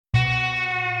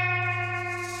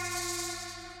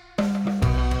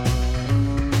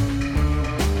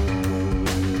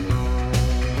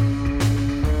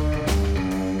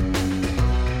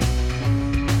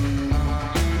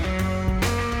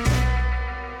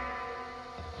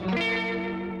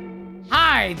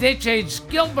Hi, this is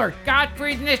Gilbert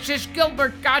Gottfried, and this is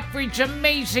Gilbert Gottfried's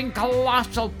Amazing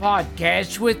Colossal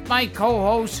Podcast with my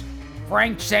co-host,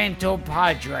 Frank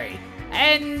Santopadre.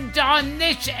 And on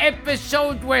this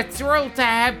episode, we're thrilled to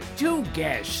have two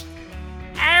guests.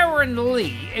 Aaron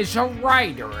Lee is a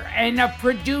writer and a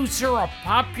producer of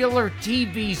popular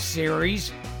TV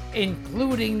series,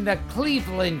 including The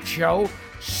Cleveland Show,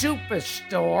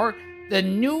 Superstore, The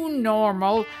New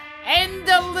Normal, and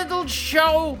the little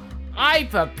show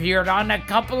I've appeared on a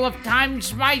couple of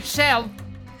times myself,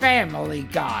 Family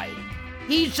Guy.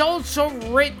 He's also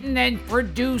written and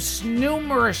produced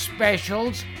numerous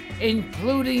specials,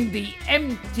 including the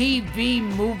MTV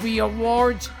Movie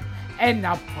Awards and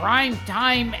the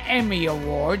Primetime Emmy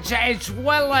Awards, as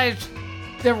well as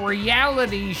the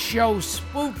reality show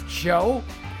Spoof Show,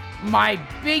 My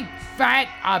Big Fat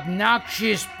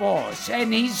Obnoxious Boss.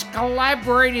 And he's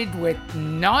collaborated with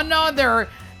none other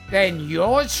than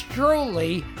yours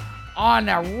truly on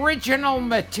original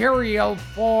material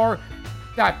for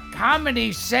the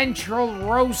Comedy Central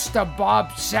Roast of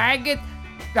Bob Saget,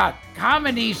 the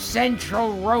Comedy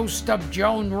Central Roast of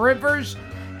Joan Rivers,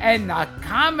 and the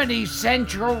Comedy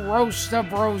Central Roast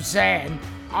of Roseanne,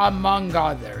 among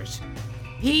others.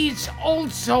 He's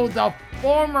also the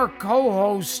former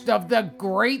co-host of the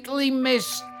greatly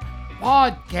missed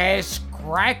podcast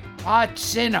Crackpot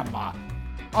Cinema,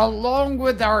 along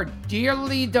with our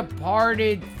dearly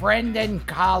departed friend and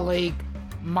colleague,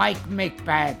 Mike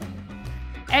McFadden.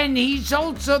 And he's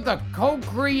also the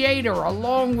co-creator,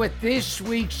 along with this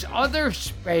week's other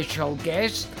special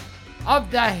guest, of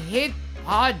the hit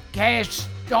podcast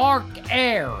Dark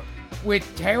Air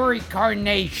with Terry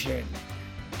Carnation.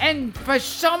 And for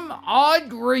some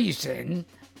odd reason,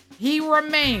 he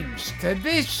remains to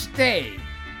this day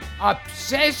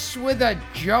obsessed with a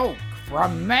joke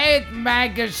from Mad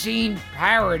Magazine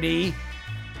parody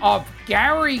of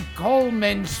Gary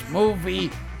Coleman's movie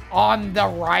On the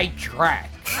Right Track.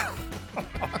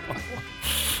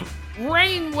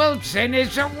 Rainn Wilson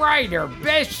is a writer,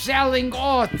 best-selling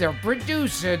author,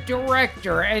 producer,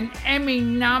 director, and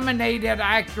Emmy-nominated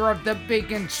actor of the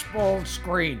big and small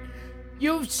screen.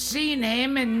 You've seen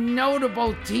him in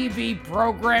notable TV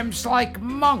programs like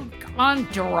Monk,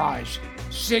 Entourage,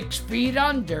 6 Feet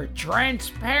Under,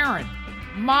 Transparent,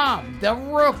 Mom, The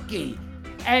Rookie,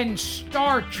 and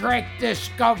Star Trek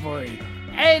Discovery.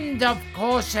 And, of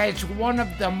course, as one of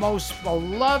the most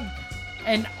beloved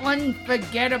and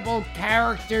unforgettable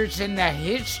characters in the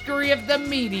history of the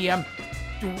medium,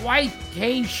 Dwight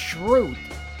K. Schrute,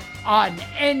 on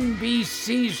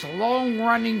NBC's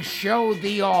long-running show,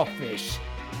 The Office.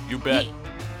 You bet.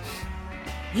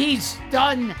 He's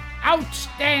done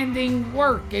outstanding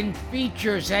work in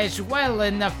features as well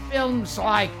in the films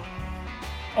like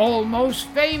Almost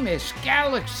Famous,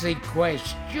 Galaxy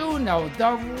Quest, Juno,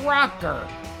 The Rocker,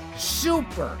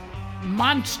 Super,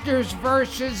 Monsters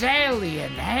vs.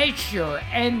 Alien, Hesher,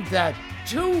 and the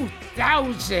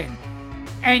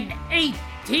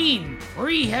 2018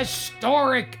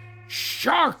 prehistoric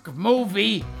shark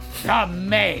movie, The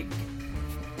Meg.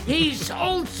 He's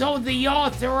also the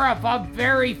author of a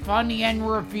very funny and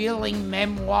revealing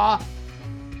memoir,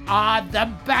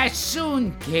 The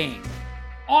Bassoon King,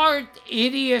 Art,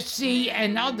 Idiocy,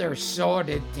 and Other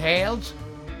Sordid Tales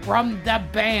from the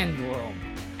Band Room,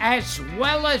 as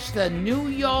well as the New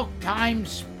York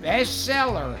Times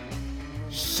bestseller,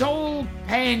 Soul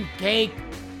Pancake,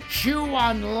 Chew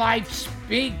on Life's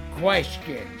Big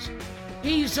Questions.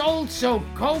 He's also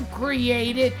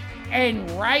co-created and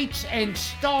writes and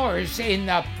stars in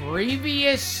the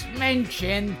previous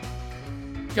mentioned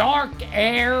Dark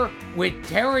Air with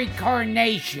Terry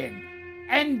Carnation.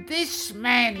 And this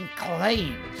man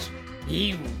claims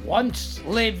he once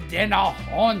lived in a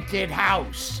haunted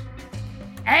house.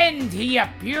 And he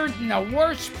appeared in the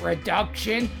worst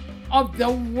production of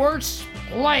the worst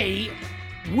play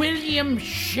William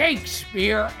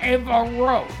Shakespeare ever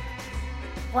wrote.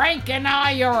 Frank and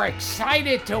I are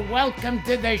excited to welcome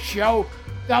to the show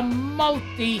the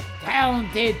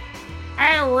multi-talented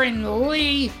Aaron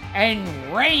Lee and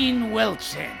Rainn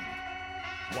Wilson.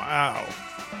 Wow.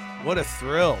 What a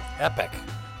thrill. Epic.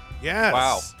 Yes.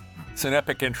 Wow. It's an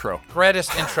epic intro.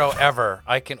 Greatest intro ever.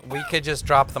 We could just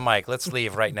drop the mic. Let's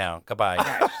leave right now.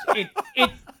 Goodbye.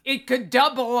 It could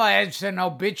double as an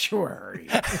obituary.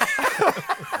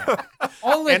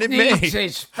 All it And it needs may.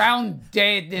 is found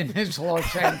dead in his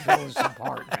Los Angeles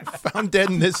apartment. Found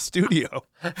dead in this studio.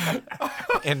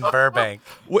 In Burbank.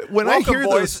 When Welcome, I hear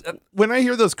boys.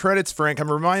 those credits, Frank,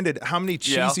 I'm reminded how many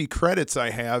cheesy credits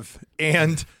I have,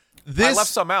 and I left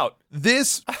some out.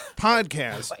 This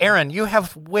podcast. Aaron, you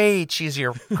have way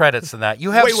cheesier credits than that.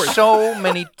 You have Wait. so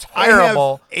many I have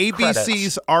terrible ABC's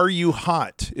credits. Are You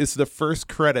Hot is the first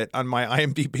credit on my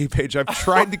IMDb page. I've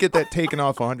tried to get that taken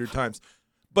off 100 times.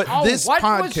 But this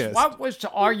podcast. What was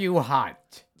Are You Hot?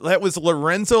 That was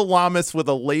Lorenzo Lamas with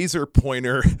a laser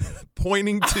pointer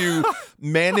pointing to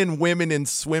men and women in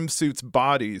swimsuits'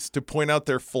 bodies to point out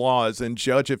their flaws and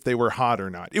judge if they were hot or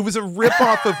not. It was a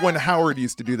ripoff of when Howard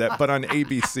used to do that, but on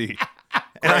ABC.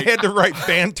 And I had to write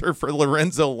banter for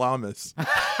Lorenzo Lamas.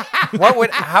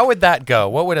 How would that go?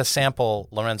 What would a sample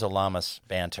Lorenzo Lamas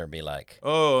banter be like?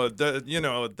 Oh,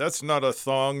 that's not a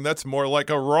thong. That's more like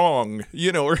a wrong.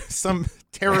 Or some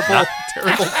terrible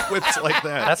quips like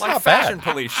that. That's Like not fashion bad.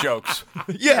 police jokes.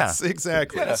 Yes,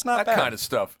 exactly. Yeah, That's not that bad. kind of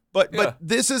stuff. But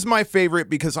this is my favorite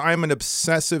because I'm an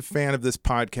obsessive fan of this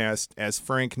podcast, as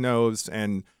Frank knows,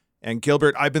 and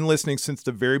Gilbert. I've been listening since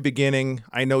the very beginning.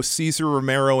 I know Cesar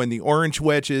Romero and the Orange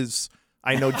Wedges.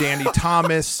 I know Danny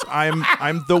Thomas. I'm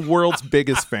the world's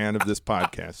biggest fan of this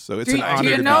podcast, so it's an honor Do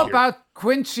you to know be here. about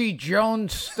Quincy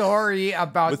Jones' story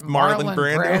about With Marlon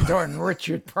Brando? And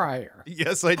Richard Pryor?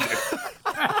 Yes, I do.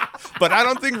 But I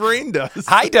don't think Rainn does.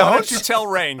 I Why don't. don't you tell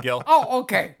Rainn, Gil? Oh,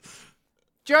 okay.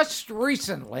 Just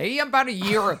recently, about a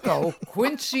year ago,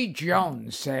 Quincy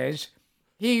Jones says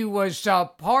he was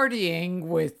partying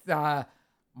with Marlon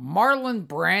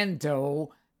Brando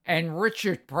and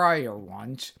Richard Pryor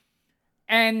once,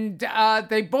 and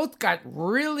they both got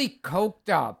really coked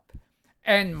up,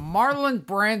 and Marlon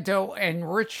Brando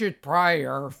and Richard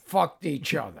Pryor fucked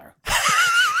each other.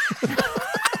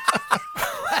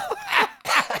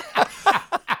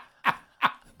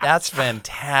 That's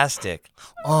fantastic.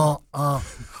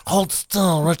 Hold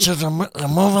still, Richard. You're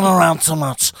moving around too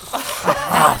much.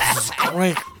 This is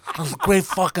great. This is great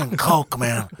fucking coke,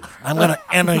 man. I'm gonna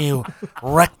enter you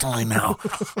rectally now.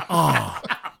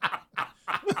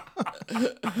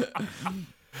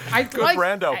 Good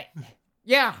Brando.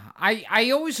 I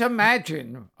always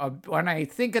imagine when I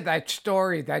think of that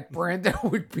story that Brando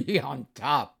would be on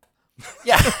top.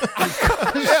 Yeah.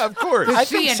 Yeah, of course. To I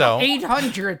see think an so.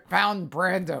 800-pound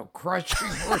Brando crushing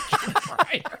Richard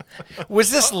Pryor. Was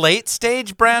this late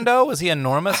stage Brando? Was he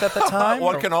enormous at the time?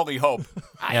 One can only hope.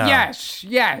 Yeah.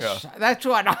 Yes. That's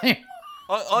what I...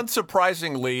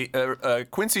 Unsurprisingly,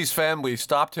 Quincy's family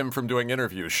stopped him from doing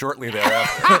interviews shortly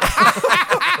thereafter.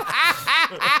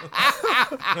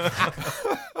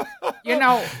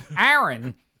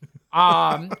 Aaron,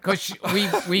 because we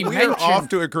We are mentioned off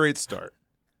to a great start.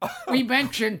 we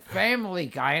mentioned Family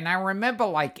Guy, and I remember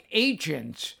like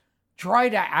agents try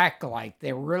to act like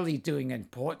they're really doing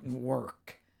important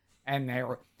work,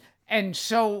 and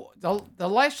so the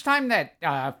last time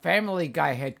that Family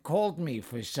Guy had called me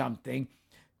for something,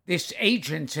 this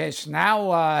agent says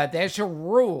now there's a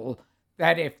rule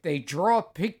that if they draw a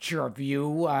picture of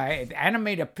you,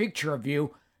 animate a picture of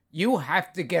you, you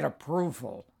have to get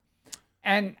approval.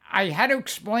 And I had to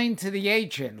explain to the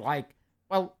agent, like,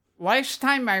 well, last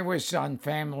time I was on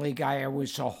Family Guy, I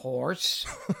was a horse,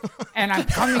 and I'm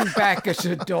coming back as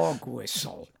a dog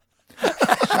whistle.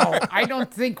 So I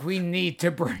don't think we need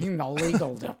to bring the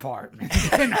legal department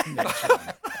in on this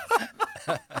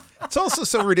one. It's also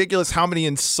so ridiculous how many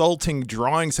insulting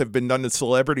drawings have been done to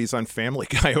celebrities on Family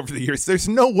Guy over the years. There's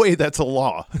no way that's a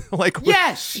law. Like,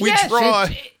 Yes, we yes, draw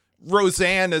it's-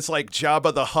 Roseanne as like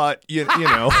Jabba the Hutt. You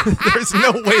know, there's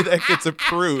no way that gets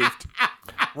approved.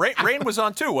 Rainn was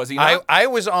on too, was he not? I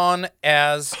was on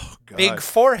as big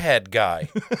forehead guy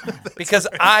because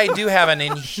I do have an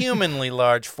inhumanly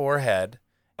large forehead,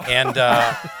 and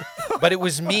but it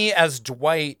was me as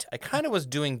Dwight. I kind of was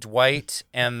doing Dwight,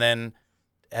 and then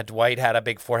Dwight had a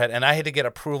big forehead, and I had to get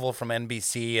approval from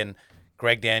NBC and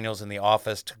Greg Daniels in the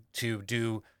office to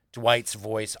do Dwight's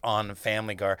voice on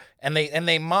Family Guy, and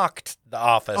they mocked The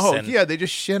Office. Oh, and, yeah, they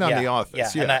just shit on The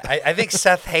Office. Yeah, and I think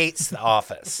Seth hates The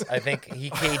Office. I think he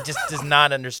just does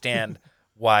not understand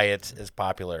why it's as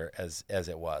popular as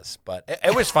it was. But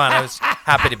it was fun. I was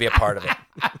happy to be a part of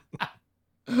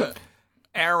it.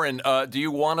 Aaron, do you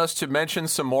want us to mention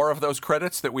some more of those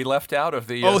credits that we left out of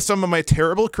the? Some of my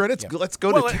terrible credits? Yeah. Let's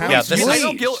go Well, to town. yeah, this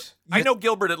is- I know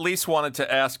Gilbert at least wanted to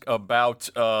ask about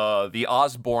the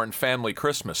Osborne family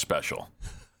Christmas special.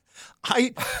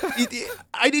 I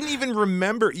didn't even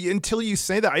remember until you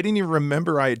say that. I didn't even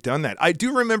remember I had done that. I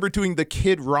do remember doing the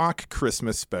Kid Rock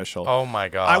Christmas special. Oh my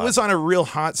God! I was on a real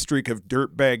hot streak of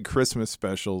dirtbag Christmas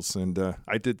specials, and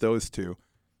I did those too.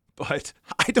 But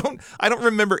I don't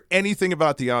remember anything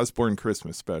about the Osborne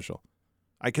Christmas special.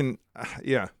 I can't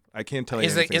tell you.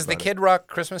 Is anything the about Kid Rock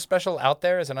Christmas special out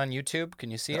there? Is it on YouTube?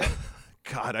 Can you see it?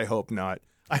 God, I hope not.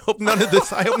 I hope none of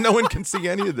this. I hope no one can see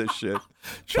any of this shit.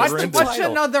 What's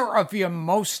another of your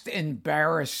most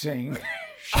embarrassing?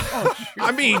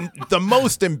 I mean, the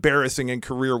most embarrassing and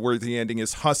career-worthy ending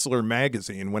is Hustler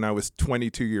magazine when I was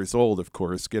 22 years old, of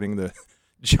course, getting the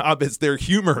job as their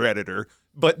humor editor.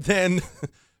 But then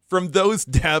from those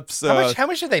depths... How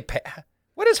much do they pay?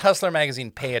 What does Hustler magazine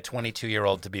pay a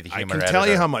 22-year-old to be the humor editor? I can tell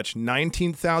you how much.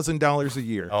 $19,000 a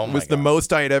year. Oh my was God. the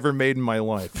most I had ever made in my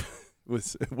life.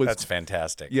 was That's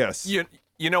fantastic. Yes. You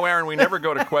know, Aaron, we never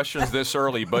go to questions this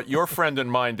early, but your friend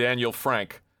and mine, Daniel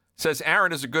Frank, says,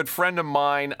 Aaron is a good friend of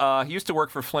mine. He used to work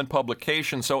for Flint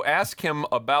Publications, so ask him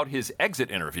about his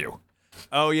exit interview.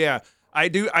 Oh, yeah. I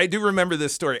do remember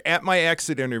this story. At my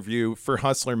exit interview for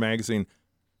Hustler magazine,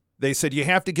 they said, you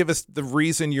have to give us the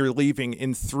reason you're leaving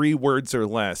in 3 words or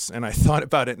less. And I thought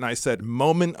about it, and I said,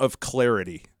 moment of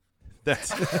clarity. That's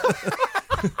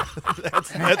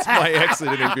that's my exit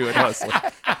interview at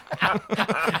Hustler.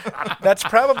 That's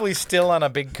probably still on a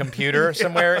big computer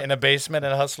somewhere in a basement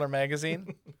at Hustler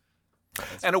magazine.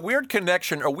 And a weird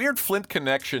Flint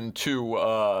connection to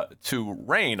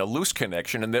Rainn, a loose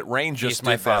connection, and that Rainn just He's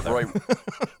my did that. father.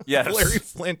 Yes, Larry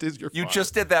Flint is your father. You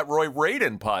just did that Roy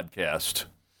Raiden podcast.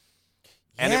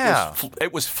 And Yeah.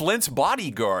 it was Flint's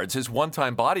bodyguards, his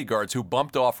one-time bodyguards, who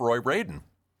bumped off Roy Raiden.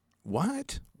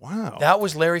 What? Wow. That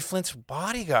was Larry Flint's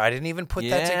bodyguard. I didn't even put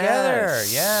that together.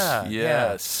 Yeah.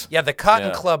 Yes. Yeah, the Cotton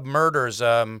Yeah. Club Murders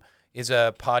is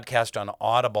a podcast on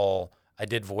Audible I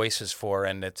did voices for,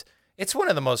 and it's one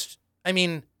of the most, I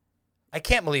mean, I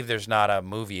can't believe there's not a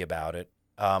movie about it,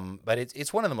 but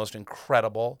it's one of the most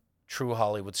incredible true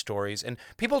Hollywood stories, and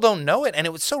people don't know it, and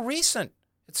it was so recent.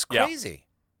 It's crazy.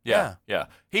 Yeah.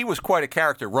 He was quite a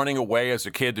character, running away as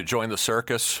a kid to join the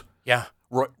circus. Yeah.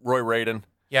 Roy Raiden.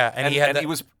 Yeah, and he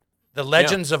was the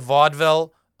Legends of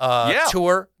Vaudeville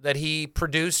tour that he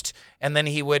produced, and then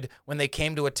he would, when they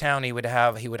came to a town, he would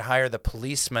hire the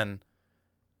policemen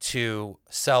to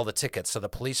sell the tickets. So the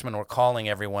policemen were calling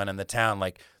everyone in the town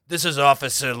like, "This is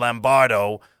Officer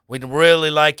Lombardo. We'd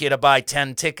really like you to buy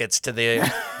 10 tickets to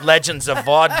the Legends of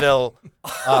Vaudeville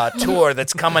tour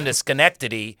that's coming to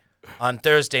Schenectady on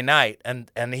Thursday night."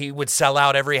 And he would sell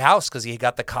out every house because he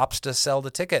got the cops to sell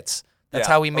the tickets. That's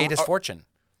how he made his fortune.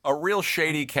 A real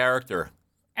shady character.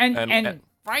 And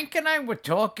Frank and I were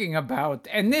talking about,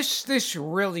 and this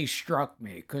really struck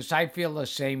me because I feel the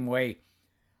same way.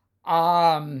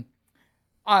 You,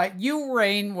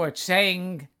 Rainn, were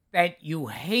saying that you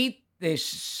hate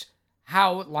this,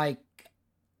 how, like,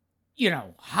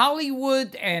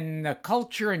 Hollywood and the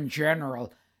culture in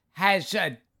general has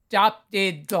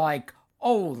adopted, like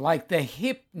the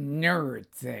hip nerd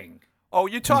thing. Oh,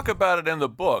 you talk about it in the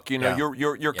book. You know,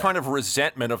 Yeah. your kind of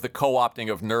resentment of the co-opting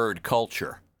of nerd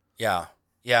culture. Yeah.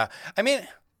 I mean,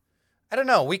 I don't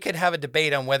know. We could have a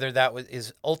debate on whether that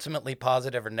is ultimately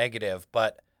positive or negative,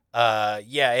 but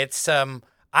it's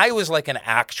I was like an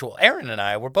actual. Aaron and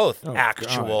I were both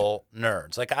actual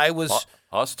nerds. Like I was.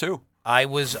 Us too. I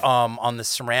was on the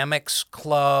ceramics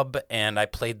club, and I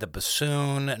played the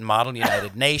bassoon and Model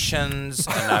United Nations,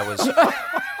 and I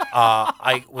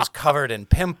was covered in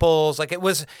pimples. Like it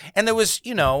was, and there was,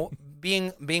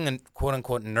 being a quote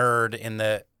unquote nerd in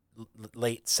the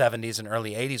late 70s and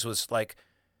early 80s was like,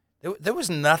 there was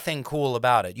nothing cool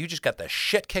about it. You just got the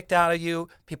shit kicked out of you.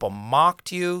 People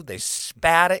mocked you. They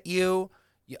spat at you.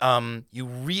 You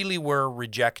really were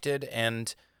rejected,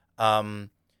 and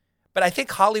but I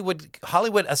think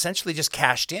Hollywood essentially just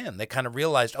cashed in. They kind of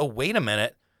realized, oh, wait a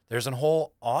minute, there's a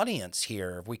whole audience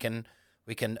here. We can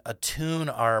attune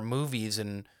our movies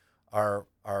and our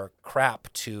crap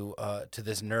to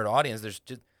this nerd audience. There's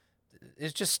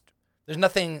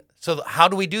nothing. So how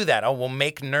do we do that? Oh, we'll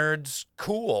make nerds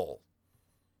cool.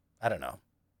 I don't know.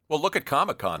 Well, look at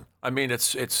Comic-Con. I mean,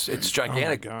 it's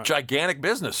gigantic, gigantic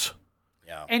business.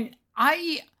 Yeah. And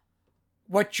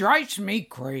what drives me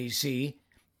crazy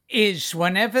is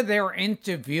whenever they're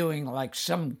interviewing like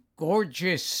some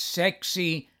gorgeous,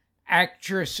 sexy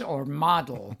actress or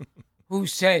model who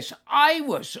says, "I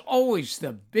was always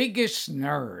the biggest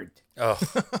nerd." Oh.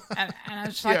 And I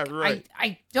was like, Yeah, right.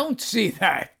 I don't see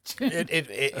that.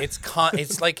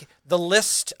 It's like the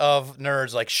list of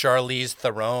nerds like Charlize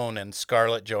Theron and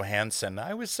Scarlett Johansson.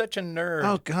 I was such a nerd.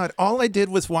 Oh God! All I did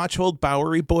was watch old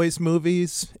Bowery Boys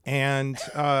movies, and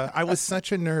I was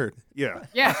such a nerd. Yeah.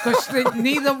 Yeah,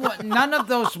 because none of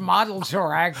those models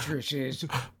or actresses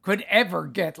could ever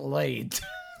get laid.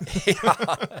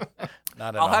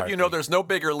 Not I'll have you know, there's no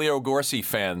bigger Leo Gorcey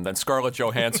fan than Scarlett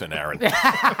Johansson, Aaron.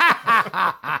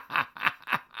 I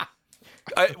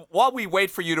while we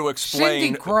wait for you to explain,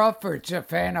 Cindy Crawford's a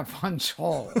fan of Hunt's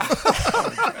Hall.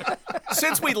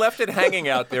 since we left it hanging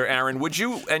out there, Aaron, would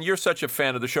you, and you're such a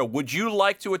fan of the show, would you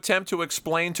like to attempt to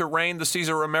explain to Rainn the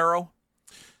Cesar Romero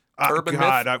urban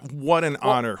myth? What an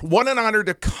honor. What an honor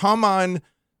to come on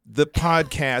the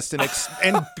podcast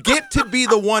and get to be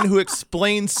the one who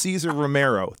explains Cesar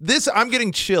Romero. I'm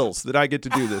getting chills that I get to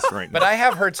do this right now. But I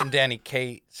have heard some Danny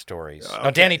Kaye stories. Okay. No,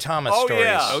 Danny Thomas stories.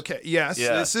 Yeah. Okay, yes.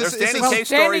 Yeah. This There's is Danny Well, Kaye Danny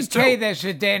stories, Kaye, too. there's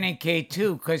a Danny Kaye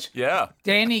too, because Yeah.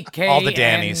 Danny Kaye All the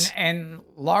Dannys. and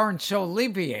Laurence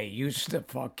Olivier used to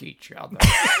fuck each other.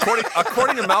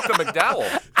 According to Malcolm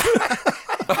McDowell.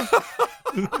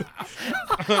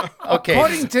 Okay.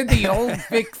 According to the Old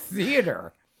Vic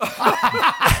Theater,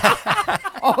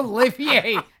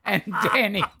 Olivier and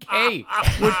Danny Kaye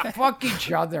would fuck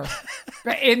each other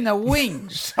in the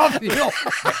wings of the Old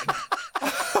Vic.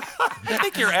 I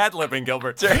think you're ad-libbing,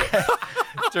 Gilbert.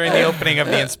 During the opening of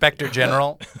the Inspector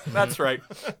General. That's right.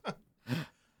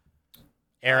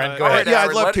 Aaron, go all ahead. right, Yeah, Aaron,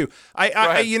 I'd love let- to. Go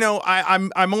ahead.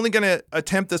 I'm only going to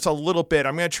attempt this a little bit.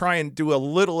 I'm going to try and do a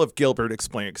little of Gilbert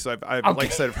explaining because I've like I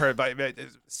said, I've heard about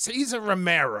Cesar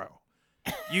Romero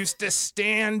used to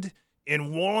stand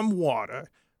in warm water,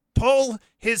 pull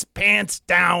his pants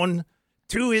down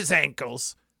to his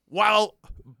ankles, while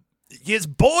his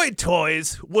boy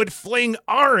toys would fling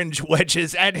orange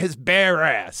wedges at his bare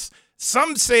ass.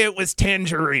 Some say it was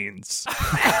tangerines.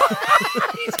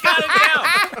 He's got it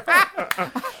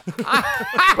down.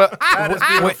 That is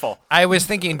beautiful. I was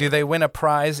thinking, do they win a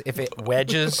prize if it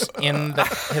wedges in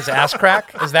his ass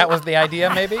crack? Is that was the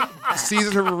idea, maybe?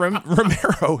 Cesar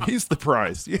Romero, he's the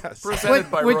prize. Yes. Presented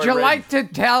by Would Roy you Rainn. like to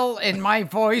tell in my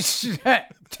voice,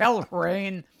 tell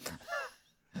Rainn,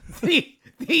 the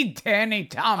Danny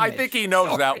Thomas? I think he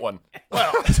knows that one.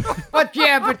 But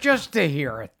just to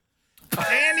hear it.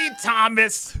 Danny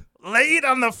Thomas laid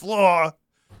on the floor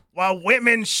while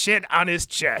women shit on his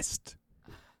chest.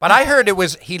 But I heard it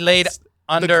was he laid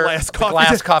under the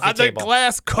glass coffee on table. The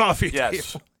glass coffee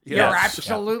Yes. table. You're Yes.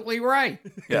 absolutely right.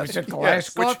 It was a glass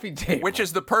coffee table. Which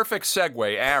is the perfect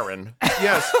segue, Aaron.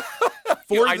 Yes.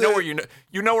 I know where you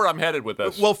know where I'm headed with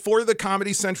this. Well, for the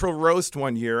Comedy Central roast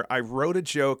one year, I wrote a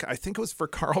joke. I think it was for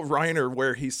Carl Reiner,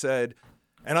 where he said,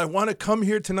 "And I want to come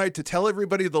here tonight to tell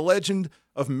everybody the legend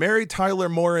of Mary Tyler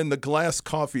Moore and the glass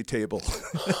coffee table,"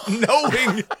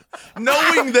 knowing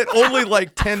that only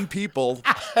like 10 people,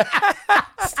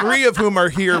 3 of whom are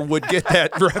here, would get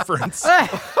that reference.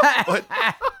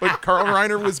 But Carl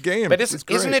Reiner was game. But It was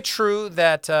great. isn't it true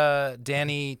that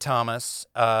Danny Thomas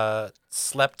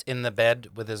slept in the bed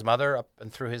with his mother up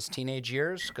and through his teenage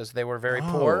years because they were very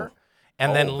poor?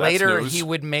 And then that's later news. he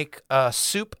would make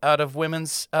soup out of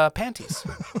women's panties.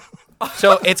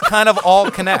 So it's kind of all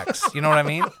connects. You know what I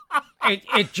mean?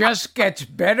 It just gets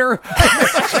better in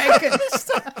the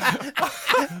seconds.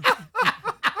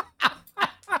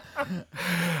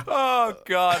 Oh,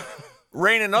 God.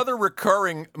 Rainn, another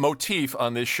recurring motif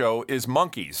on this show is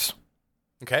monkeys.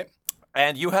 Okay.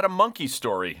 And you had a monkey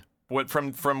story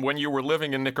from when you were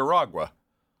living in Nicaragua.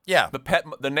 Yeah.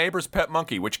 The neighbor's pet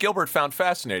monkey, which Gilbert found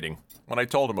fascinating when I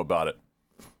told him about it.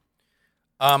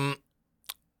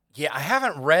 Yeah, I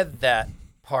haven't read that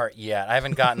part yet. I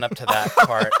haven't gotten up to that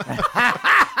part.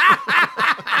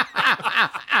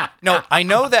 No, I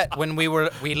know that when we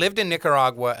lived in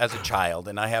Nicaragua as a child,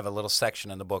 and I have a little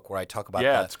section in the book where I talk about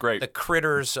it's great. the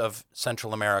critters of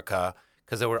Central America,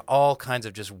 because there were all kinds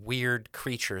of just weird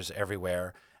creatures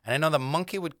everywhere. And I know the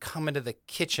monkey would come into the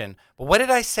kitchen. But what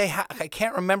did I say? I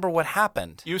can't remember what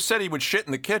happened. You said he would shit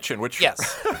in the kitchen, which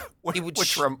Yes.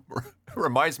 which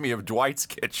reminds me of Dwight's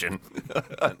kitchen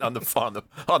on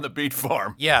the beet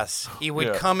farm. Yes, he would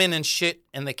Yeah. come in and shit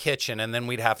in the kitchen, and then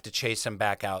we'd have to chase him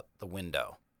back out the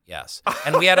window. Yes,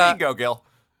 and we had There you go, Gil.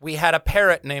 we had a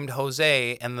parrot named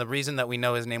Jose, and the reason that we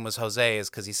know his name was Jose is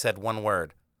because he said one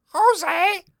word,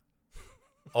 Jose,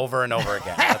 over and over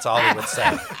again. That's all he would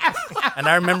say. And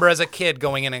I remember as a kid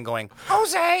going in and going,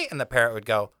 Jose, and the parrot would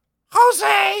go,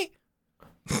 Jose.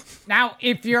 Now,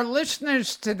 if you're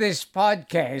listeners to this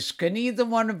podcast, can either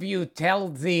one of you tell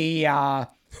the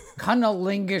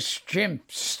cunnilingus chimp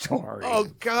story? Oh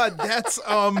God, that's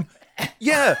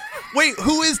yeah. Wait,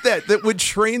 who is that would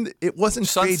train? It wasn't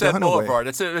Faye Sunset Dunaway. Boulevard.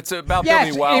 It's about Yes,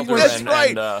 Billy it Wilder. was- That's and,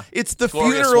 right. And, It's the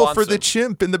Gloria funeral for the Swanson.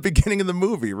 chimp in the beginning of the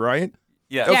movie, right?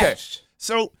 Yeah. Okay. Yes.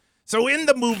 So in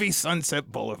the movie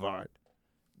Sunset Boulevard,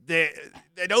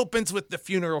 it opens with the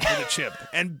funeral for the chimp,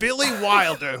 and Billy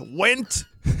Wilder went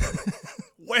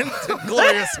to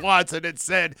Gloria Swanson and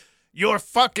said, "You're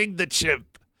fucking the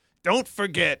chimp. Don't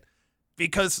forget,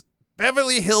 because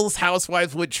Beverly Hills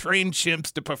Housewives would train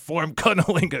chimps to perform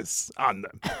cunnilingus on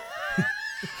them."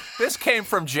 This came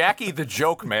from Jackie the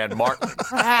Joke Man, Martin.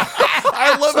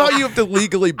 I love how you have to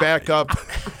legally back up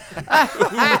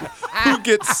who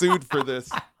gets sued for this.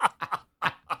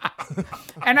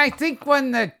 And I think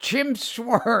when the chimps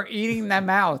were eating them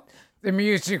out, the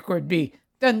music would be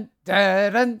dun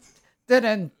dun dun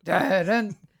dun dun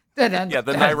dun dun dun. Yeah,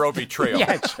 the Nairobi Trio.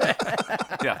 Yes.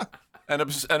 Yeah. An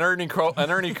Ernie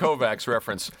Kovacs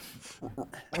reference.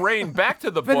 Rainn, back to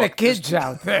the For book. the kids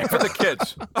out there. For the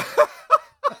kids.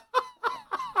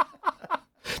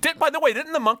 By the way,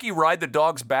 didn't the monkey ride the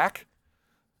dog's back?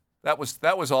 That was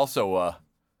also. We're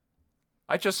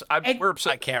obsessed. I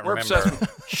can't we're remember. Obsessed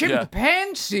with,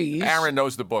 Chimpanzees. Aaron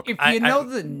knows the book. If you know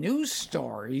the news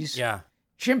stories, Yeah.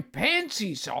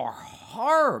 chimpanzees are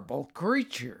horrible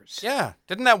creatures. Yeah.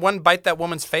 Didn't that one bite that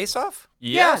woman's face off?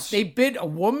 Yes. Yeah, they bit a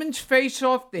woman's face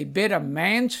off. They bit a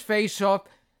man's face off.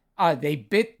 They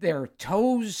bit their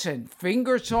toes and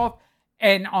fingers off.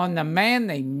 And on the man,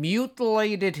 they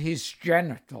mutilated his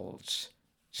genitals,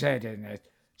 said in it.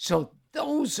 So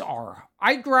those are...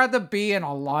 I'd rather be in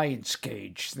a lion's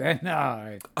cage than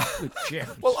with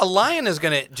chimps. Well, a lion is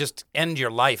going to just end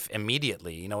your life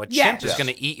immediately. You know, a chimp is going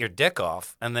to eat your dick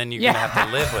off, and then you're going to have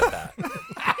to live with that.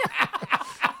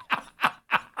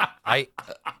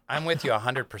 I'm with you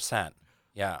 100%.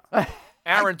 Yeah.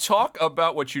 Aaron, talk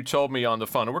about what you told me on the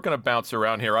phone. And we're going to bounce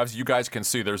around here. As you guys can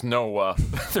see, there's no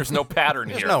pattern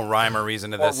here. There's no rhyme or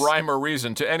reason to this. Or rhyme or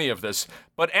reason to any of this.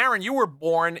 But Aaron, you were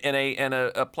born in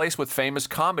a place with famous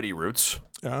comedy roots.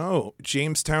 Oh,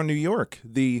 Jamestown, New York.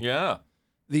 The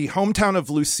hometown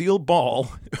of Lucille Ball,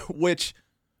 which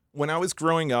when I was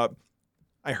growing up,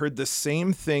 I heard the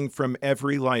same thing from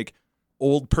every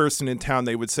old person in town.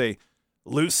 They would say,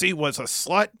 Lucy was a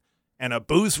slut and a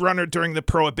booze runner during the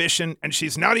Prohibition, and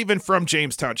she's not even from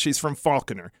Jamestown. She's from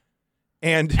Falconer.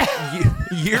 And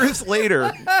years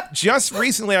later, just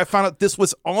recently, I found out this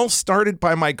was all started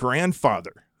by my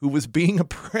grandfather, who was being a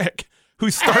prick, who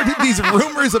started these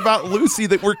rumors about Lucy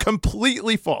that were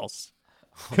completely false.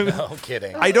 No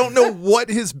kidding. I don't know what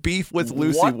his beef with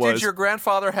Lucy was. What did your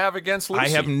grandfather have against Lucy? I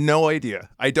have no idea.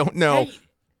 I don't know.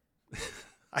 Hey,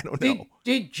 I don't know.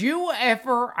 Did you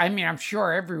ever? I mean, I'm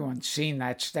sure everyone's seen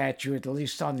that statue, at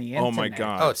least on the internet. Oh my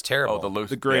God. Oh, it's terrible.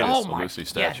 The greatest. yes, Oh the my! Lucy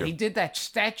statue. Yeah, he did that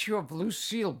statue of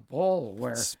Lucille Ball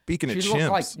where Speaking of she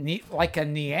chimps. looked like a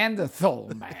Neanderthal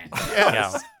man.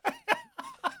 Yes.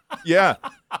 Yeah.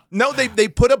 No, they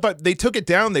took it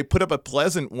down. They put up a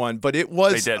pleasant one, but it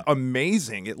was They did.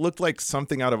 amazing. It looked like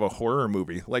something out of a horror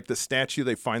movie, like the statue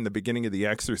they find in the beginning of The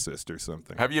Exorcist or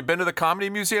something. Have you been to the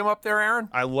Comedy Museum up there, Aaron?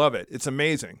 I love it. It's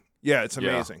amazing. Yeah, it's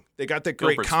amazing. They got that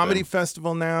great Gilbert's comedy been.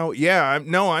 festival now. Yeah,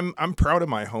 I'm proud of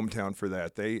my hometown for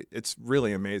that. It's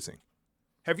really amazing.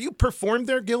 Have you performed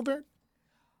there, Gilbert?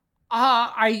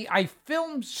 I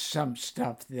filmed some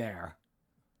stuff there,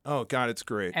 Oh God, it's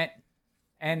great.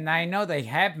 and I know they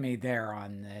have me there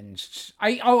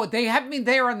they have me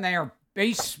there in their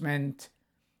basement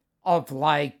of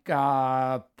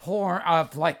porn,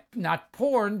 of not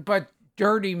porn but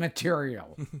dirty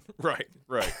material. Right.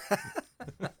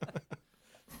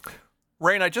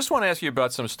 Rainn, I just want to ask you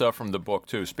about some stuff from the book,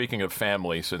 too. Speaking of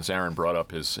family, since Aaron brought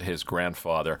up his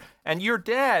grandfather. And your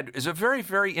dad is a very,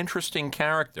 very interesting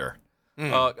character.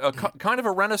 Kind of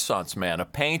a Renaissance man, a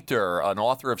painter, an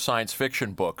author of science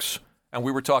fiction books. And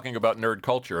we were talking about nerd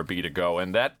culture a beat ago,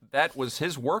 and that was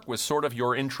his work was sort of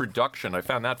your introduction. I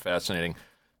found that fascinating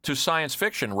to science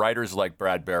fiction writers like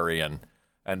Bradbury and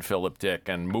Philip Dick,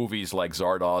 and movies like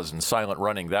Zardoz and Silent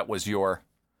Running. That was your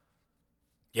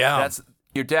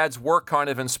dad's work kind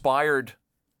of inspired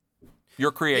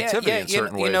your creativity in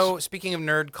certain ways. You know, speaking of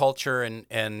nerd culture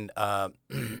and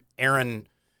Aaron,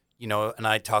 and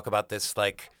I talk about this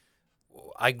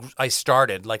I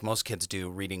started, like most kids do,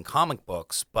 reading comic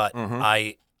books, but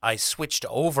I switched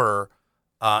over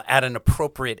at an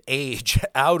appropriate age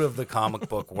out of the comic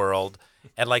book world.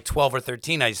 At 12 or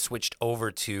 13, I switched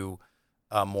over to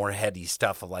more heady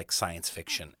stuff of science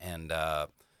fiction. And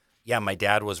my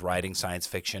dad was writing science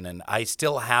fiction, and I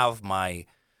still have my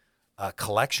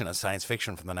collection of science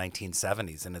fiction from the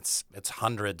 1970s, and it's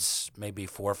hundreds, maybe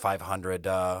 400 or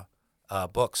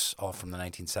 500 books, all from the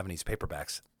 1970s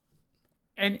paperbacks.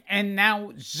 And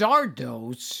now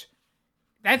Zardoz,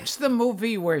 that's the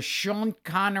movie where Sean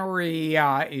Connery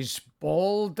is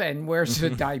bald and wears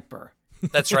a diaper.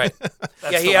 That's right.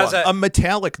 That's he the has one. A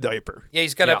metallic diaper. Yeah,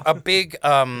 he's got a big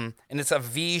and it's a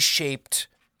V-shaped.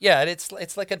 Yeah, it's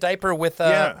like a diaper with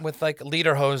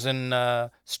lederhosen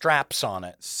and straps on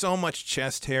it. So much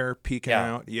chest hair peeking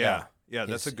out. Yeah,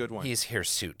 that's a good one. He's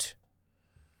hirsute.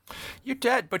 Your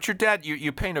dad,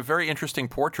 you paint a very interesting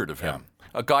portrait of him.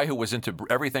 A guy who was into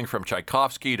everything from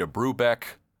Tchaikovsky to Brubeck.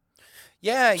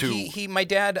 Yeah, my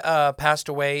dad passed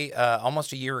away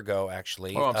almost a year ago,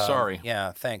 actually. Oh, I'm sorry.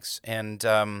 Yeah, thanks. And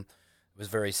it was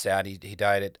very sad. He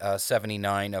died at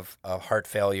 79 of heart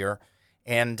failure.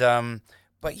 And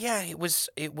but yeah, it was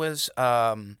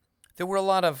there were a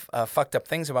lot of fucked up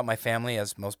things about my family,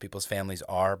 as most people's families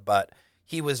are, but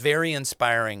he was very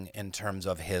inspiring in terms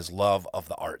of his love of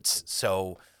the arts.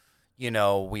 So,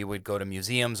 we would go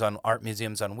to art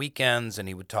museums on weekends, and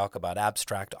he would talk about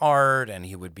abstract art, and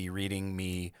he would be reading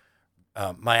me.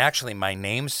 My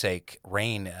namesake,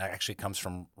 Rainn, actually comes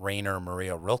from Rainer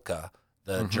Maria Rilke,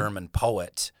 the German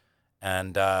poet.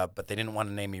 And but they didn't want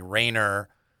to name me Rainer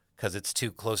because it's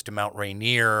too close to Mount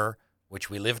Rainier, which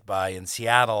we lived by in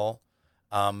Seattle.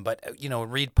 But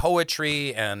read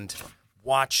poetry and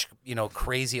watch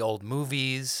crazy old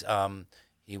movies.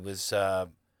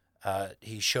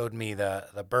 He showed me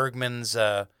the Bergman's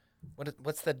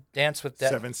what's the dance with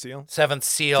death? Seventh Seal. Seventh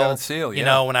Seal. Seventh Seal,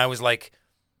 yeah. When I was like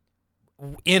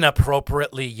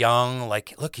inappropriately young,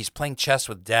 like, look, he's playing chess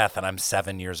with death, and I'm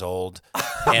 7 years old,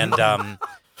 and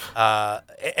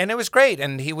it was great.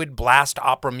 And he would blast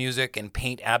opera music and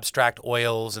paint abstract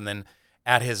oils, and then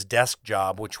at his desk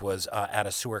job, which was at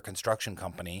a sewer construction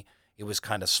company, it was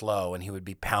kind of slow, and he would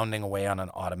be pounding away on an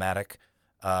automatic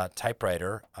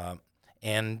typewriter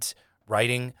and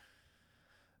writing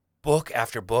book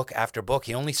after book after book.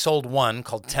 He only sold one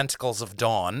called Tentacles of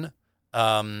Dawn,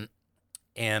 but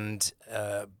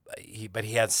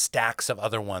he had stacks of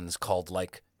other ones called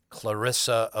like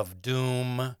Clarissa of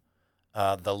Doom,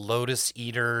 The Lotus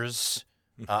Eaters.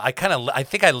 I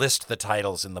think I list the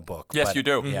titles in the book. Yes, you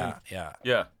do. Yeah.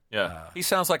 Yeah. He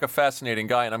sounds like a fascinating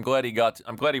guy, and I'm glad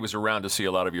he was around to see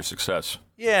a lot of your success.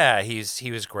 Yeah,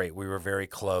 he was great. We were very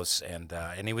close, and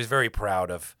he was very proud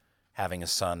of having a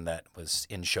son that was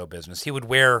in show business. He would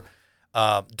wear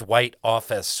Dwight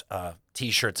Office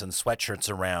T-shirts and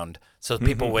sweatshirts around, so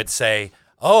people would say,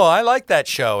 "Oh, I like that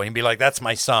show," and he'd be like, "That's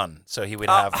my son." So he would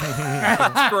have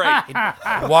That's great.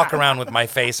 he'd walk around with my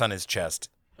face on his chest.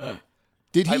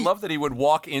 I love that he would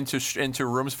walk into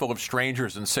rooms full of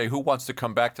strangers and say, "Who wants to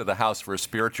come back to the house for a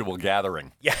spiritual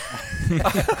gathering?" Yeah,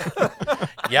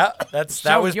 yeah.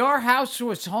 That was your house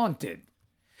was haunted.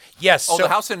 Yes. Oh, so the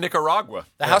house in Nicaragua.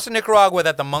 The house in Nicaragua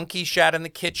that the monkey shat in the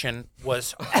kitchen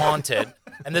was haunted,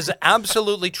 and there's an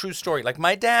absolutely true story. Like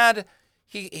my dad,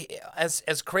 he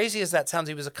as crazy as that sounds,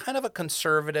 he was a kind of a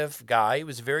conservative guy. He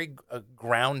was very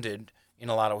grounded in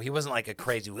a lot of. He wasn't like a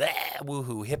crazy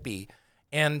woohoo hippie,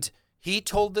 and he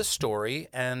told this story,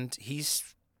 and he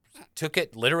took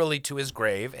it literally to his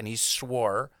grave, and he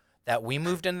swore that we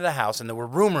moved into the house, and there were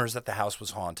rumors that the house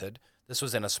was haunted. This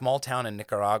was in a small town in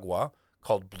Nicaragua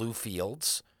called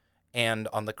Bluefields, and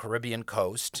on the Caribbean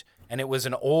coast, and it was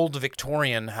an old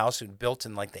Victorian house built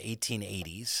in like the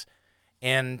 1880s,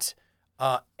 and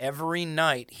every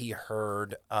night he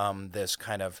heard this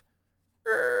kind of,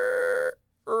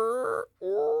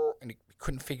 and he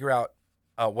couldn't figure out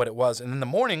what it was. And in the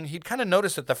morning, he'd kind of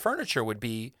notice that the furniture would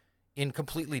be in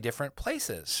completely different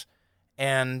places.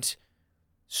 And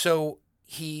so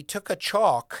he took a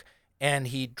chalk and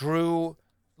he drew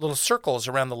little circles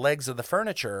around the legs of the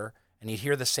furniture, and you'd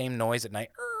hear the same noise at night.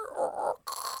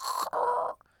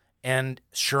 And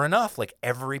sure enough, like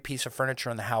every piece of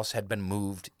furniture in the house had been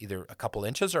moved either a couple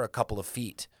inches or a couple of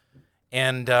feet.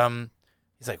 And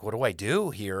he's like, "What do I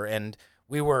do here?" And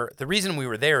the reason we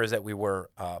were there is that we were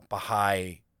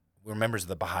Baha'i, we were members of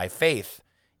the Baha'i faith,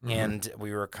 and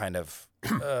we were kind of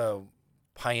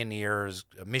pioneers,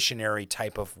 a missionary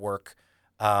type of work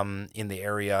in the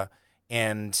area.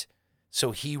 And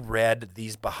so he read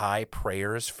these Baha'i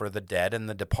prayers for the dead and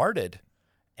the departed,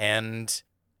 and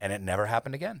it never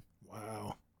happened again.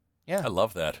 Wow. Yeah. I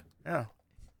love that. Yeah.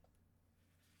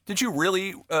 Did you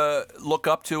really look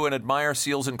up to and admire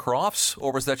Seals and Crofts,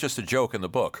 or was that just a joke in the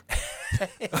book?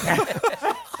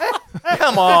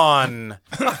 Come on.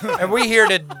 Are we here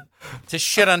to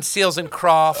shit on Seals and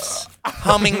Crofts?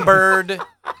 Hummingbird.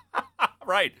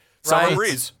 Right. Summer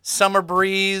Breeze. Summer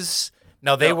Breeze.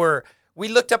 No, they were. We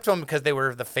looked up to them because they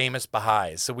were the famous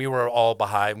Baha'is. So we were all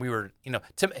Baha'i. We were,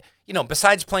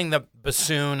 besides playing the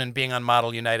bassoon and being on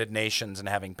Model United Nations and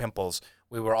having pimples,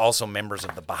 we were also members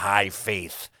of the Baha'i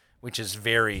faith, which is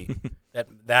very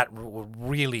that will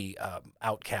really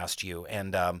outcast you.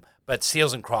 And but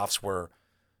Seals and Crofts were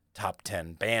top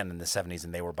 10 band in the 70s,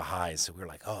 and they were Baha'is. So we were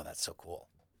like, oh, that's so cool.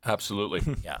 Absolutely.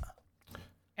 Yeah.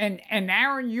 And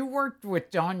Aaron, you worked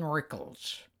with Don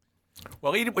Rickles.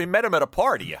 Well, we met him at a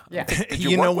party. Yeah. Did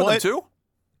you work with him too?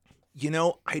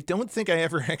 I don't think I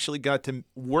ever actually got to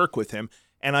work with him.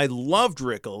 And I loved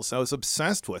Rickles. I was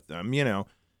obsessed with them,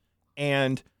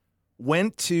 And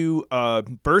went to a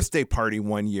birthday party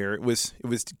one year. It was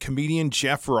comedian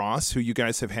Jeff Ross, who you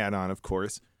guys have had on, of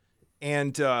course.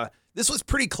 And this was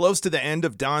pretty close to the end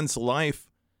of Don's life.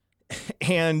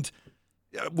 And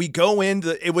we go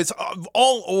into, it was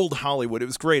all old Hollywood. It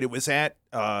was great. It was at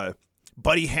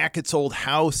Buddy Hackett's old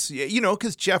house,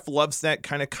 because Jeff loves that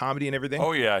kind of comedy and everything.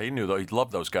 Oh, yeah, he knew, though. He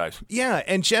loved those guys. Yeah,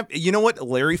 and Jeff, you know what?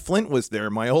 Larry Flint was there.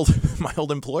 My old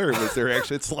employer was there,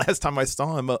 actually. It's the last time I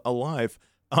saw him alive.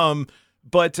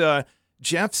 But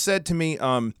Jeff said to me,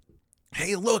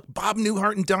 hey, look, Bob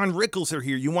Newhart and Don Rickles are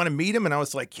here. You want to meet him? And I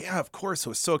was like, yeah, of course. I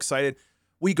was so excited.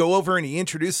 We go over and he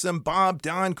introduced them. Bob,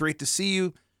 Don, great to see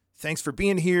you. Thanks for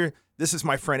being here. This is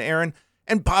my friend Aaron.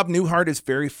 And Bob Newhart is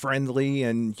very friendly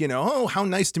and, oh, how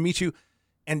nice to meet you.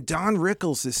 And Don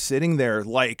Rickles is sitting there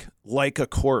like a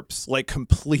corpse, like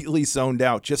completely zoned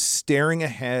out, just staring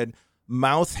ahead,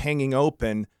 mouth hanging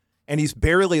open. And he's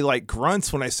barely like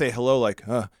grunts when I say hello, like,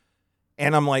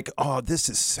 And I'm like, oh, this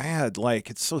is sad. Like,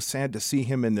 it's so sad to see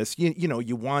him in this.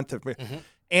 You want to. Mm-hmm.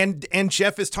 And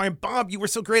Jeff is talking, Bob, you were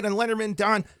so great on Letterman,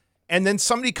 Don. And then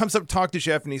somebody comes up to talk to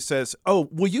Jeff and he says, oh,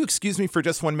 will you excuse me for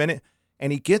just 1 minute?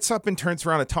 And he gets up and turns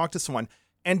around to talk to someone.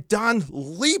 And Don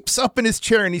leaps up in his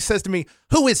chair and he says to me,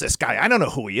 who is this guy? I don't know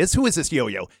who he is. Who is this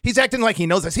yo-yo? He's acting like he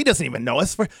knows us. He doesn't even know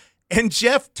us. And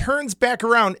Jeff turns back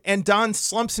around and Don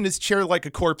slumps in his chair like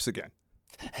a corpse again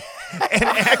and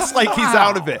acts like he's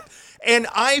out of it. And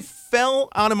I fell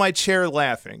out of my chair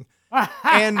laughing.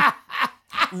 And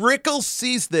Rickles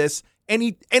sees this. And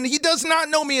he does not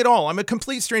know me at all. I'm a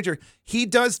complete stranger. He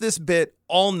does this bit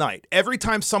all night. Every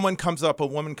time someone comes up, a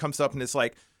woman comes up and is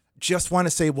like, just want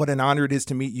to say what an honor it is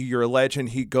to meet you. You're a legend.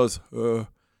 He goes,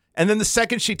 And then the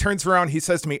second she turns around, he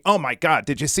says to me, oh my God,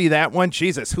 did you see that one?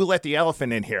 Jesus, who let the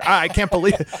elephant in here? I can't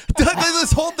believe it.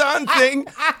 This whole Don thing.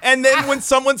 And then when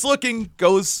someone's looking,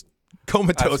 goes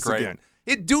comatose again.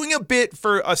 Doing a bit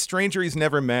for a stranger he's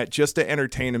never met just to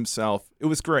entertain himself. It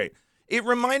was great. It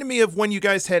reminded me of when you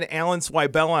guys had Alan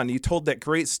Zweibel on. You told that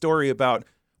great story about,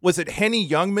 was it Henny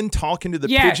Youngman talking to the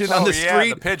pigeon on the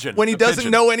street? The pigeon. When he doesn't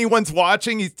know anyone's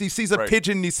watching, he sees a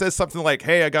pigeon and he says something like,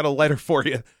 hey, I got a letter for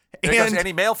you. And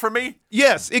any mail for me?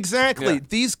 Yes, exactly. Yeah.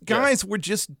 These guys were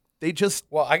they just.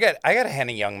 Well, I got a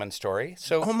Henny Youngman story.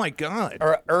 So, oh my God.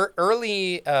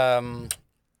 Early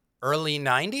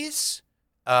 90s,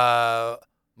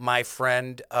 my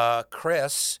friend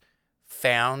Chris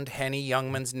found Henny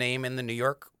Youngman's name in the New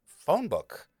York phone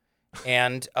book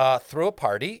and threw a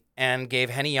party and gave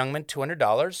Henny Youngman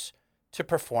 $200 to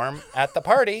perform at the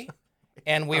party.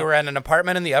 And we were at an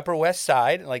apartment in the Upper West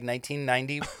Side, like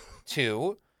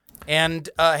 1992. And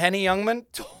Henny Youngman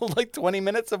told like 20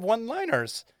 minutes of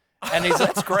one-liners. And he's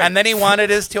like, that's great. And then he wanted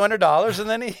his $200 and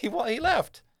then he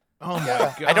left. Oh my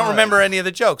God. I don't remember any of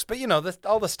the jokes, but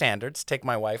all the standards, take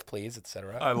my wife, please,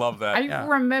 etc. I love that. I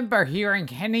remember hearing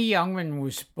Henny Youngman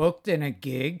was booked in a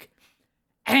gig,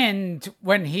 and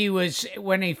when he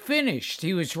finished,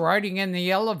 he was riding in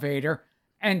the elevator,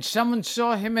 and someone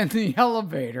saw him in the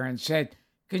elevator and said,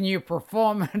 can you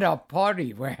perform at a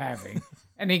party we're having?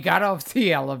 And he got off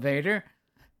the elevator.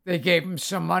 They gave him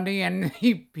some money, and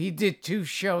he did 2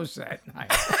 shows that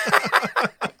night.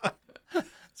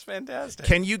 Fantastic.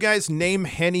 Can you guys name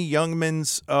Henny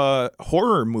Youngman's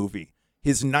horror movie?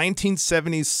 His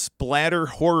 1970s splatter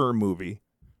horror movie.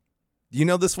 Do you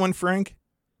know this one, Frank?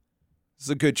 This is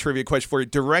a good trivia question for you.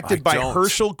 Directed by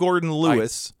Herschel Gordon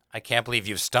Lewis. I can't believe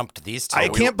you've stumped these two. I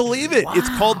can't believe it. Wow. It's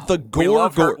called The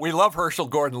Gore. We love Herschel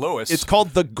Gordon Lewis. It's called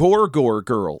The Gore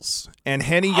Girls. And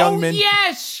Henny Youngman.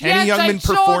 Henny Youngman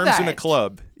performs in a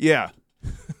club. Yeah.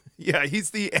 Yeah,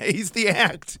 he's the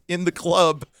act in the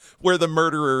club where the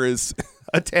murderer is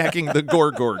attacking the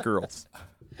Gore Girls.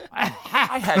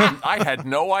 I had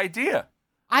no idea.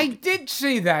 I did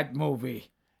see that movie.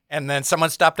 And then someone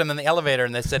stopped him in the elevator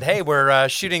and they said, hey, we're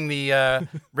shooting the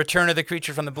Return of the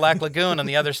Creature from the Black Lagoon in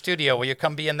the other studio. Will you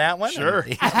come be in that one? Sure.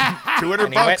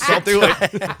 $200, I'll do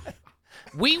it.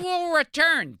 We will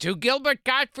return to Gilbert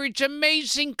Gottfried's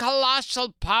amazing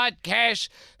colossal podcast.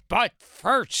 But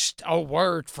first, a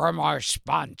word from our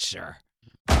sponsor.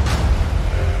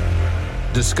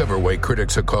 Discover why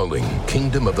critics are calling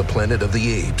Kingdom of the Planet of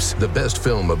the Apes the best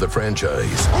film of the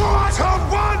franchise. What a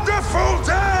wonderful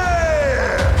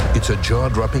day! It's a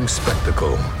jaw-dropping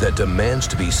spectacle that demands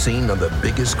to be seen on the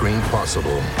biggest screen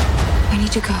possible. We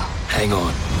need to go. Hang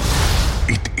on.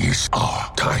 It is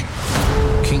our time.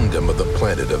 Kingdom of the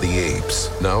Planet of the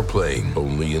Apes. Now playing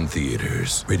only in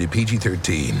theaters. Rated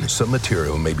PG-13. Some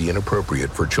material may be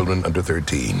inappropriate for children under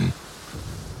 13.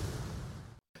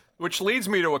 Which leads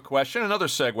me to a question, another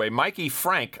segue. Mikey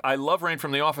Frank, I love Rainn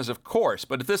from The Office, of course,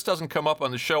 but if this doesn't come up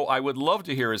on the show, I would love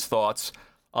to hear his thoughts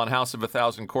on House of a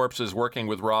Thousand Corpses working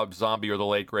with Rob Zombie or the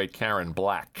late, great Karen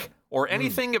Black? Or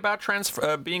anything about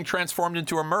being transformed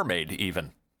into a mermaid,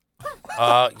 even?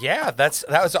 Yeah, that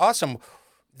was awesome.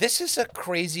 This is a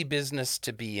crazy business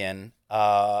to be in.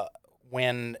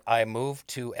 When I moved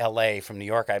to L.A. from New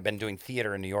York, I've been doing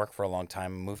theater in New York for a long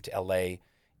time. I moved to L.A.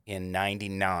 in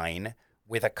 '99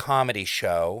 with a comedy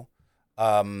show.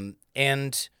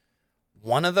 And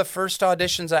one of the first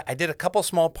auditions, I did a couple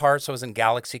small parts. I was in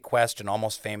Galaxy Quest and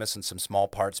Almost Famous in some small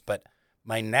parts. But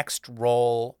my next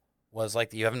role was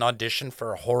like, you have an audition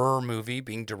for a horror movie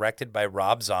being directed by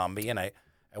Rob Zombie. And I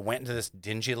went into this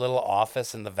dingy little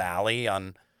office in the Valley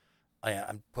I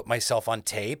put myself on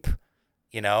tape,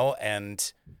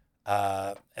 and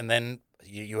then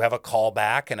you have a call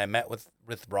back, and I met with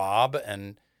Rob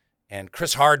and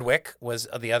Chris Hardwick was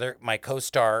my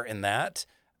co-star in that.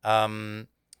 I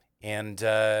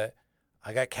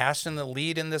got cast in the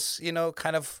lead in this,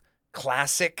 kind of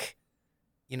classic,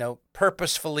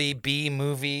 purposefully B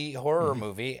movie, horror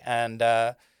movie, and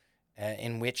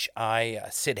in which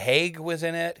Sid Haig was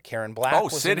in it, Karen Black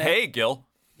was Sid in it. Haig, Gil.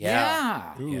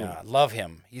 Yeah. Love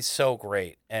him. He's so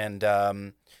great. And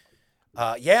and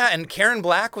Karen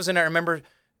Black was in it. I remember,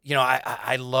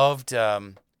 I loved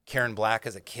Karen Black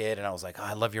as a kid, and I was like,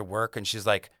 I love your work. And she's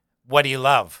like, what do you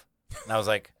love? And I was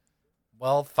like,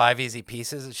 well, 5 Easy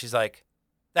Pieces. And she's like,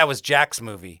 that was Jack's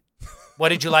movie. What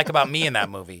did you like about me in that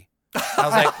movie? And I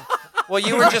was like, well,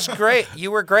 you were just great.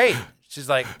 You were great. She's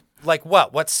like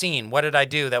what? What scene? What did I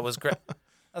do that was great?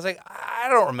 I was like, I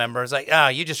don't remember. I was like,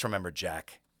 you just remember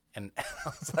Jack. And I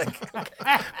was like,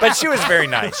 okay. But she was very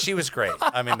nice. She was great.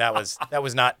 I mean, that was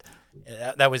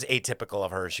atypical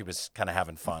of her. She was kind of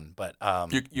having fun. But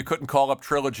You couldn't call up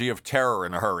Trilogy of Terror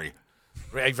in a hurry.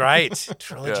 Right.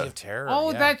 Trilogy of Terror.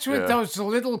 Oh, yeah. that's with those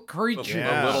little creatures.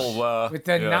 With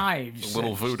the knives. The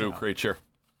little voodoo creature.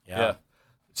 Yeah.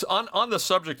 So on the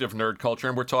subject of nerd culture,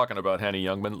 and we're talking about Henny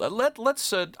Youngman,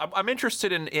 let's. I'm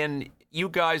interested in you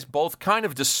guys both kind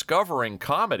of discovering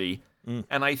comedy,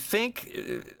 and I think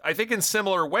in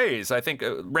similar ways. I think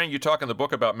Rainn, you talk in the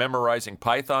book about memorizing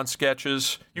Python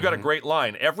sketches. You got a great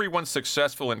line. Everyone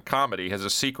successful in comedy has a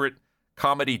secret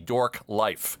comedy dork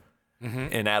life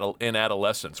in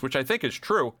adolescence, which I think is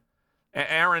true.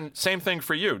 Aaron, same thing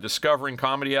for you. Discovering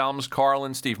comedy albums,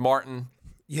 Carlin, Steve Martin,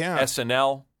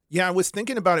 SNL. Yeah, I was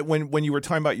thinking about it when you were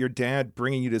talking about your dad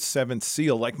bringing you to Seventh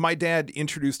Seal. Like, my dad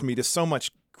introduced me to so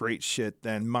much great shit.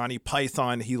 Then Monty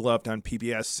Python, he loved on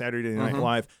PBS, Saturday Night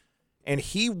Live. And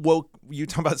you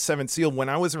talk about Seventh Seal, when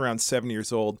I was around 7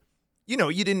 years old, you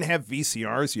didn't have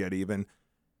VCRs yet even.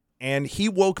 And he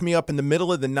woke me up in the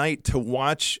middle of the night to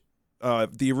watch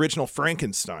the original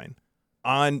Frankenstein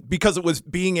because it was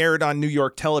being aired on New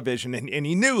York television. And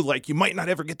he knew, like, you might not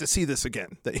ever get to see this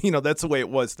again. That's the way it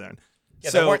was then. Yeah,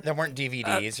 so, there weren't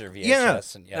DVDs or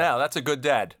VHS. Yeah, that's a good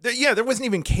dad. There wasn't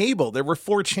even cable. There were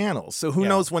 4 channels. So who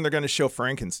knows when they're going to show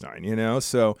Frankenstein,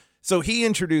 So he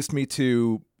introduced me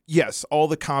to, all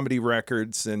the comedy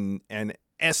records, and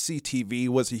SCTV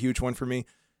was a huge one for me.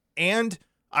 And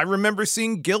I remember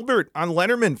seeing Gilbert on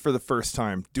Letterman for the first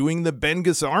time, doing the Ben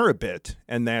Gazzara bit,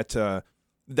 and that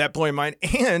blew my mind.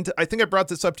 And I think I brought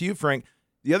this up to you, Frank.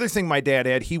 The other thing my dad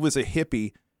had, he was a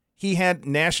hippie. He had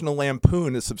National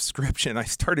Lampoon, a subscription. I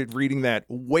started reading that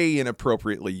way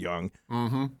inappropriately young.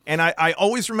 Mm-hmm. And I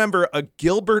always remember a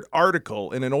Gilbert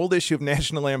article in an old issue of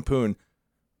National Lampoon,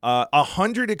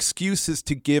 100 excuses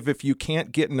to give if you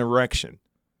can't get an erection.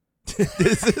 And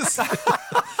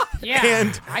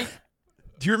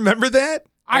do you remember that?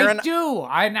 I do.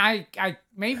 And I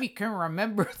maybe can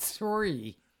remember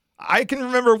 3. I can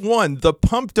remember 1. The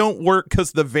pump don't work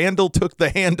because the vandal took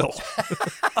the handle.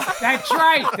 That's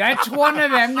right. That's one of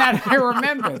them that I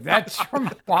remember. That's from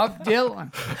Bob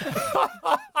Dylan.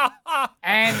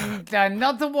 And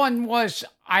another one was,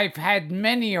 I've had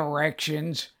many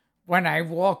erections when I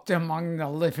walked among the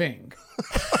living.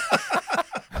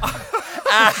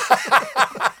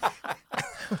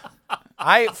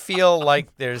 I feel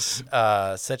like there's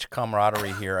such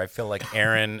camaraderie here. I feel like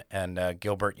Aaron and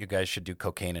Gilbert, you guys should do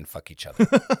cocaine and fuck each other.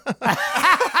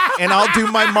 And I'll do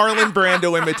my Marlon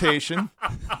Brando imitation.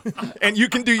 And you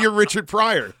can do your Richard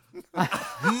Pryor.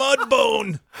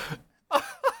 Mudbone.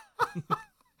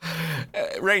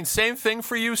 Rainn, same thing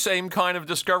for you? Same kind of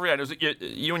discovery? I know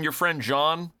you and your friend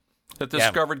John that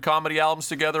discovered comedy albums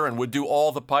together and would do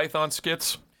all the Python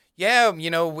skits? Yeah,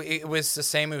 it was the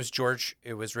same.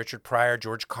 It was Richard Pryor,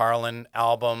 George Carlin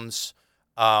albums,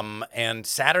 and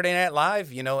Saturday Night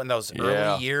Live, in those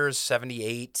early years,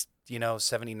 78,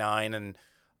 79, and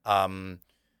Buck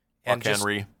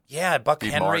Henry. Yeah, Buck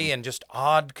Steve Henry Martin. And just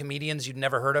odd comedians you'd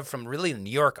never heard of from really the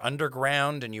New York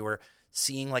underground, and you were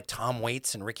seeing like Tom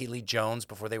Waits and Ricky Lee Jones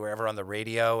before they were ever on the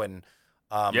radio, and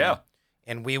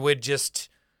and we would just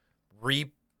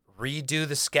redo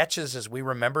the sketches as we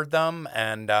remembered them.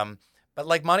 And but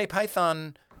like Monty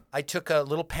Python, I took a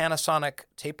little Panasonic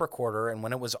tape recorder, and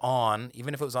when it was on,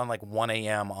 even if it was on like 1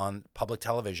 a.m. on public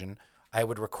television, I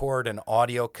would record an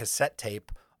audio cassette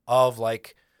tape of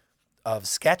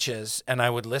sketches, and I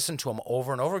would listen to them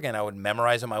over and over again. I would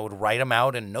memorize them. I would write them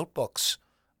out in notebooks.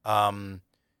 But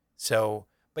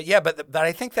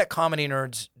I think that comedy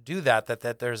nerds do that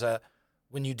there's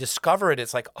when you discover it,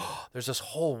 it's like, oh, there's this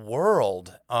whole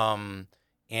world.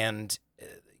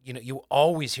 You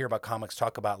always hear about comics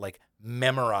talk about like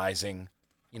memorizing,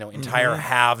 entire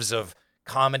halves of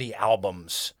comedy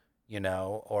albums,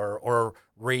 or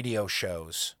radio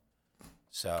shows.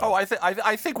 So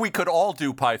I think we could all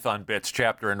do Python bits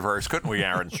chapter and verse, couldn't we,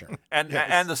 Aaron? Sure. And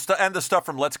the stuff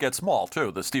from Let's Get Small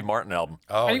too, the Steve Martin album.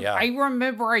 I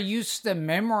remember I used to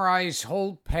memorize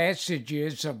whole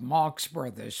passages of Marx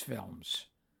Brothers films.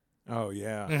 Oh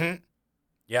yeah. Mm-hmm.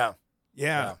 Yeah.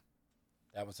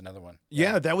 That was another one.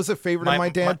 Yeah, that was a favorite of my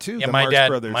dad too. Yeah, the my Marx dad.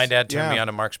 Brothers. My dad turned me on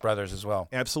to Marx Brothers as well.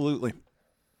 Absolutely.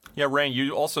 Yeah, Rainn,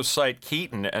 you also cite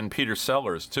Keaton and Peter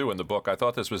Sellers, too, in the book. I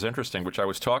thought this was interesting, which I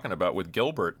was talking about with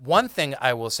Gilbert. One thing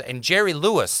I will say, and Jerry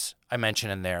Lewis I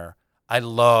mentioned in there, I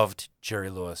loved Jerry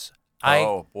Lewis.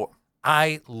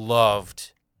 I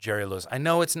loved Jerry Lewis. I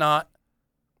know it's not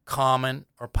common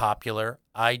or popular.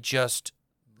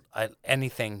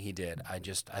 Anything he did, I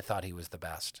thought he was the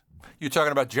best. You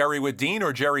talking about Jerry with Dean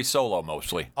or Jerry solo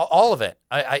mostly? All of it.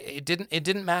 It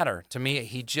didn't matter to me.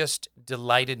 He just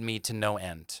delighted me to no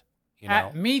end.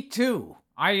 Me too.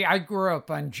 I grew up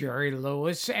on Jerry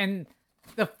Lewis, and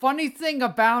the funny thing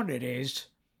about it is,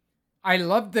 I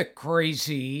love the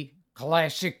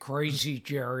classic crazy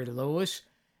Jerry Lewis,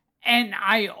 and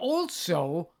I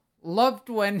also loved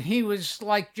when he was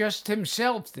like just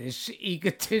himself, this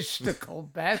egotistical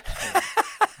bastard.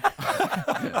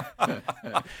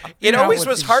 It always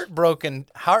was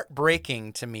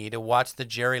heartbreaking to me to watch the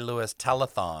Jerry Lewis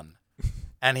telethon,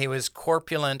 and he was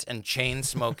corpulent and chain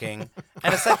smoking,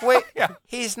 and it's like, wait,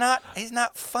 he's not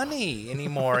funny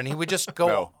anymore, and he would just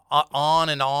go on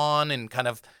and kind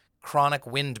of chronic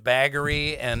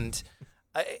windbaggery, and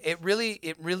it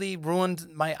really ruined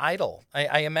my idol.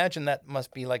 I imagine that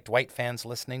must be like Dwight fans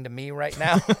listening to me right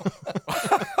now.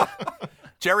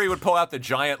 Jerry would pull out the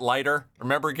giant lighter.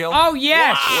 Remember, Gil? Oh,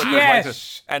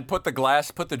 yes. And put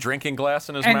the drinking glass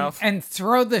in his mouth. And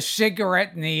throw the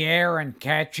cigarette in the air and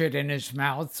catch it in his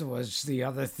mouth was the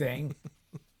other thing.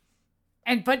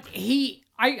 But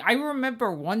I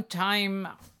remember one time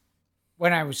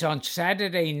when I was on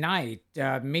Saturday night,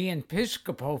 me and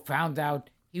Piscopo found out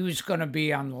he was going to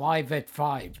be on Live at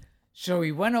 5. So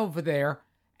he went over there,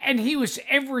 and he was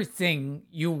everything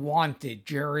you wanted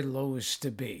Jerry Lewis to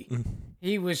be.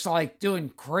 He was like doing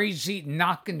crazy,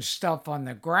 knocking stuff on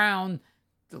the ground,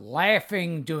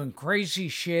 laughing, doing crazy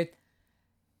shit.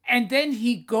 And then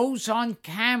he goes on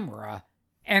camera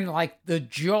and like the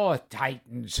jaw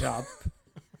tightens up.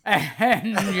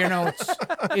 And,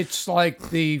 it's like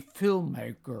the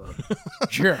filmmaker,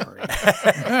 Jerry.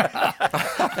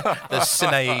 The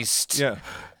cineast.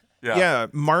 Yeah,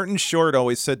 Martin Short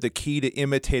always said the key to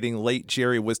imitating late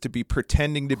Jerry was to be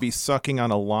pretending to be sucking on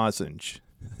a lozenge.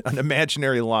 An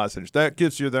imaginary lozenge. That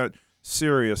gives you that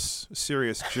serious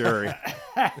Jerry.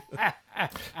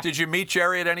 Did you meet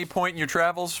Jerry at any point in your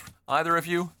travels, either of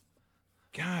you?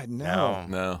 God,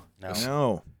 no.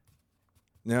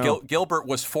 Gilbert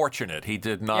was fortunate. He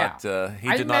did not.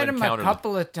 I met him a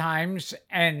couple of times,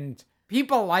 and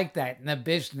people like that in the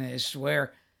business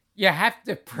where you have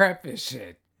to preface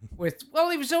it with,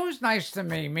 well, he was always nice to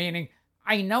me, meaning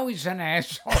I know he's an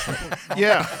asshole.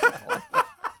 Yeah.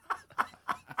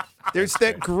 There's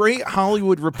that great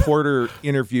Hollywood Reporter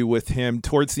interview with him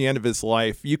towards the end of his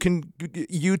life. You can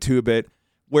YouTube it,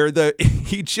 where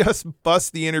he just busts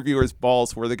the interviewer's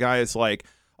balls, where the guy is like,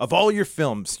 of all your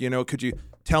films, could you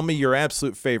tell me your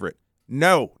absolute favorite?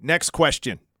 No. Next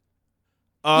question.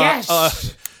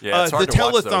 Yes. It's hard the to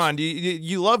watch telethon.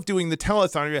 You love doing the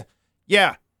telethon.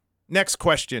 Yeah. Next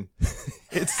question.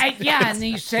 And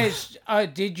he says,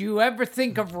 did you ever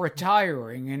think of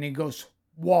retiring? And he goes,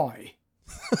 why?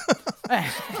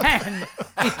 And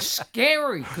it's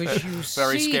scary because you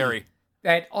see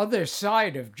that other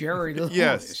side of Jerry Lewis.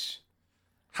 Yes.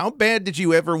 How bad did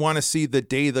you ever want to see The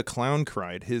Day the Clown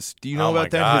Cried? Do you know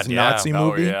about that? God, his Nazi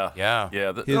movie? Yeah.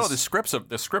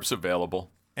 The script's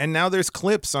available. And now there's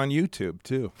clips on YouTube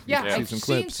too. Yeah, I've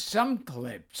seen some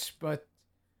clips, but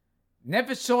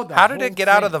never saw that. How did it get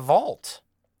out of the vault?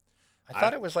 I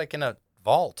thought it was like in a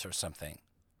vault or something.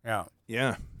 Yeah.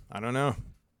 Yeah. I don't know.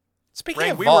 Speaking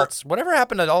Rainn, of vaults, whatever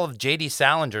happened to all of J.D.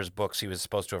 Salinger's books he was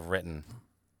supposed to have written?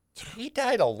 He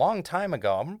died a long time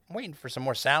ago. I'm waiting for some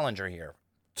more Salinger here.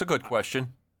 It's a good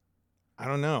question. I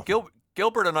don't know.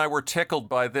 Gilbert and I were tickled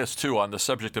by this, too, on the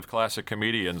subject of classic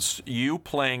comedians. You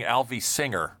playing Alvy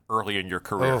Singer early in your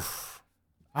career. Oof.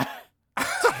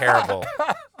 Terrible.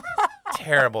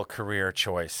 Terrible career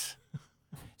choice.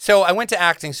 So I went to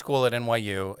acting school at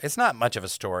NYU. It's not much of a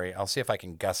story. I'll see if I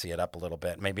can gussy it up a little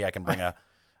bit. Maybe I can bring a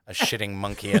shitting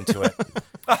monkey into it.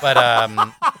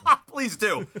 But Please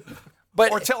do.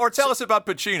 But Or tell us about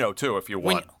Pacino, too, if you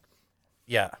want.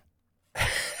 Yeah.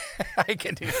 I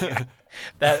can do that.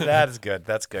 That is good.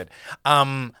 That's good.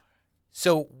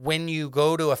 So when you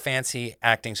go to a fancy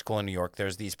acting school in New York,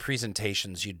 there's these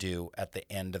presentations you do at the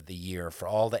end of the year for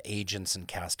all the agents and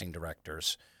casting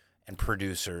directors and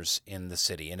producers in the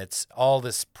city. And it's all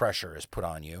this pressure is put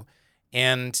on you.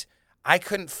 And I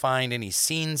couldn't find any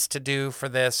scenes to do for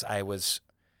this. I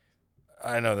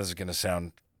know this is going to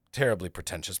sound terribly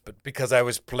pretentious, but because I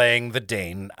was playing the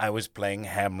Dane, I was playing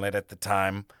Hamlet at the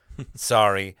time.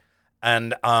 Sorry.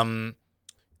 And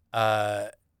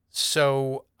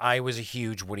so I was a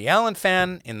huge Woody Allen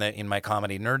fan in my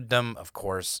comedy nerddom, of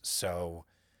course. So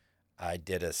I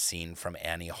did a scene from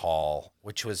Annie Hall,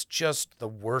 which was just the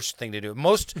worst thing to do.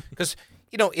 Because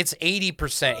it's 80%,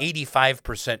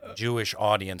 85% Jewish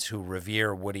audience who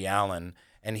revere Woody Allen,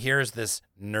 and here's this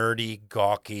nerdy,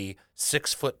 gawky,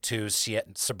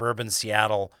 6'2" suburban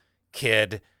Seattle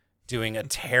kid doing a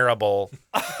terrible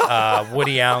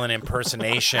Woody Allen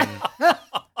impersonation.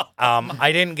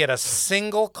 I didn't get a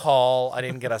single call. I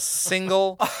didn't get a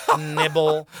single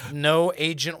nibble. No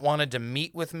agent wanted to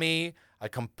meet with me. I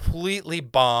completely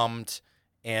bombed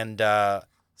and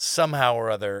somehow or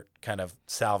other kind of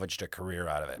salvaged a career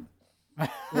out of it.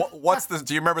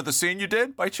 Do you remember the scene you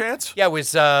did by chance? Yeah, it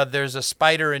was there's a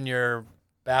spider in your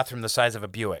bathroom the size of a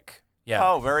Buick. Yeah.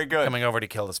 Oh, very good. Coming over to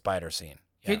kill the spider scene.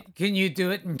 Yeah. Can you do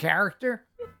it in character?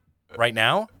 Right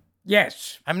now?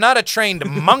 Yes. I'm not a trained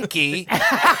monkey.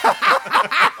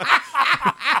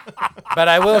 But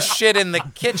I will shit in the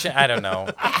kitchen. I don't know.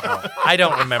 I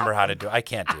don't remember how to do it. I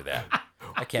can't do that.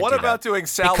 I can't What do about that. doing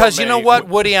Salome? Because you know what?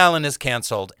 Woody Allen is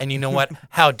canceled. And you know what?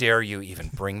 How dare you even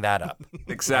bring that up?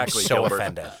 Exactly, I'm so Gilbert.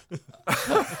 offended.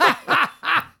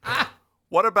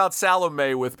 What about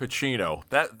Salome with Pacino?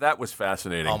 That was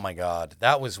fascinating Oh, my God.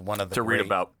 That was one of the to read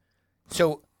about.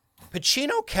 So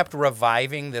Pacino kept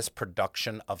reviving this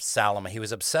production of Salome. He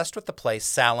was obsessed with the play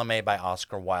Salome by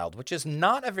Oscar Wilde, which is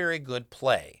not a very good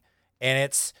play. And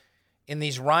it's in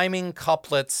these rhyming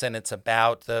couplets, and it's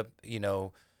about the,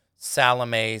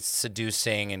 Salome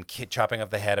seducing and chopping off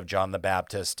the head of John the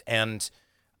Baptist. And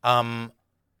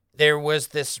there was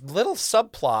this little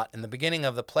subplot in the beginning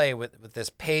of the play with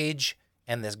this page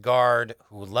and this guard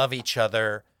who love each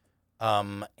other.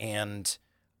 And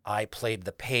I played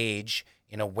the page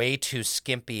in a way too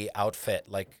skimpy outfit,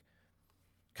 like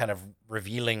kind of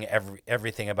revealing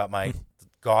everything about my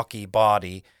gawky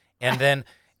body. And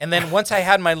then once I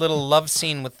had my little love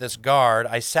scene with this guard,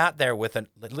 I sat there with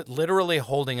literally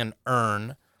holding an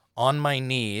urn on my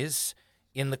knees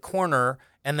in the corner,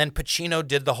 and then Pacino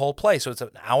did the whole play. So it's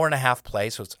an hour and a half play.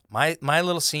 So it's my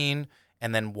little scene,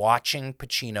 and then watching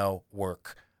Pacino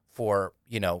work for,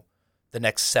 the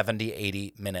next 70,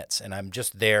 80 minutes. And I'm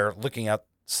just there looking out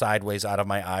sideways out of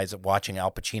my eyes at watching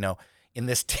Al Pacino in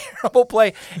this terrible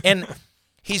play. And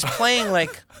he's playing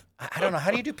like, I don't know.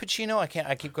 How do you do Pacino?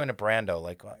 I keep going to Brando.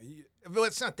 Like, Well,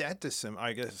 it's not that dissimilar.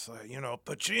 I guess,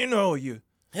 Pacino, you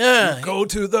yeah. go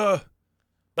to the...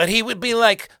 But he would be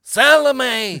like,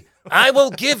 Salome, I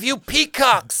will give you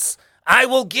peacocks. I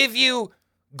will give you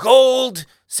gold.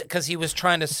 Because he was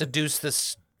trying to seduce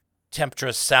this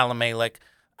temptress Salome. Like,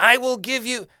 I will give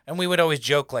you... And we would always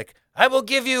joke like, I will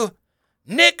give you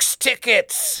Knicks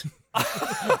tickets.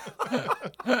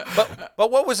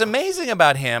 But what was amazing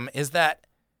about him is that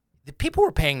the people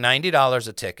were paying $90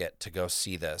 a ticket to go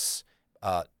see this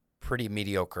pretty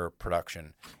mediocre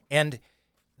production. And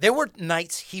there were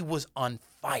nights he was on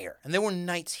fire. And there were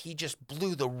nights he just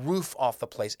blew the roof off the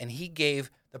place. And he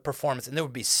gave the performance. And there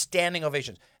would be standing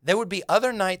ovations. There would be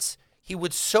other nights he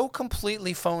would so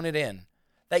completely phone it in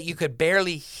that you could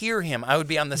barely hear him. I would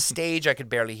be on the stage. I could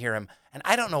barely hear him. And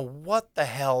I don't know what the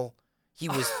hell he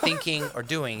was thinking or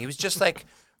doing. He was just like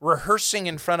rehearsing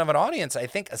in front of an audience, I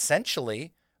think,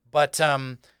 essentially. But,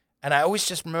 and I always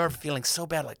just remember feeling so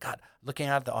bad, like, God, looking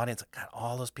out at the audience, like, God,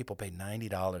 all those people paid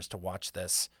 $90 to watch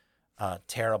this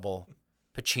terrible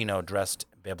Pacino dressed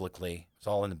biblically. It's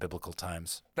all in the biblical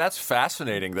times. That's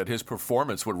fascinating that his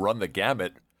performance would run the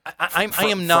gamut I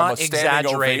am not from a standing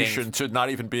exaggerating. ovation to not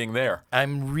even being there.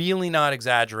 I'm really not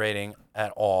exaggerating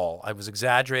at all. I was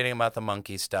exaggerating about the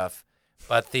monkey stuff,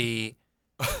 but it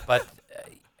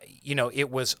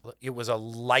was a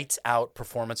lights out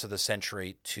performance of the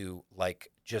century to like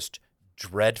just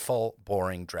dreadful,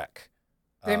 boring dreck.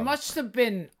 There must have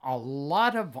been a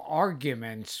lot of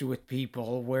arguments with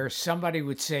people where somebody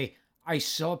would say, I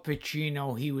saw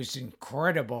Pacino, he was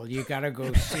incredible, you gotta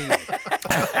go see it.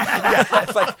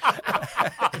 It's like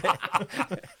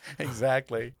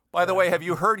exactly. By the way, have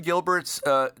you heard Gilbert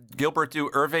do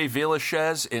Hervé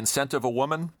Villechaize in Scent of a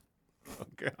Woman? Oh,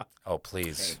 God. Oh,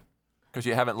 please. Because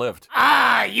you haven't lived.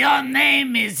 Ah, your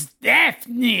name is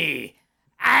Daphne.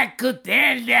 I could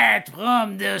tell that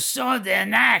from the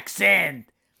southern accent.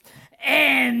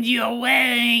 And you're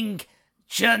wearing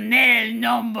Chanel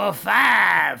number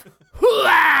 5.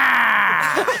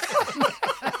 Hooah!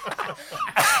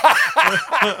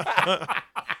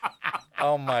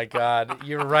 Oh my God,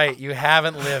 you're right. You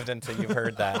haven't lived until you've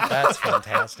heard that. That's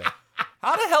fantastic.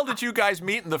 How the hell did you guys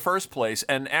meet in the first place?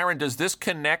 And Aaron, does this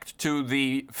connect to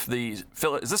is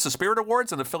this the Spirit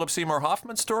Awards and the Philip Seymour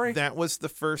Hoffman story? That was the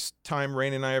first time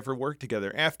Rainn and I ever worked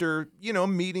together. After,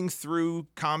 meeting through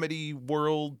comedy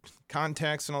world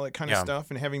contacts and all that kind of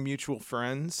stuff and having mutual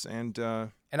friends. And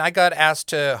I got asked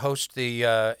to host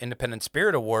the Independent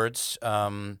Spirit Awards,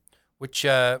 which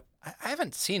I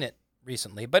haven't seen it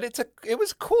recently, but it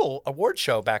was a cool award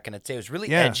show back in its day. It was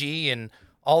really edgy, and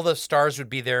all the stars would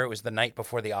be there. It was the night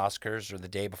before the Oscars or the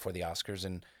day before the Oscars,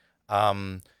 and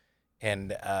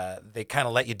they kind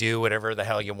of let you do whatever the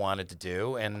hell you wanted to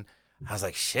do. And I was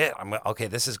like, shit, okay,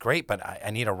 this is great, but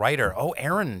I need a writer. Oh,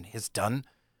 Aaron has done.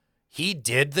 He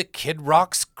did the Kid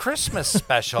Rock's Christmas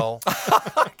special.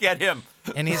 Get him.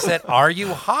 And he said, "Are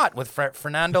you hot?" with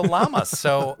Fernando Lamas.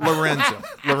 So Lorenzo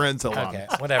Lamas. Okay,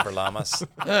 whatever, Lamas.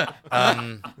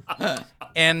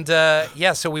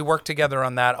 So we worked together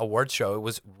on that award show. It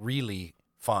was really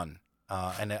fun,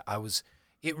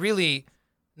 it really.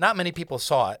 Not many people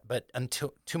saw it, but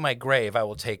to my grave, I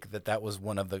will take that was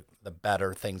one of the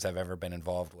better things I've ever been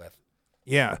involved with.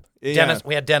 Yeah. We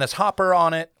had Dennis Hopper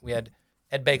on it. We had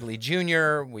Ed Begley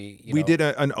Jr. We did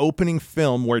an opening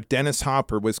film where Dennis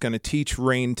Hopper was going to teach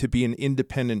Rainn to be an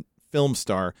independent film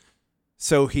star.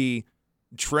 So he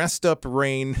dressed up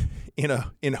Rainn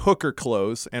in hooker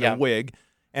clothes and a wig,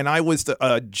 and I was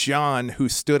John who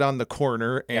stood on the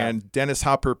corner, and Dennis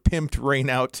Hopper pimped Rainn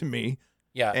out to me.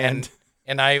 Yeah, and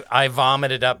I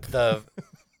vomited up the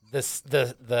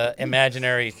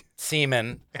imaginary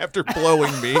semen after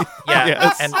blowing me. Yeah,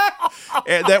 yes. And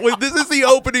this is the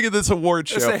opening of this award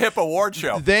show. It's a hip award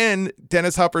show. Then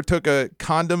Dennis Hopper took a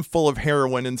condom full of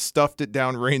heroin and stuffed it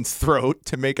down Rainn's throat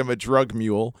to make him a drug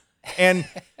mule. And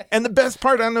the best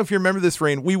part, I don't know if you remember this,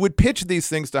 Rainn, we would pitch these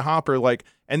things to Hopper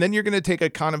and then you're going to take a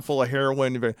condom full of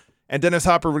heroin, and Dennis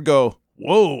Hopper would go,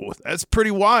 "Whoa, that's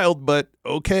pretty wild, but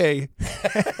okay."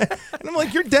 And I'm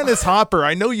like, "You're Dennis Hopper.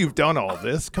 I know you've done all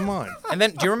this. Come on." And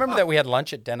then, do you remember that we had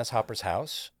lunch at Dennis Hopper's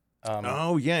house?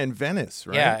 In Venice,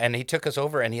 right? Yeah, and he took us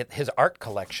over, and his art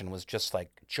collection was just like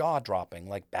jaw-dropping,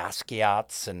 like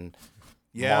Basquiat's and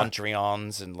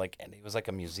Mondrian's, and it was like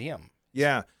a museum.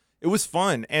 Yeah, it was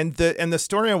fun. And the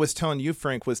story I was telling you,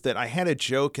 Frank, was that I had a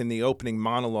joke in the opening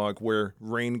monologue where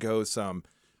Rainn goes,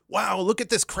 "Wow, look at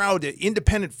this crowd,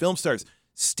 independent film stars.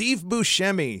 Steve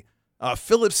Buscemi,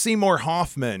 Philip Seymour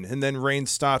Hoffman." And then Rainn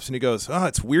stops and he goes, "Oh,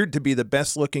 it's weird to be the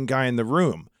best looking guy in the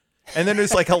room." And then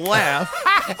there's like a laugh.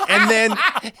 And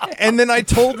then I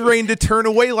told Rainn to turn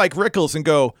away like Rickles and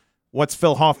go, "What's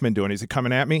Phil Hoffman doing? Is he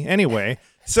coming at me?" Anyway,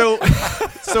 so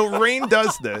Rainn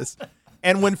does this.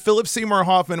 And when Philip Seymour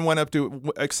Hoffman went up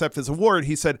to accept his award,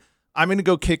 he said, "I'm going to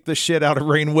go kick the shit out of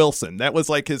Rainn Wilson." That was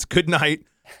like his good night.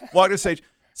 Walked to stage.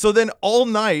 So then all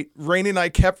night, Rainn and I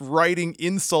kept writing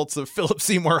insults of Philip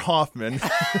Seymour Hoffman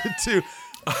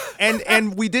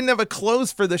and we didn't have a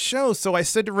close for the show. So I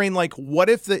said to Rainn, what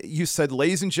if you said,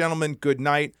 "Ladies and gentlemen, good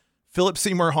night, Philip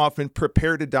Seymour Hoffman,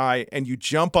 prepare to die," and you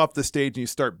jump off the stage and you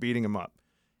start beating him up.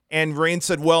 And Rainn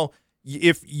said, "Well,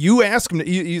 if you ask him,"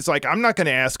 he's like, "I'm not going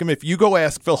to ask him. If you go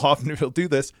ask Phil Hoffman if he'll do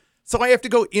this." So I have to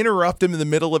go interrupt him in the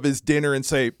middle of his dinner and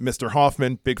say, "Mr.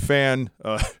 Hoffman, big fan,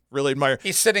 really admire."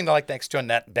 He's sitting next to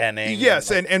Annette Bening. Yes,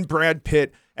 and Brad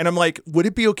Pitt. And I'm like, "Would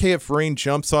it be okay if Rainn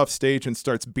jumps off stage and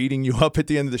starts beating you up at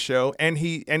the end of the show?" And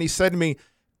he said to me,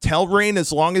 "Tell Rainn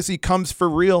as long as he comes for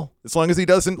real, as long as he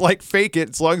doesn't fake it,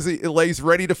 as long as he's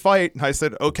ready to fight." And I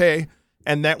said, "Okay."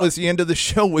 And that was the end of the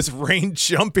show, was Rainn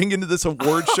jumping into this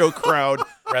award show crowd,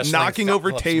 knocking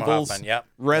over tables,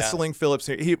 wrestling Phillips.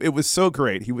 It was so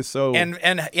great. He was so...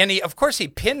 And he, of course, he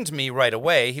pinned me right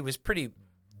away. He was pretty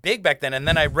big back then. And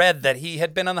then I read that he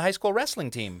had been on the high school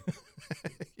wrestling team.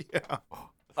 Yeah.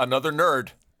 Another nerd.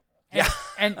 Yeah.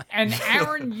 And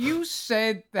Aaron, you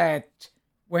said that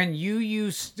when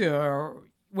you'd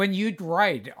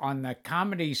write on the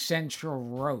Comedy Central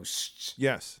roasts,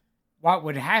 Yes. what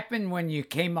would happen when you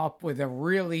came up with a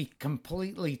really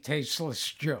completely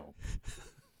tasteless joke?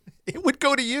 It would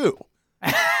go to you.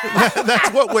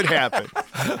 That's what would happen.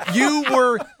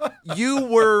 You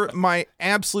were my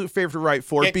absolute favorite to write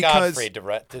for Get because Godfrey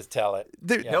to tell it.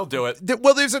 He'll do it.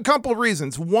 Well, there's a couple of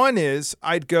reasons. One is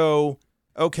I'd go,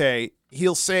 okay,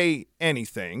 he'll say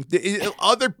anything.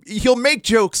 He'll make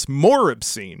jokes more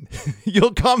obscene.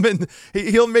 You'll come and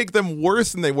he'll make them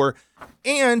worse than they were.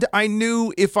 And I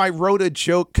knew if I wrote a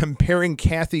joke comparing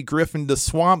Kathy Griffin to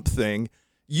Swamp Thing,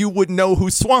 you would know who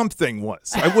Swamp Thing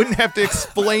was. I wouldn't have to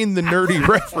explain the nerdy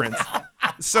reference.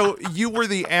 So you were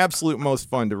the absolute most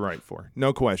fun to write for.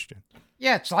 No question.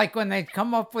 Yeah, it's like when they'd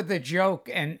come up with a joke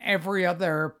and every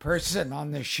other person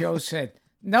on the show said,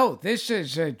 no, this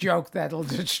is a joke that'll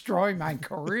destroy my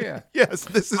career. Yes,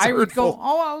 this is I would hurtful. go,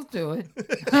 oh, I'll do it.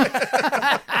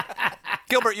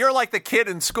 Gilbert, you're like the kid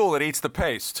in school that eats the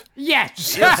paste.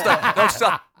 Yes.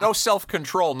 No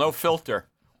self-control, no filter.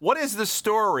 What is the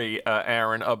story,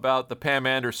 Aaron, about the Pam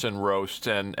Anderson roast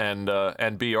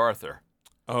and B. Arthur?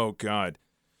 Oh, God.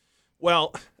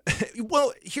 Well,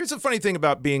 here's a funny thing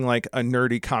about being like a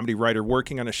nerdy comedy writer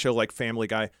working on a show like Family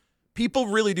Guy. People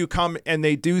really do come and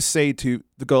they do say to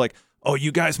go like, oh,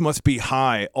 you guys must be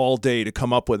high all day to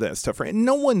come up with that stuff. Right?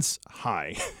 No one's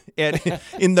high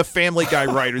in the Family Guy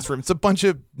writers' room. It's a bunch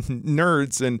of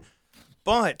nerds.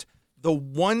 But the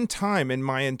one time in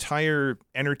my entire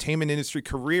entertainment industry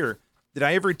career that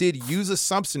I ever did use a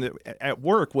substance at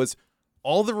work was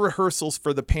all the rehearsals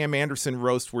for the Pam Anderson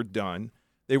roast were done.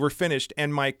 They were finished.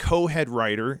 And my co-head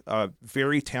writer, a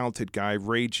very talented guy,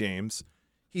 Ray James,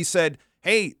 he said,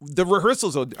 hey, the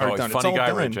rehearsals are done. Funny it's all guy,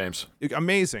 done. Ray James.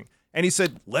 Amazing. And he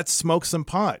said, let's smoke some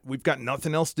pot. We've got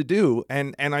nothing else to do.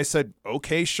 And I said,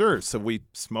 okay, sure. So we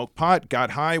smoked pot,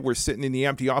 got high. We're sitting in the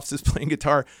empty offices playing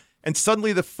guitar. And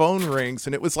suddenly the phone rings,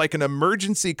 and it was like an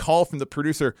emergency call from the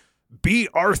producer. B.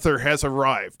 Arthur has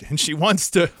arrived, and she wants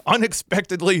to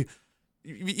unexpectedly,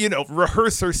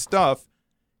 rehearse her stuff.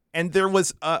 And there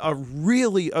was a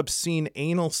really obscene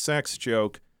anal sex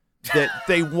joke that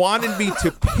they wanted me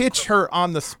to pitch her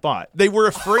on the spot. They were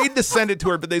afraid to send it to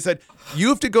her, but they said, you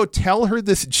have to go tell her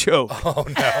this joke. Oh,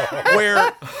 no.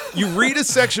 Where you read a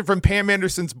section from Pam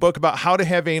Anderson's book about how to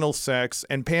have anal sex,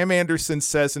 and Pam Anderson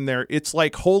says in there, it's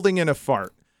like holding in a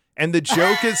fart. And the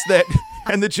joke is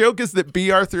that B.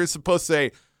 Arthur is supposed to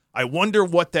say, I wonder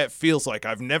what that feels like.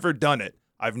 I've never done it.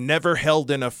 I've never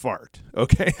held in a fart.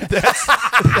 Okay? That's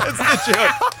the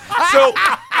joke.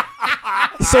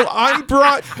 So I'm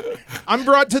brought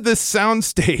to this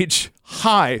soundstage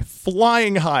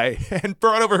flying high, and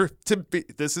brought over to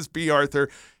this is B. Arthur,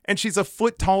 and she's a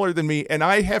foot taller than me, and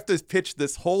I have to pitch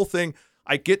this whole thing.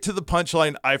 I get to the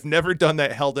punchline, I've never done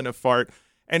that, held in a fart,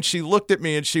 and she looked at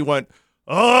me and she went,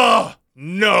 oh,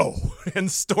 no,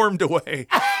 and stormed away.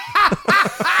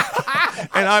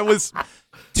 And I was,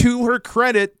 to her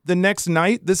credit, the next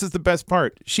night, this is the best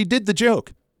part, she did the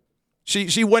joke.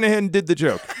 She went ahead and did the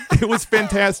joke. It was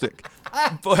fantastic.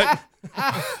 But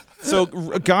so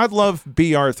God love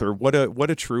B. Arthur. What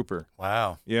a trooper.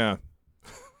 Wow. Yeah.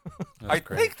 I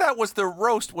think that was the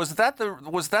roast. Was that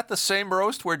the same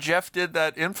roast where Jeff did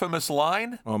that infamous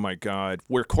line? Oh my God.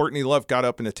 Where Courtney Love got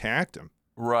up and attacked him.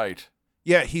 Right.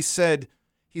 Yeah, he said,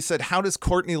 how does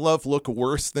Courtney Love look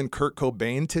worse than Kurt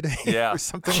Cobain today? Yeah. Or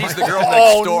something She's like the girl that.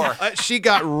 next door. She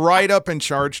got right up and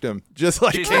charged him. Just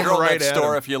like She's the came girl right next at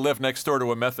door him. if you live next door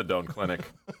to a methadone clinic.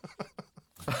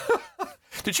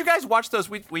 Did you guys watch those?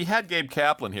 We had Gabe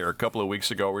Kaplan here a couple of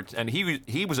weeks ago, and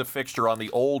he was a fixture on the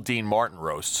old Dean Martin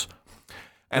roasts.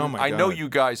 And Oh my I know God. you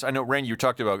guys, I know, Rainn, you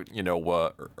talked about,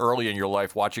 early in your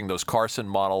life watching those Carson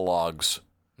monologues,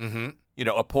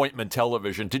 appointment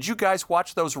television. Did you guys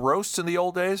watch those roasts in the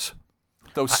old days?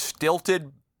 Those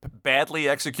stilted, badly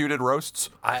executed roasts?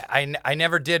 I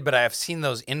never did, but I have seen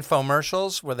those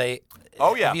infomercials where they.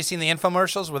 Oh, yeah. Have you seen the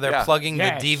infomercials where they're Yeah. plugging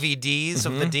Yes. the DVDs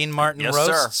of the Dean Martin Yes,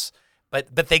 sir. roasts?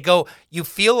 But they go. You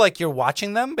feel like you're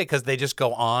watching them because they just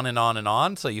go on and on and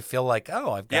on. So you feel like,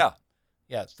 oh, I've got.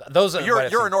 Yeah. Those are.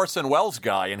 You're an Orson Welles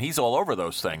guy, and he's all over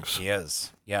those things. He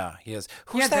is. Yeah, he is.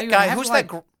 Who's Yeah, that they guy? have, Who's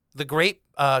like- the great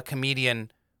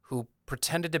comedian who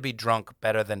pretended to be drunk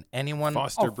better than anyone?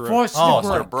 Foster Brooks.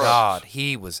 Foster Oh Brooks. my God,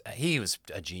 he was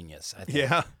a genius. I think.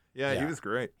 Yeah, Yeah. he was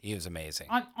great. He was amazing.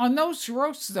 On those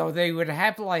roasts, though, they would have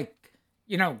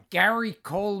Gary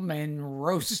Coleman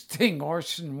roasting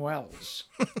Orson Welles.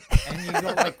 And you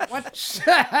go like,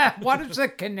 what is the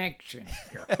connection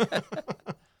here?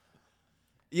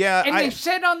 Yeah. And they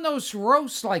said on those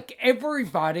roasts, like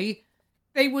everybody,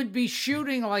 they would be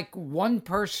shooting like one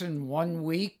person 1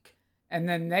 week and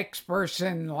then next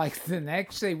person like the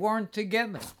next. They weren't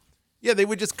together. Yeah, they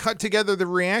would just cut together the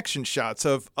reaction shots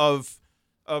of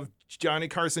Johnny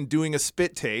Carson doing a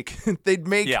spit take. they'd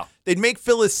make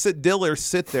Phyllis Diller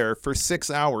sit there for 6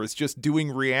 hours just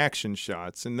doing reaction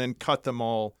shots and then cut them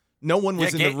all. No one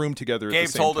was in the room together at the same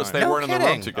time. Gabe told us they weren't in the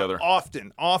room together.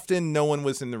 Often no one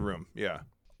was in the room. Yeah.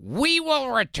 We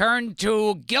will return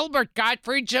to Gilbert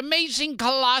Gottfried's Amazing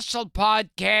Colossal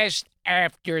podcast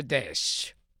after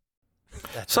this.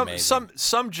 That's amazing.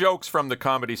 Some jokes from the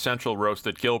Comedy Central roast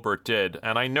that Gilbert did,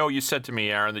 and I know you said to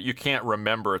me, Aaron, that you can't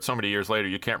remember it. So many years later,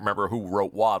 you can't remember who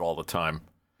wrote what all the time.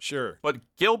 Sure. But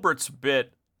Gilbert's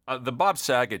bit, the Bob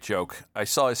Saget joke, I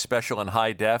saw his special in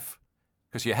high def,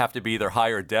 because you have to be either high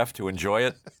or deaf to enjoy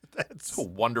it. That's a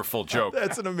wonderful joke.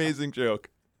 That's an amazing joke.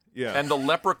 Yeah. And the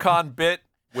leprechaun bit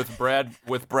with Brad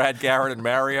Garrett and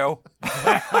Mario.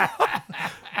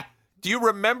 Do you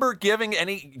remember giving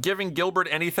Gilbert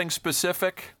anything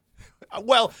specific?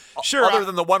 Well, sure. Other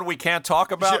than the one we can't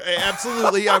talk about? Sure,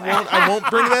 absolutely. I won't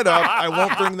bring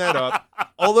that up.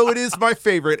 Although it is my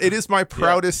favorite. It is my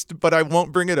proudest, but I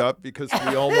won't bring it up because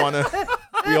we all want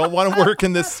to work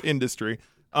in this industry.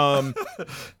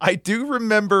 I do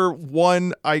remember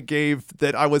one I gave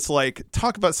that I was like,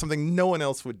 talk about something no one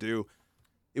else would do.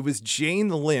 It was Jane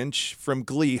Lynch from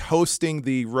Glee hosting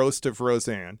the roast of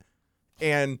Roseanne.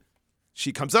 And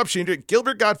she comes up,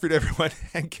 Gilbert Gottfried, everyone.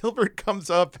 And Gilbert comes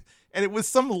up, and it was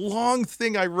some long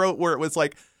thing I wrote where it was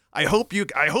like, I hope you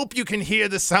can hear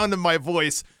the sound of my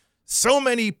voice. So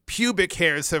many pubic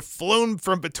hairs have flown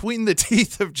from between the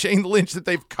teeth of Jane Lynch that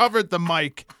they've covered the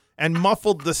mic and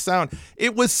muffled the sound.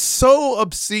 It was so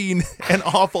obscene and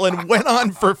awful and went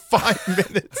on for 5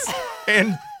 minutes.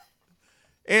 And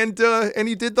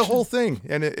he did the whole thing,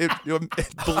 and it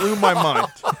blew my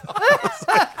mind.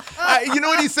 You know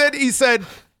what he said? He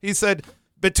said,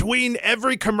 between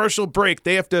every commercial break,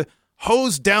 they have to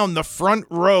hose down the front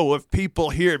row of people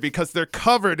here because they're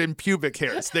covered in pubic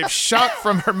hairs. They've shot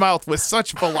from her mouth with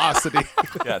such velocity.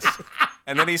 Yes.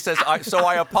 And then he says, so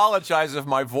I apologize if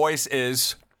my voice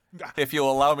is, if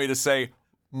you'll allow me to say,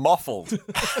 muffled.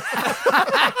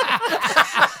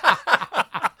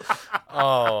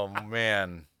 Oh,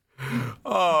 man.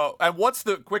 And what's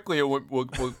quickly,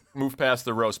 we'll move past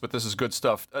the roast, but this is good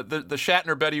stuff. The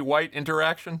Shatner-Betty White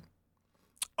interaction?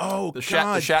 Oh, the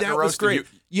God, Shatner that was roast? great.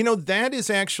 That is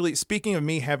actually, speaking of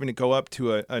me having to go up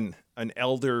to an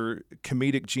elder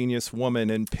comedic genius woman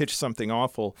and pitch something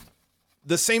awful,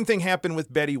 the same thing happened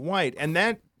with Betty White, and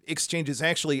that exchange is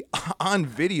actually on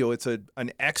video. It's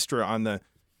an extra on the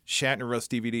Shatner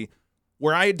roast DVD,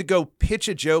 where I had to go pitch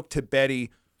a joke to Betty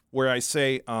where I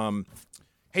say,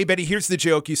 hey, Betty, here's the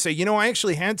joke. You say, I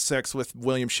actually had sex with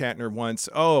William Shatner once.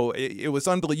 Oh, it was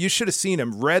unbelievable. You should have seen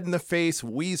him, red in the face,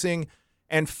 wheezing.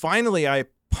 And finally, I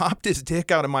popped his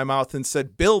dick out of my mouth and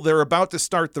said, Bill, they're about to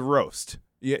start the roast.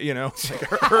 Like,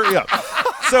 hurry up.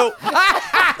 So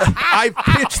I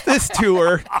pitched this to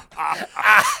her.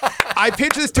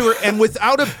 And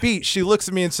without a beat, she looks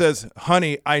at me and says,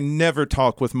 honey, I never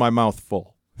talk with my mouth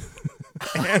full.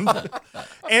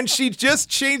 And she just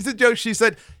changed the joke. She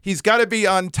said, he's got to be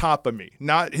on top of me,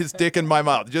 not his dick in my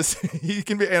mouth. Just he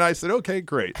can be. And I said, okay,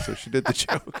 great. So she did the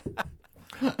joke.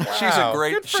 Wow, she's a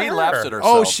great. She laughs at herself.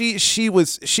 Oh, she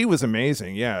was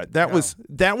amazing. Yeah, that was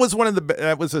one of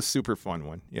that was a super fun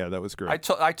one. Yeah, that was great.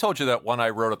 I told you that one I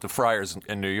wrote at the Friars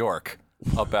in New York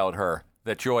about her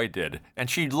that Joy did, and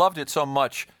she loved it so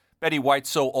much. Betty White's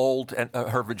so old, and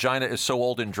her vagina is so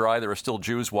old and dry. There are still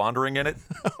Jews wandering in it.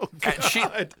 Oh, God.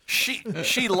 And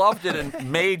she loved it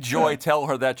and made Joy tell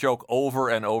her that joke over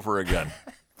and over again.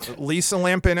 Lisa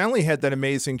Lampanelli had that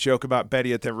amazing joke about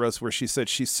Betty at that roast where she said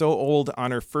she's so old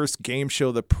on her first game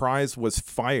show, the prize was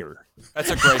fire. That's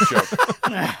a great joke.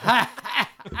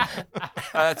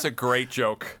 That's a great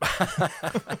joke.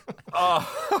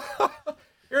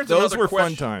 Those were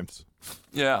fun times.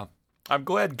 Yeah. I'm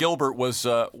glad Gilbert was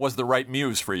the right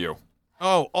muse for you.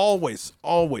 Oh, always.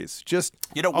 Just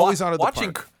always out of the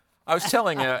park. I was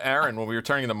telling Aaron when we were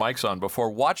turning the mics on before,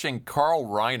 watching Carl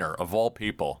Reiner, of all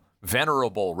people,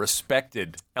 venerable,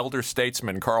 respected elder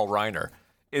statesman Carl Reiner,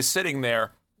 is sitting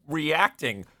there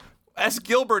reacting as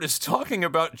Gilbert is talking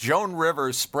about Joan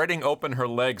Rivers spreading open her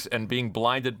legs and being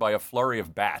blinded by a flurry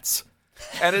of bats.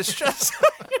 And it's just,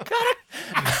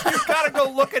 you gotta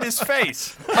go look at his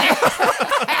face.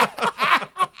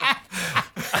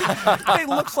 He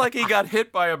looks like he got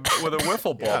hit with a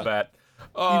wiffle ball bat.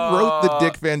 He wrote the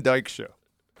Dick Van Dyke Show.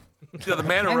 Yeah, the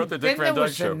man who wrote the Dick Van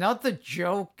Dyke Show. There was another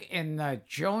joke in the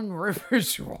Joan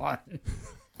Rivers one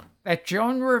that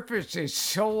Joan Rivers is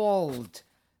so old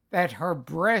that her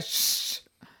breasts.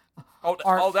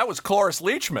 That was Cloris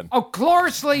Leachman. Oh,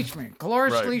 Cloris Leachman.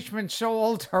 Cloris Right. Leachman so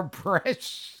old her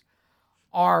breasts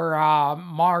are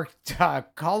marked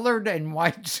colored and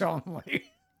whites only.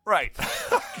 Right.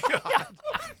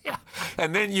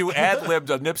 And then you ad-libbed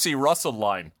a Nipsey Russell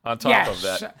line on top of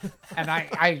that. And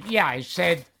I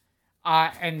said,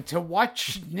 and to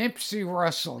watch Nipsey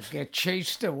Russell get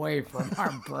chased away from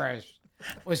our breast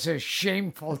was a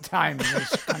shameful time in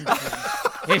this country's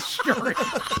history.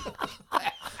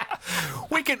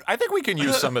 I think we can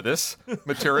use some of this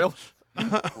material.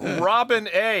 Robin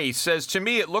A. says, to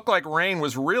me, it looked like Rainn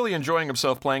was really enjoying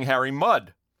himself playing Harry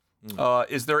Mudd.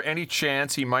 Is there any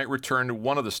chance he might return to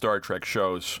one of the Star Trek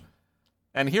shows?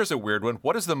 And here's a weird one.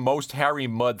 What is the most Harry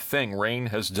Mudd thing Rainn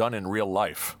has done in real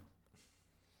life?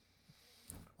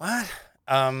 What?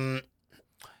 So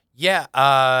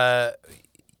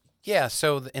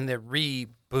in the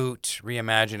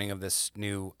reimagining of this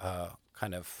new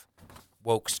kind of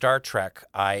woke Star Trek,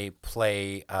 I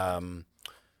played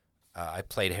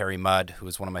Harry Mudd, who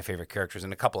was one of my favorite characters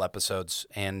in a couple episodes,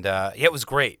 and it was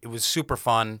great. It was super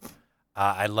fun.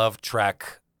 I love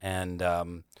Trek, and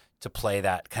to play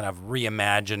that kind of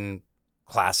reimagined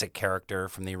classic character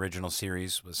from the original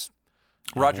series was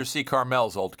Roger C.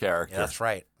 Carmel's old character. Yeah, that's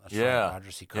right. Yeah.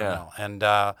 Roger C. Carmel. Yeah. And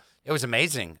it was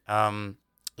amazing.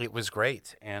 It was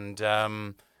great. And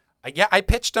I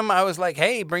pitched him. I was like,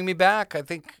 hey, bring me back. I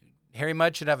think Harry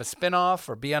Mudd should have a spinoff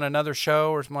or be on another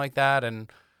show or something like that.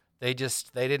 And they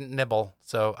didn't nibble.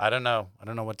 So I don't know. I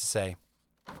don't know what to say.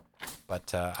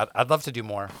 But I'd love to do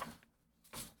more.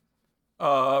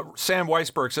 Sam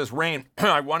Weisberg says, Rainn,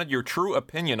 I wanted your true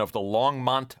opinion of the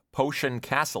Longmont Potion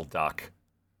Castle doc.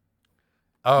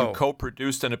 Oh. You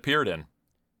co-produced and appeared in.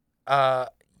 Yeah,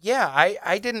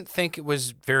 I didn't think it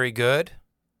was very good.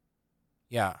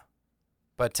 Yeah.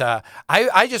 But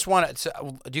I just want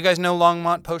to. Do you guys know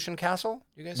Longmont Potion Castle?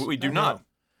 You guys? We do not.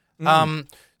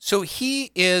 So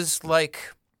he is like,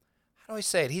 how do I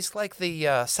say it? He's like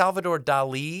the Salvador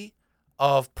Dali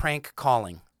of prank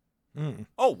calling.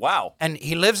 Oh, wow. And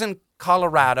he lives in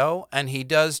Colorado, and he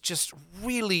does just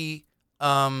really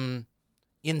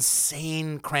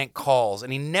insane crank calls.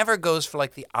 And he never goes for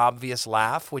like the obvious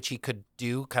laugh, which he could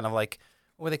do, kind of like,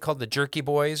 what were they called, the Jerky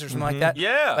Boys or something like that?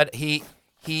 Yeah. But he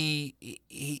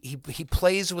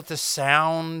plays with the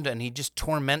sound, and he just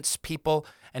torments people.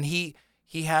 And he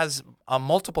has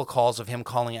multiple calls of him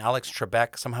calling Alex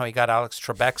Trebek. Somehow he got Alex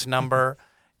Trebek's number,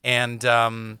 and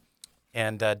Dave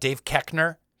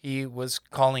Koechner. He was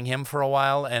calling him for a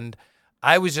while, and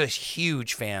I was a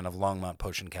huge fan of Longmont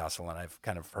Potion Castle, and I've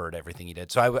kind of heard everything he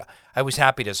did. So I was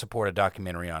happy to support a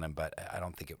documentary on him, but I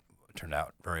don't think it turned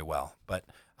out very well. But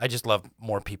I just love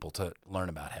more people to learn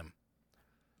about him.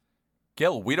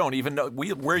 Gil, we don't even know.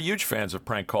 We're huge fans of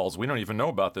prank calls. We don't even know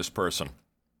about this person.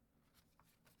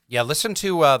 Yeah, listen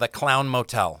to The Clown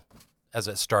Motel as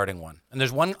a starting one. And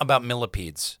there's one about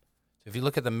millipedes. If you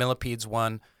look at the millipedes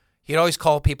one, he'd always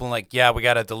call people and like, yeah, we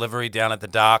got a delivery down at the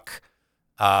dock.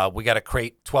 We got to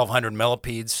crate 1,200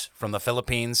 millipedes from the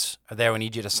Philippines. Are there? We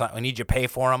need you to pay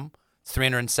for them. It's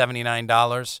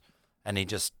 $379, and he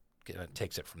just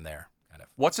takes it from there. Kind of.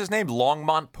 What's his name?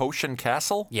 Longmont Potion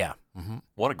Castle? Yeah. Mm-hmm.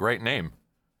 What a great name.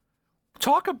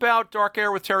 Talk about Dark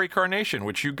Air with Terry Carnation,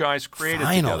 which you guys created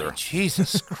together.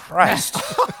 Jesus Christ.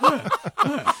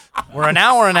 We're an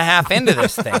hour and a half into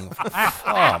this thing.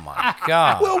 Oh, my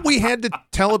God. Well, we had to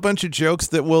tell a bunch of jokes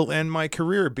that will end my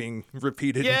career being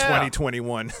repeated in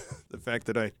 2021. The fact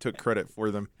that I took credit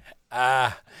for them.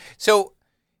 So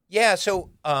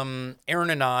Aaron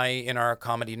and I, in our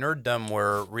comedy nerddom,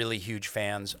 were really huge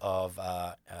fans of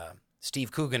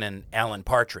Steve Coogan and Alan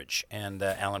Partridge and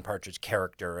the Alan Partridge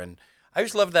character. And I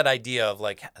just love that idea of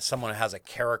like someone who has a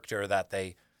character that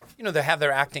they have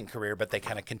their acting career, but they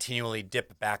kind of continually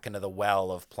dip back into the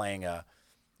well of playing an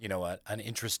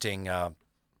interesting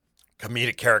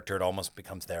comedic character. It almost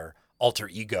becomes their alter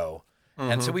ego.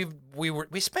 Mm-hmm. And so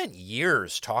we spent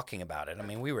years talking about it. I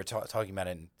mean, we were talking about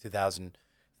it in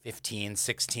 2015,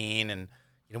 16, and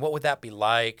what would that be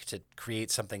like to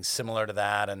create something similar to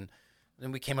that? And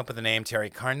then we came up with the name Terry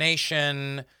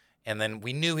Carnation. And then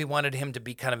we knew we wanted him to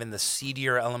be kind of in the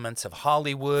seedier elements of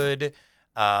Hollywood,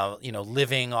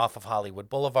 living off of Hollywood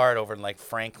Boulevard over in like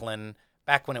Franklin,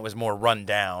 back when it was more run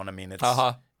down. I mean, it's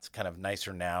kind of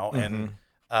nicer now. Mm-hmm.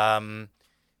 And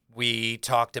We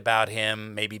talked about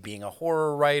him maybe being a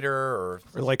horror writer or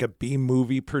like a B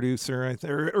movie producer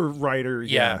or writer.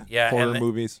 Yeah. Horror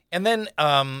movies. And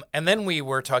then we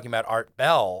were talking about Art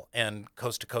Bell and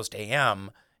Coast to Coast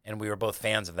AM, and we were both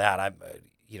fans of that.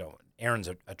 Aaron's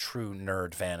a true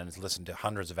nerd fan and has listened to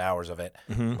hundreds of hours of it.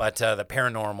 Mm-hmm. But the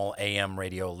Paranormal AM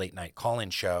radio late night call-in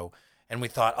show, and we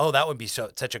thought, that would be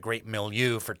such a great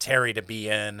milieu for Terry to be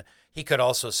in. He could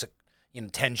also,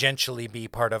 tangentially be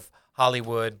part of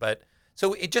Hollywood, but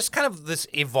so it just kind of this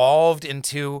evolved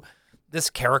into this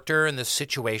character and this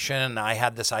situation. And I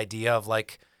had this idea of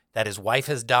like that his wife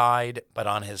has died, but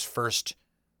on his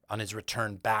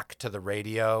return back to the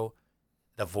radio,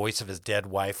 the voice of his dead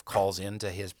wife calls into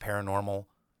his paranormal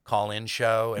call-in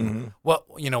show. And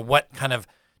what kind of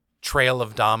trail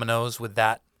of dominoes would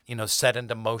that, set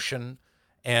into motion?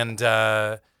 And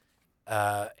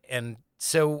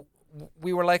so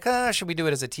we were like, should we do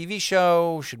it as a TV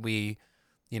show? Should we,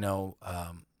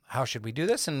 how should we do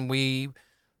this? And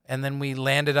then we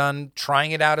landed on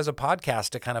trying it out as a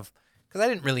podcast to kind of, because I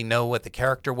didn't really know what the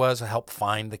character was, to help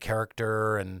find the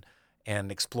character and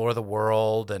explore the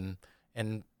world and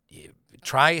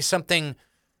try something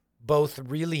both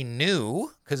really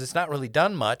new, because it's not really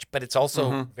done much, but it's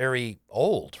also very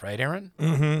old, right, Aaron?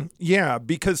 Mm-hmm. Yeah,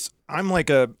 because I'm like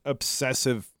a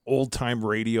obsessive old-time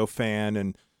radio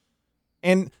fan,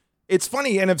 and it's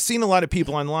funny, and I've seen a lot of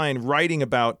people online writing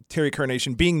about Terry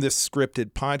Carnation being this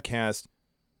scripted podcast.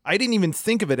 I didn't even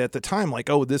think of it at the time, like,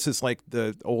 this is like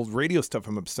the old radio stuff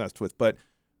I'm obsessed with, but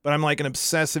I'm like an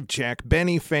obsessive Jack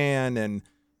Benny fan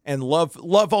and love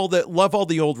all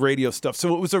the old radio stuff.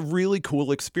 So it was a really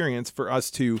cool experience for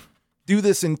us to do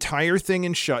this entire thing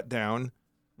in shutdown,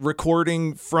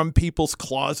 recording from people's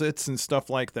closets and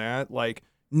stuff like that. Like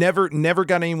never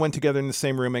got anyone together in the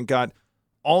same room and got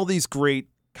all these great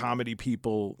comedy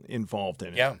people involved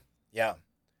in it. Yeah.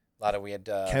 A lot of, we had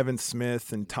Kevin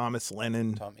Smith and Thomas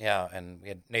Lennon. And we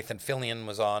had Nathan Fillion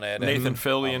was on it. Nathan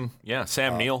Fillion,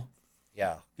 Sam Neill.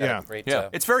 Great.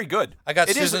 It's very good.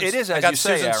 It is as you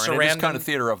say, Aaron. It is kind of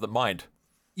theater of the mind.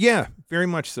 Yeah, very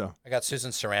much so. I got Susan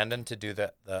Sarandon to do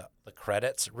the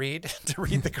credits to read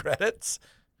the credits.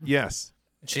 Yes.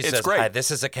 She It's says, great. "Hi, this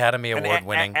is Academy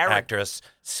Award-winning actress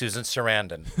Susan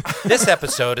Sarandon. This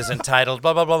episode is entitled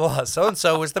blah, blah, blah, blah.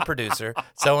 So-and-so was the producer.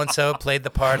 So-and-so played the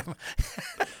part."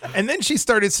 And then she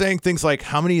started saying things like,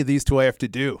 how many of these do I have to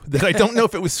do? That I don't know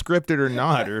if it was scripted or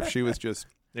not, or if she was just,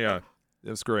 it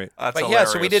was great. That's but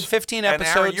hilarious. so we did 15 episodes.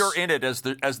 And Aaron, you're in it as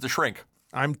the shrink.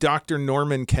 I'm Dr.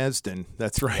 Norman Kesden.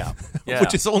 That's right. Yeah.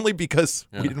 Which is only because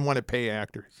we didn't want to pay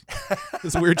actors.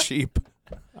 Because we're cheap.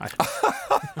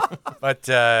 But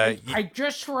I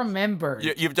just remembered.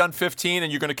 You've done 15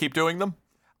 and you're going to keep doing them?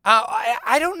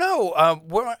 I don't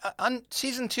know.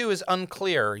 Season 2 is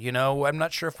unclear. I'm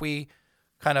not sure if we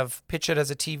kind of pitch it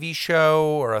as a TV show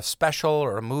or a special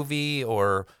or a movie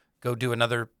or go do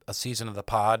a season of the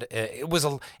pod. It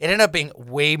ended up being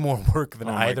way more work than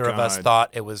either of us thought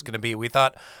it was going to be. We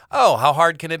thought, how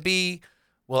hard can it be?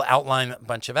 We'll outline a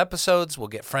bunch of episodes. We'll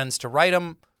get friends to write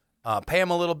them. Pay them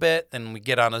a little bit, then we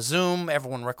get on a Zoom,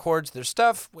 everyone records their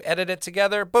stuff, we edit it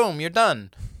together, boom, you're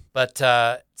done. But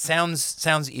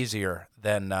sounds easier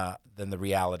than the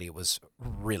reality. It was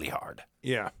really hard.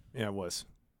 Yeah, it was.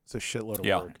 It's a shitload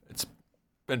of work. It's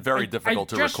been very difficult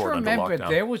to record under lockdown. I just remembered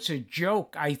there was a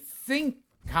joke, I think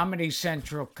Comedy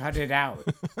Central cut it out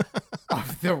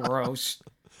of the roast,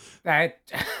 that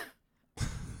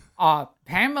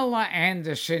Pamela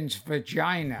Anderson's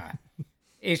vagina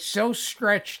is so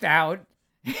stretched out,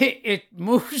 it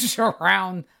moves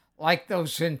around like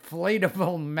those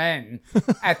inflatable men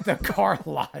at the car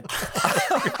lot.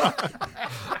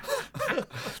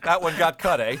 That one got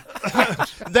cut, eh?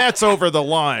 That's over the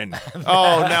line.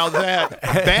 Oh, now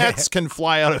bats can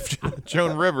fly out of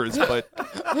Joan Rivers, but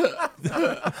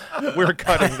we're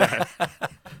cutting that.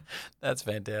 That's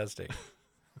fantastic.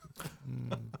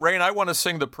 Rainn, I want to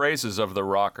sing the praises of the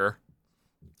rocker.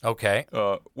 Okay.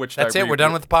 Which That's it? We're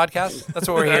done with the podcast? That's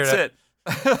what we're here That's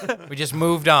to... it. We just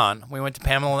moved on. We went to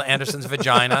Pamela Anderson's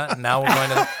vagina, and now we're going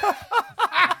to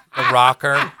the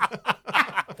rocker.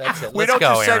 That's it. Let's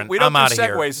go, Aaron. I'm out of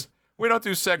here. We don't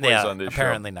do segues on this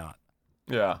apparently show. not.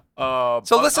 Yeah.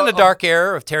 So listen to Dark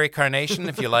Air of Terry Carnation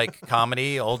if you like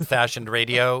comedy, old-fashioned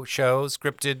radio show,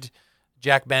 scripted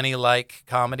Jack Benny-like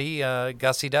comedy,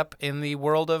 gussied up in the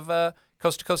world of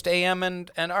Coast to Coast AM and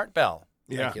Art Bell.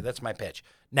 Thank you. That's my pitch.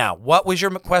 Now, what was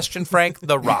your question, Frank?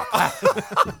 The Rock.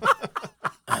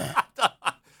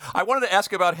 I wanted to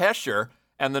ask about Hesher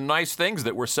and the nice things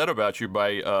that were said about you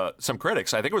by some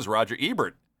critics. I think it was Roger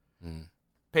Ebert.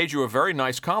 Paid you a very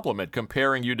nice compliment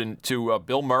comparing you to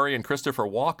Bill Murray and Christopher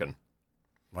Walken.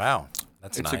 Wow,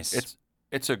 that's nice.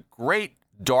 It's a great,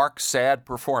 dark, sad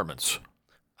performance.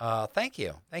 Thank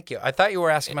you. I thought you were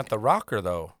asking about the rocker,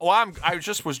 though. Well, I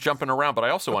just was jumping around, but I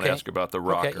also want to ask about the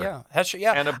rocker. Okay,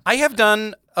 yeah. And I have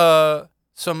done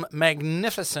some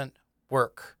magnificent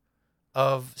work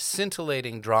of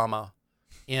scintillating drama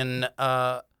in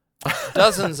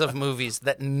dozens of movies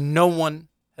that no one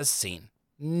has seen.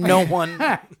 No one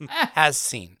has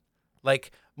seen.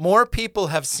 Like, more people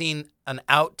have seen an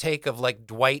outtake of, like,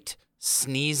 Dwight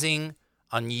sneezing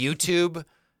on YouTube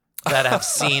that have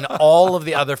seen all of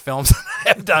the other films that I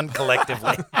have done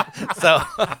collectively. So,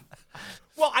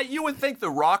 well, you would think The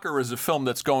Rocker is a film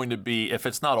that's going to be, if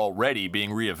it's not already,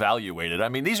 being reevaluated. I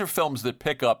mean, these are films that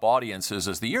pick up audiences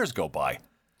as the years go by.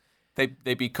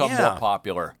 They become more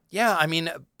popular. Yeah, I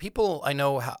mean, people I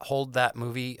know hold that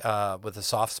movie with a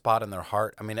soft spot in their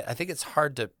heart. I mean, I think it's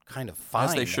hard to kind of find.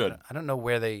 As they should. I don't know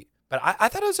where they... But I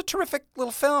thought it was a terrific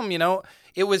little film, you know.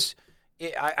 It was...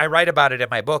 I write about it in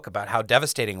my book about how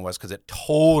devastating it was because it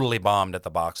totally bombed at the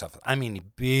box office. I mean,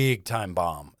 big time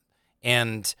bomb.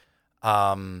 And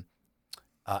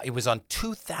it was on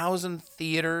 2,000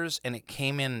 theaters, and it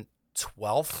came in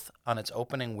 12th on its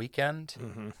opening weekend.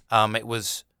 Mm-hmm. It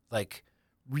was like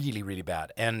really, really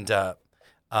bad. And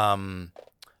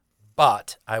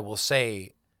but I will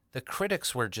say the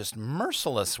critics were just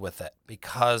merciless with it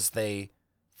because they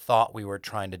thought we were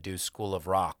trying to do School of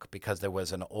Rock because there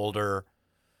was an older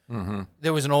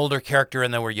character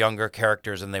and there were younger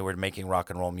characters and they were making rock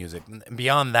and roll music. And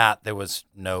beyond that, there was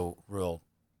no real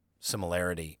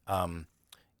similarity.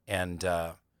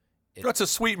 It's a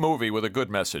sweet movie with a good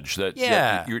message that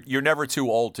you're never too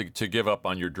old to give up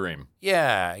on your dream.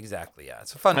 Yeah, exactly. Yeah,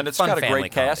 it's a fun, and it's fun got a family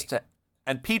great comedy. cast.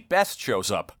 And Pete Best shows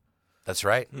up. That's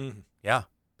right. Yeah,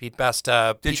 Pete Best.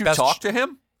 Did you talk to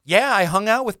him? Yeah, I hung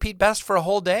out with Pete Best for a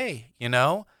whole day, you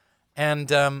know,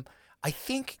 and I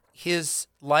think his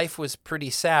life was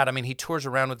pretty sad. I mean, he tours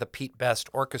around with the Pete Best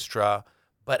Orchestra,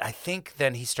 but I think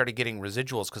then he started getting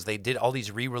residuals because they did all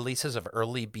these re-releases of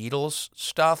early Beatles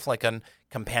stuff, like on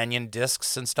companion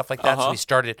discs and stuff like that. So he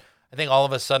started, I think all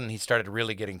of a sudden he started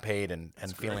really getting paid and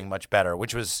feeling much better,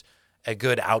 which was a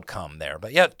good outcome there.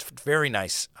 But yeah, very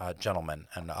nice gentleman,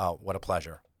 and what a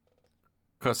pleasure.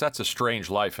 Because that's a strange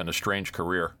life and a strange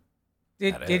career.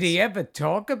 Did he ever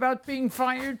talk about being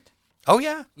fired? Oh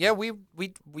yeah. We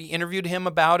interviewed him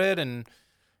about it, and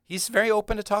he's very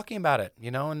open to talking about it. You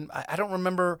know, and I don't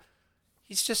remember.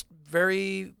 He's just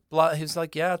very. He's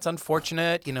like, yeah, it's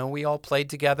unfortunate. You know, we all played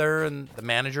together, and the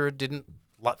manager didn't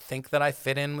think that I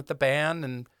fit in with the band,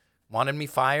 and wanted me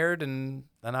fired, and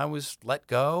then I was let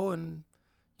go, and.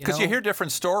 Because you hear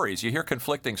different stories, you hear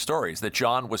conflicting stories that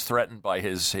John was threatened by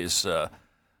his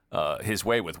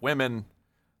way with women,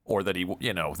 or that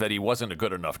he wasn't a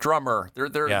good enough drummer.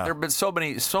 There have been so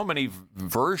many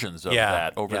versions of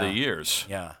that over the years.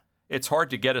 Yeah, it's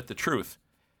hard to get at the truth.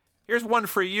 Here's one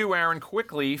for you, Aaron,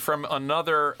 quickly from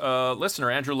another listener,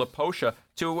 Andrew Laposha.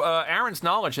 To Aaron's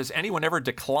knowledge, has anyone ever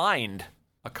declined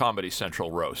a Comedy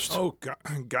Central roast? Oh,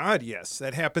 God, yes.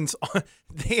 That happens.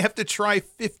 They have to try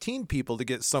 15 people to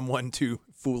get someone to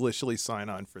foolishly sign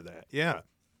on for that. Yeah.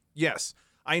 Yes.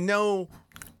 I know.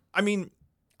 I mean,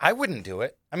 I wouldn't do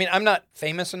it. I mean, I'm not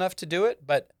famous enough to do it,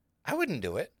 but I wouldn't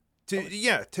do it.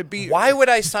 To be. Why would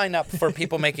I sign up for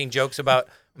people making jokes about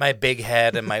my big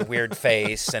head and my weird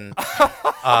face and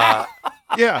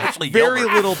yeah, very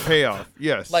little payoff.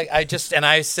 Yes. Like I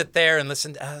sit there and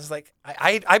listen. I was like,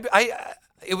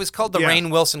 it was called the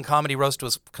Rainn Wilson Comedy Roast.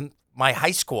 Was my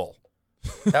high school.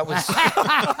 That was.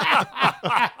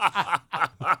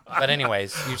 But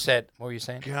anyways, what were you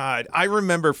saying? God, I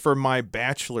remember for my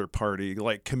bachelor party,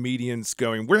 like comedians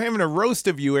going, "We're having a roast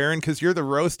of you, Aaron, because you're the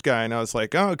roast guy." And I was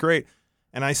like, "Oh, great."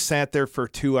 And I sat there for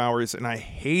 2 hours and I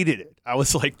hated it. I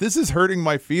was like, this is hurting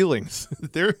my feelings.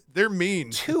 They're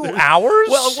mean. 2 hours?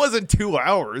 Well, it wasn't 2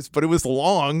 hours, but it was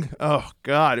long. Oh,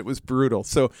 God, it was brutal.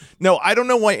 So, no, I don't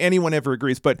know why anyone ever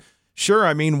agrees. But sure,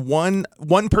 I mean, one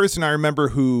person I remember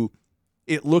who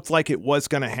it looked like it was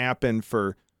going to happen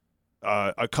for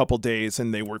a couple days,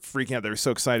 and they were freaking out. They were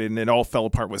so excited, and it all fell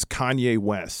apart, was Kanye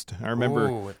West. I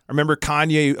remember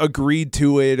Kanye agreed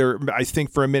to it, or I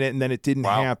think for a minute, and then it didn't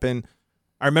happen.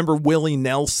 I remember Willie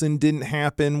Nelson didn't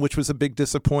happen, which was a big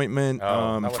disappointment.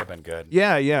 Oh, that would have been good.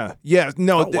 Yeah.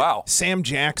 No, wow. Sam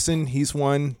Jackson, he's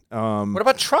one. What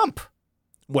about Trump?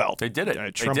 Well, they did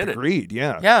it. Trump they did agreed. it.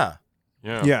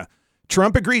 Yeah.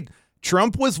 Trump agreed.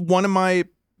 Trump was one of my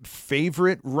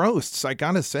favorite roasts, I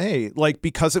gotta say, like,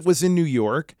 because it was in New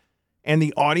York and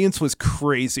the audience was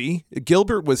crazy.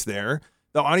 Gilbert was there.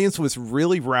 The audience was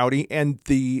really rowdy, and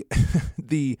the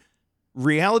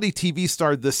reality TV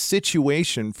star The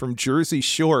Situation from Jersey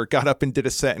Shore got up and did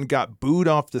a set and got booed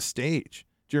off the stage.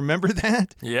 Do you remember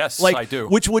that? Yes, like, I do.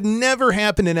 Which would never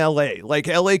happen in L.A. Like,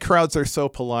 L.A. crowds are so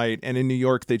polite, and in New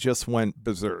York, they just went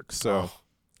berserk. So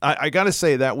I got to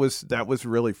say, that was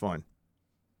really fun.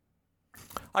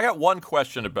 I got one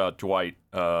question about Dwight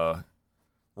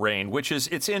Rainn, which is,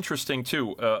 it's interesting,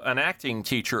 too. An acting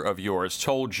teacher of yours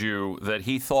told you that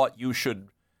he thought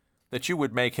that you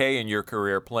would make hay in your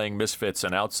career playing misfits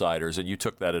and outsiders, and you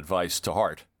took that advice to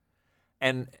heart.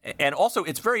 And also,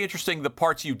 it's very interesting the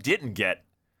parts you didn't get,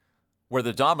 where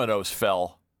the dominoes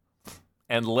fell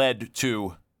and led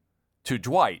to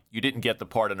Dwight. You didn't get the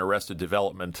part in Arrested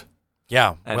Development.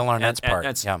 Yeah, Will Arnett's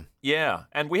part. Yeah,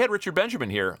 and we had Richard Benjamin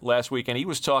here last week, and he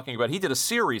was talking about, he did a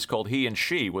series called He and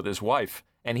She with his wife,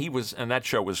 and that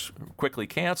show was quickly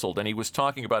canceled, and he was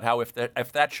talking about how if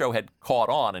that show had caught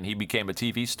on and he became a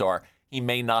TV star, he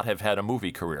may not have had a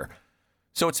movie career.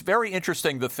 So it's very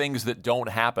interesting, the things that don't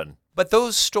happen. But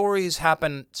those stories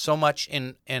happen so much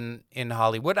in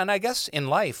Hollywood, and I guess in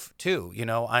life too. You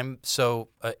know, I'm so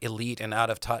elite and out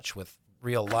of touch with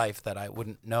real life that I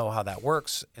wouldn't know how that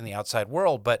works in the outside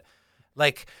world. But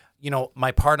like, you know,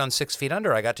 my part on 6 Feet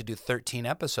Under, I got to do 13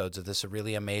 episodes of this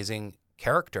really amazing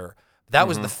character. That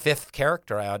was the 5th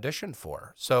character I auditioned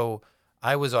for. So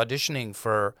I was auditioning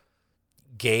for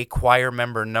gay choir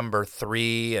member number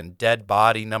 3 and dead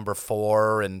body number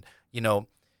 4 and, you know,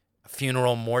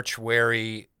 funeral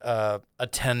mortuary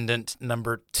attendant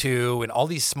number 2 and all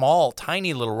these small,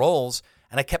 tiny little roles.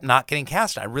 And I kept not getting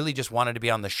cast. I really just wanted to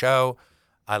be on the show.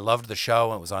 I loved the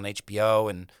show. It was on HBO,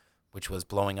 and which was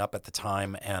blowing up at the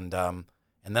time. And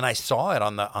then I saw it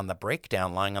on the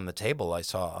breakdown lying on the table. I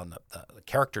saw on the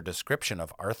character description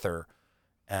of Arthur,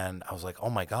 and I was like, oh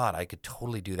my God, I could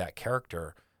totally do that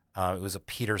character. It was a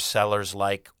Peter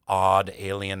Sellers-like, odd,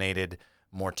 alienated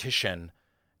mortician.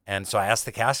 And so I asked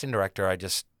the casting director, I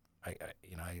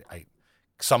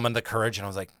summoned the courage, and I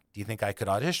was like, do you think I could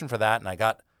audition for that? And I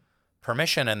got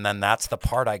permission, and then that's the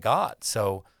part I got.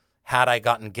 So had I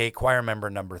gotten gay choir member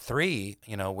number 3,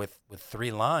 you know, with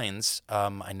 3 lines,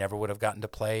 I never would have gotten to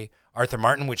play Arthur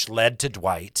Martin, which led to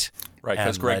Dwight. Right,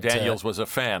 because Greg Daniels was a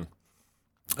fan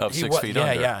of 6 Feet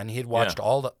Under. Yeah, and he had watched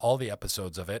all the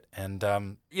episodes of it.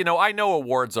 And you know, I know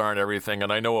awards aren't everything,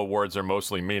 and I know awards are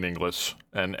mostly meaningless.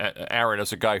 And Aaron,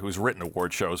 as a guy who's written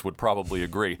award shows, would probably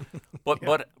agree. But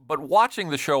watching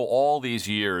the show all these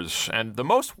years, and the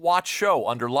most watched show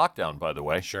under lockdown, by the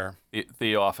way, sure,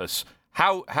 The Office.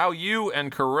 How you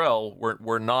and Carell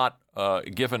were not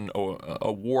given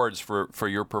awards for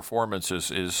your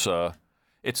performances is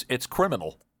it's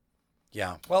criminal.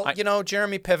 Yeah. Well, you know,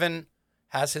 Jeremy Piven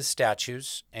has his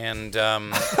statues, and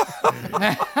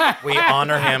we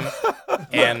honor him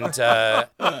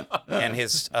and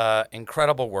his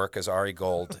incredible work as Ari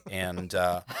Gold, and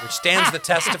which stands the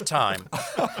test of time.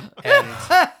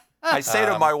 And I say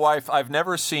to my wife, I've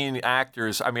never seen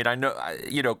actors. I mean, I know,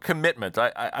 you know, commitment.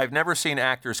 I've never seen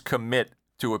actors commit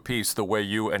to a piece the way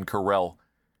you and Carell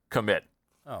commit.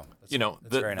 Oh, you know,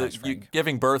 that's very nice, Frank.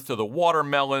 Giving birth to the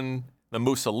watermelon, the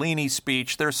Mussolini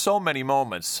speech. There's so many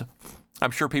moments. I'm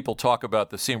sure people talk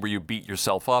about the scene where you beat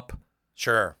yourself up.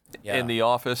 Sure. Yeah. In The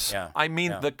Office. Yeah. I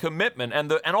mean, the commitment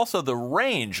and also the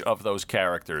range of those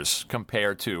characters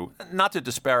compared to, not to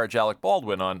disparage Alec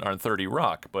Baldwin on 30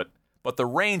 Rock, but the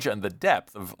range and the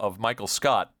depth of Michael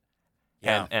Scott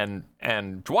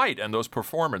and Dwight and those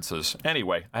performances.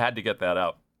 Anyway, I had to get that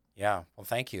out. Yeah. Well,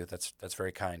 thank you. That's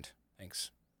very kind.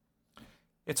 Thanks.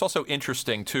 It's also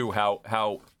interesting too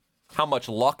how much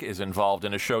luck is involved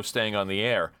in a show staying on the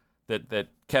air. That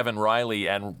Kevin Riley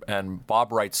and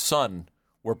Bob Wright's son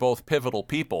were both pivotal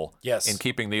people in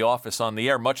keeping The Office on the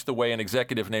air, much the way an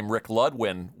executive named Rick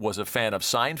Ludwin was a fan of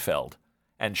Seinfeld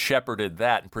and shepherded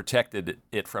that and protected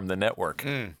it from the network.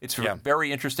 It's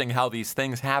very interesting how these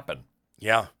things happen.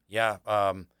 Yeah.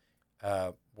 How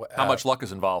much luck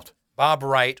is involved? Bob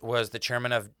Wright was the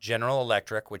chairman of General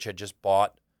Electric, which had just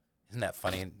bought, isn't that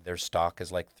funny? Their stock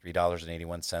is like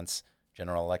 $3.81,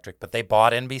 General Electric, but they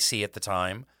bought NBC at the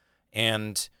time.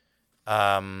 And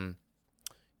we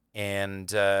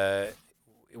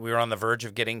were on the verge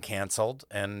of getting canceled,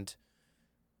 and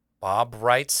Bob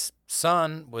Wright's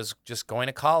son was just going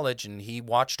to college, and he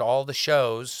watched all the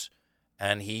shows,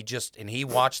 and he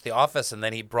watched The Office, and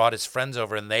then he brought his friends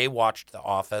over, and they watched The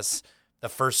Office, the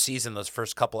first season, those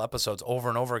first couple episodes over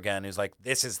and over again. He was like,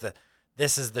 this is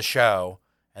the show,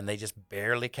 and they just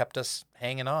barely kept us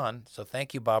hanging on. So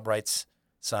thank you, Bob Wright's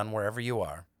son, wherever you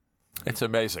are. It's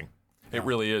amazing. It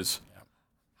really is.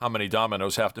 How many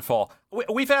dominoes have to fall?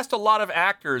 We've asked a lot of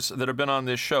actors that have been on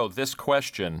this show this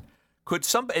question.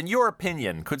 In your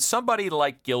opinion, could somebody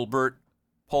like Gilbert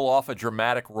pull off a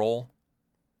dramatic role?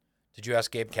 Did you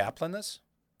ask Gabe Kaplan this?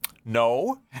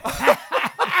 No.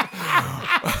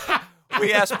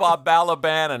 We asked Bob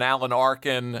Balaban and Alan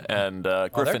Arkin and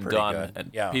Griffin pretty Dunn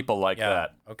good. and people like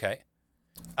that. Okay.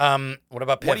 What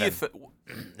about Piven? What do you think?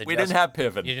 We didn't have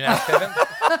Piven. You didn't ask Piven?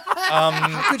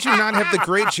 How could you not have the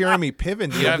great Jeremy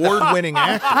Piven, the award-winning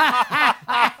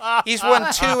actor? He's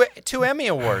won two Emmy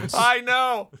Awards. I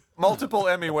know. Multiple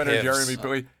Emmy winner, Pivs. Jeremy. But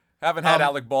we haven't had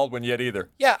Alec Baldwin yet either.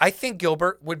 Yeah, I think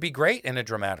Gilbert would be great in a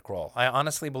dramatic role. I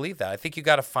honestly believe that. I think you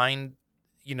got to find,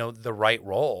 the right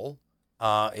role.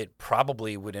 It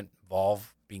probably would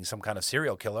involve being some kind of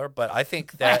serial killer, but I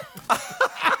think that.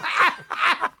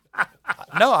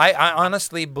 No, I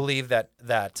honestly believe that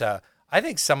I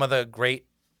think some of the great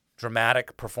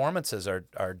dramatic performances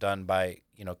are done by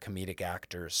comedic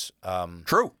actors.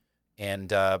 True.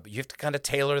 And you have to kind of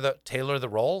tailor the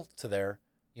role to their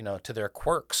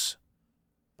quirks.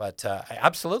 But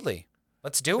absolutely,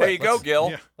 let's do it. There you go,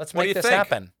 Gil. Yeah. Let's What do make you this think?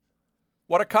 happen.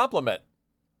 What a compliment.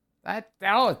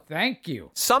 Thank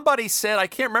you. Somebody said, I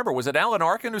can't remember, was it Alan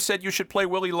Arkin who said you should play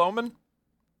Willie Loman?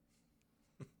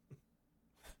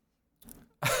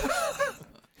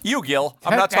 You, Gil.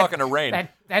 I'm not talking to Rainn.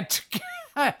 That's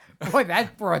boy,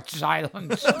 that brought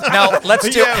silence. Now let's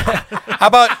do. How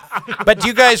about? But do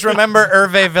you guys remember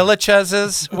Hervé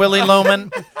Villechaise's Willie Loman?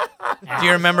 Do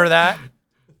you remember that?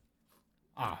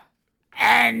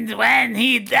 And when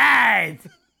he died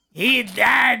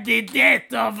the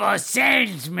death of a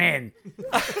salesman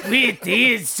with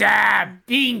his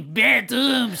pink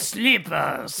bedroom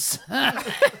slippers.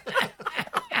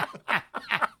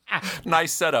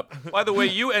 Nice setup. By the way,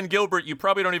 you and Gilbert, you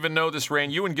probably don't even know this,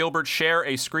 Rainn. You and Gilbert share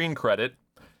a screen credit.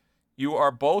 You are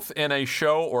both in a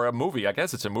show or a movie. I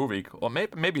guess it's a movie. Well,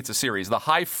 maybe it's a series. The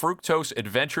High Fructose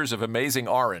Adventures of Amazing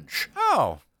Orange.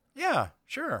 Oh, yeah,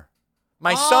 sure.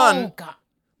 My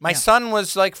son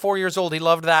was like 4 years old. He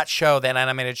loved that show, that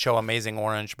animated show Amazing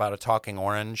Orange, about a talking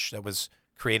orange that was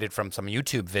created from some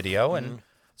YouTube video. And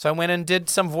so I went and did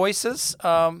some voices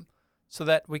so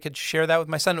that we could share that with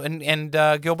my son. And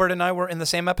Gilbert and I were in the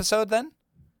same episode then?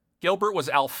 Gilbert was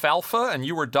Alfalfa, and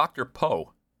you were Dr.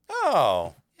 Poe.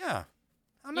 Oh, yeah.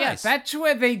 Oh, nice. Yeah, that's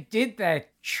where they did that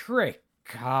trick.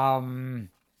 What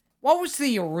was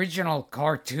the original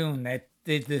cartoon that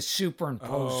did the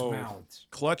superimposed mouths?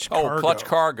 Clutch Cargo. Oh, Clutch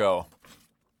Cargo.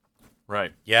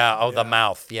 Right. Yeah, the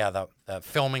mouth. Yeah, the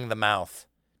filming the mouth.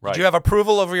 Right. Did you have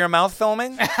approval over your mouth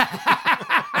filming?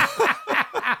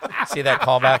 See that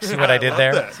callback? See what I did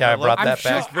there? that. See how I brought that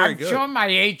sure, back? very I'm good. sure my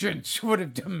agents would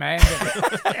have demanded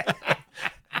it.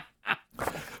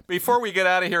 Before we get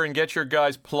out of here and get your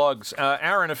guys' plugs,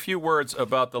 Aaron, a few words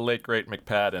about the late, great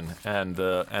McPadden.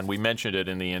 And we mentioned it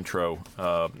in the intro.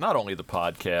 Not only the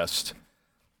podcast,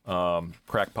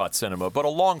 Crackpot Cinema, but a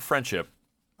long friendship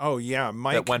Oh yeah,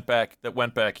 Mike. that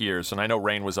went back years. And I know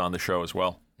Rainn was on the show as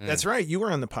well. That's right. You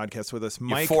were on the podcast with us,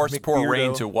 Mike. You forced poor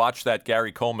Rainn McBeardo, to watch that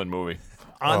Gary Coleman movie.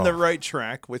 On the right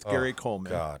track with Gary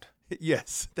Coleman. God.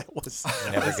 Yes, that was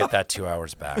I never get that 2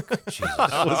 hours back. Jesus.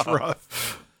 that was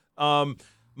rough.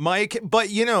 Mike, but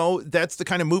that's the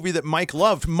kind of movie that Mike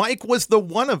loved. Mike was the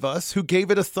one of us who gave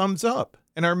it a thumbs up.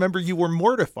 And I remember you were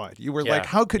mortified. You were like,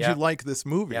 how could you like this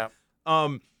movie? Yeah.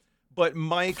 But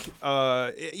Mike,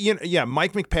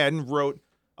 Mike McPadden wrote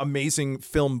amazing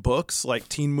film books like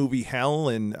Teen Movie Hell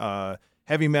and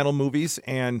heavy metal movies.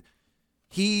 And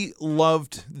he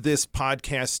loved this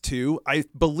podcast too. I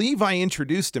believe I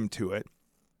introduced him to it.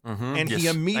 Mm-hmm. And yes. he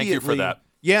immediately. Thank you for that.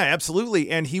 Yeah, absolutely.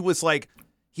 And he was like,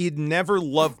 he'd never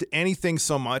loved anything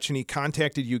so much. And he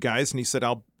contacted you guys and he said,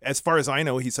 as far as I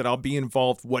know, he said, I'll be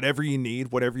involved, whatever you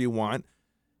need, whatever you want.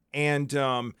 And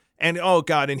oh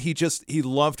God, and he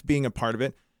loved being a part of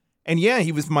it. And yeah,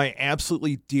 he was my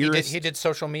absolutely dearest. He did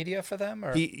social media for them?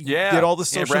 Or? He did all the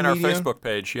social ran media. our Facebook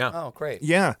page, yeah. Oh, great.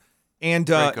 Yeah. And,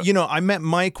 Very cool. I met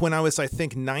Mike when I was, I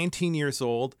think, 19 years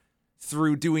old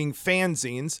through doing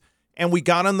fanzines. And we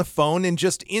got on the phone and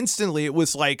just instantly it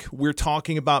was like we're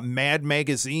talking about Mad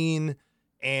Magazine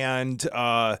and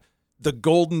the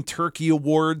Golden Turkey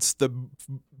Awards, the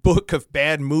book of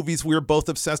bad movies we were both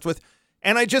obsessed with.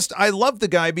 And I love the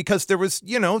guy because there was,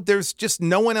 there's just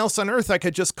no one else on earth I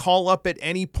could just call up at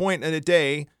any point in a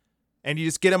day and you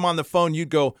just get him on the phone. You'd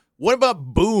go, what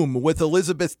about Boom with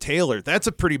Elizabeth Taylor? That's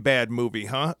a pretty bad movie,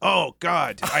 huh? Oh,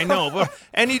 God, I know.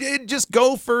 And he'd just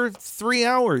go for 3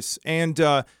 hours. And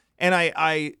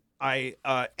I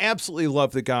absolutely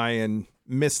love the guy and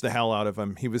miss the hell out of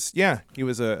him. He was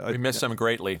We miss him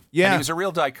greatly. Yeah. And he was a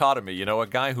real dichotomy, a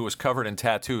guy who was covered in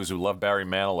tattoos who loved Barry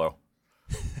Manilow.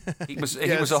 He was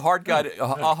Yes. a hard guy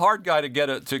to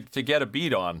get a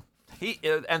beat on.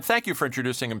 And thank you for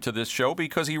introducing him to this show,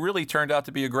 because he really turned out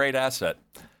to be a great asset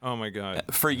Oh my God.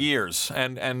 for years,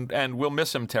 and we'll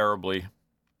miss him terribly.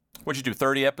 What'd you do,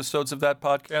 30 episodes of that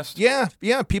podcast?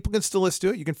 Yeah. People can still listen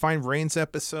to it. You can find Rainn's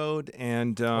episode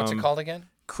and What's it called again?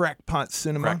 Crackpot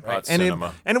Cinema. Crackpot and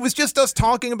Cinema. It was just us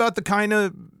talking about the kind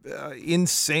of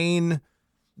insane,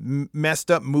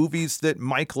 messed up movies that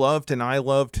Mike loved and I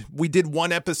loved. We did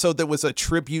one episode that was a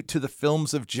tribute to the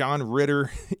films of John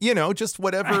Ritter. Just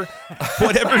whatever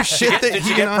shit that Did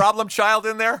you get Problem Child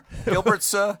in there?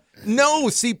 Gilbert's. No,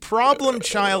 see, Problem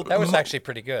Child. That was actually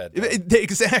pretty good.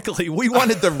 Exactly. We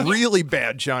wanted the really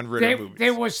bad John Ritter movies.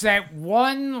 There was that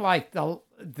one, like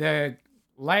the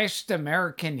Last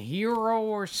American Hero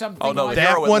or something. Oh, no, like that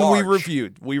That Hero at one we Large.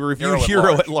 reviewed. We reviewed Hero at Hero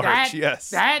Large. at Large. that. Yes.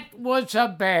 That was a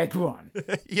bad one.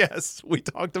 Yes, we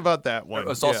talked about that one. It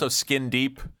was Yeah. also Skin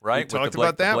Deep, right? We talked With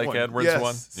about that Blake one. Edwards Yes,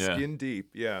 one. Skin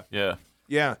Deep. Yeah.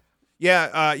 Yeah.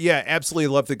 Absolutely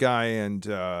love the guy, and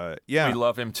We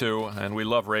love him too, and we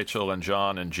love Rachel and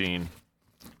John and Jean.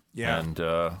 yeah.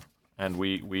 And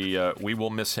we will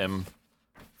miss him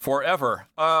forever.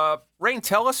 Rainn,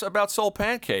 tell us about Soul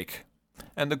Pancake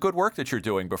and the good work that you're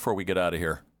doing before we get out of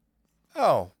here.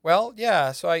 Oh, well,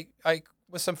 yeah. So I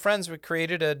with some friends, we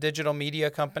created a digital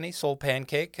media company, Soul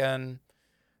Pancake, and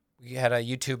we had a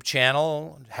YouTube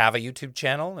channel,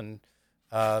 and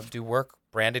do work,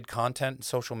 branded content, and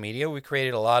social media. We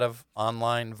created a lot of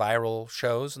online viral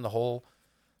shows, and the whole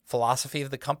philosophy of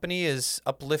the company is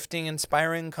uplifting,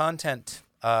 inspiring content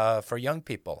for young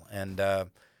people. And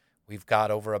we've got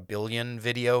over 1 billion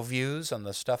video views on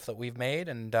the stuff that we've made,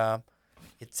 and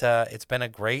it's been a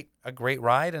great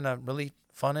ride and a really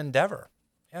fun endeavor.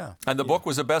 Yeah. And the book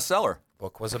was a bestseller.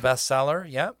 Book was a bestseller.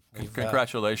 Yeah. We've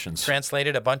Congratulations.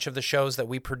 translated a bunch of the shows that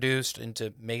we produced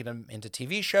made them into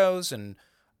TV shows, and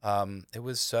it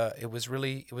was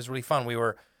really fun. We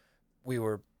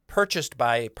were purchased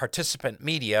by Participant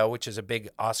Media, which is a big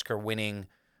Oscar-winning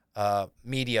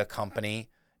media company,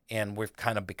 and we've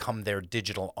kind of become their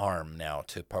digital arm now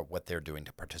to what they're doing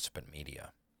to Participant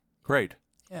Media. Great.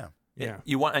 Yeah. Yeah.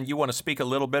 You want to speak a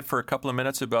little bit for a couple of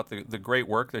minutes about the great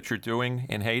work that you're doing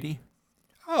in Haiti?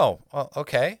 Oh, well,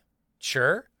 okay,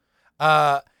 sure.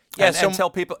 Yeah. And tell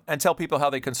people how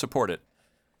they can support it.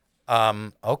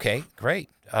 Okay, great.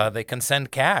 They can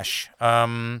send cash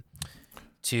to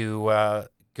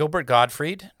Gilbert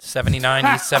Gottfried,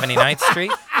 79 East 79th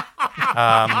Street,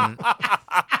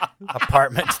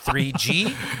 apartment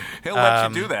 3G. He'll let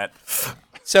you do that.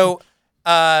 So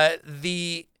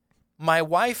my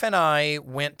wife and I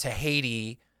went to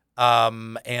Haiti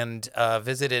and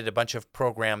visited a bunch of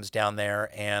programs down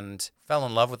there and fell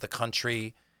in love with the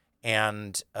country.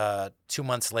 And 2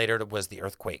 months later, it was the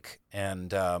earthquake,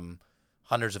 and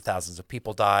hundreds of thousands of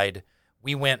people died.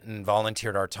 We went and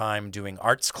volunteered our time doing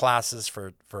arts classes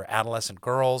for adolescent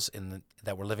girls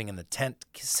that were living in the tent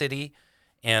city.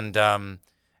 And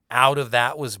out of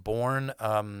that was born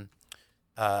a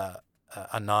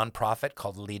nonprofit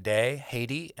called L'Idée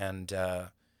Haiti, and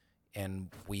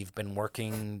we've been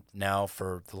working now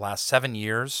for the last 7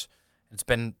 years. It's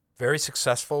been very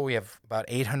successful. We have about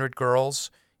 800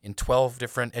 girls in 12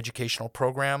 different educational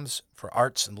programs for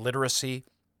arts and literacy.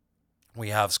 We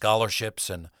have scholarships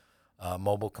and a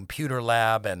mobile computer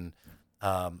lab and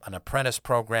an apprentice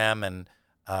program, and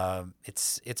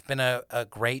it's been a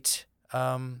great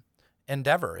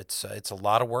endeavor. It's a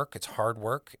lot of work. It's hard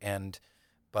work,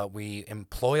 but we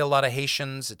employ a lot of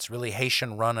Haitians. It's really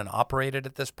Haitian run and operated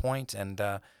at this point, and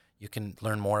you can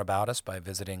learn more about us by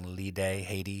visiting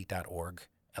lidéhaiti.org,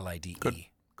 LIDE.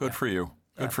 Good for you.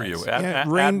 Good for you. Yeah,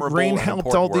 Admirable Rainn and helped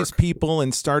important all work. these people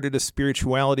and started a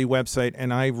spirituality website,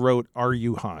 and I wrote "Are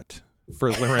You Hot"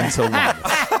 for Lorenzo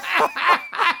Lamas.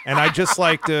 And I just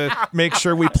like to make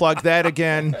sure we plug that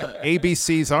again.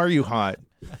 ABC's "Are You Hot."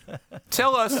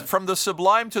 Tell us, from the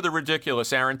sublime to the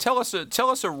ridiculous, Aaron. Tell us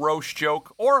a roast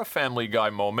joke or a Family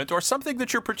Guy moment or something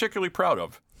that you're particularly proud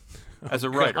of as a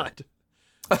writer.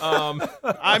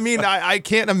 I mean, I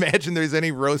can't imagine there's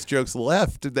any roast jokes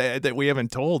left that we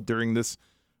haven't told during this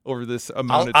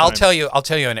amount of time. I'll tell you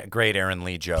a great Aaron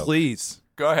Lee joke. Please.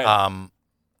 Go ahead.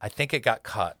 I think it got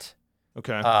cut.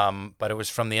 Okay. But it was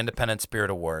from the Independent Spirit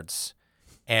Awards.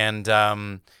 And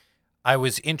I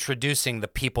was introducing the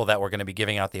people that were going to be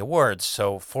giving out the awards.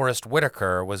 So Forrest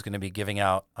Whitaker was going to be giving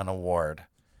out an award.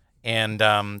 And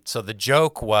so the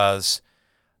joke was,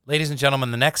 ladies and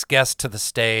gentlemen, the next guest to the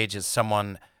stage is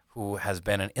someone who has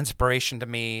been an inspiration to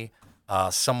me,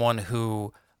 someone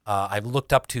who I've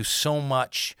looked up to so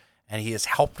much, and he has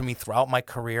helped me throughout my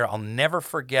career. I'll never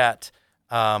forget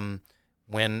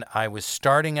when I was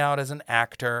starting out as an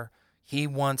actor. He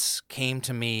once came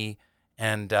to me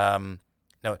and at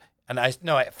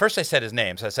first I said his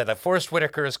name. So I said that Forrest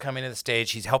Whitaker is coming to the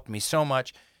stage. He's helped me so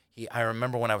much. I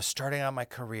remember when I was starting out my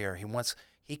career,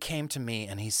 he came to me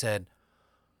and he said,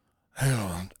 Hey,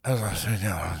 as I said,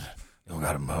 you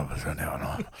got to move it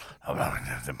down.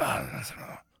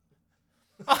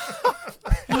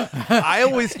 I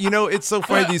always, it's so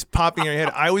funny, these popping in your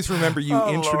head. I always remember you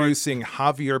introducing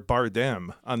Javier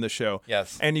Bardem on the show.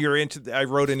 Yes. And I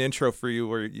wrote an intro for you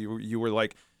where you were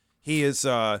like, he is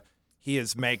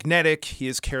magnetic, he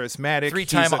is charismatic,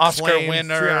 Three-time Oscar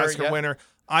winner.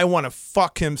 I want to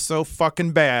fuck him so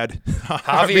fucking bad.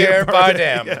 Javier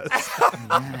Bardem. Yes.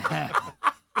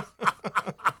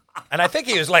 And I think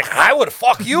he was like, I would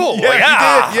fuck you.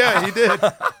 Yeah, he did.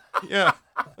 Yeah.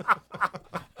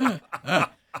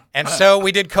 And so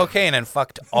we did cocaine and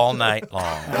fucked all night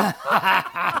long.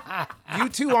 You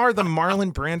two are the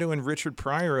Marlon Brando and Richard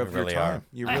Pryor of your really time. are.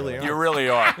 You really are. You really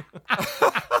are.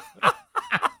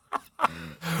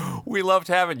 We loved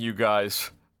having you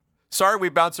guys. Sorry we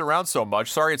bounce around so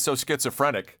much. Sorry it's so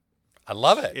schizophrenic. I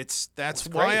love it. That's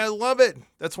why I love it.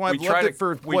 That's why I've loved it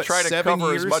for we try to 7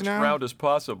 cover years as much now? ground as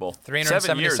possible.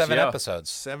 377 episodes.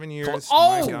 7 years.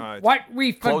 Oh, my God. what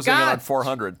we Closing in on forgot.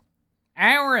 400.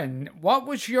 Aaron, what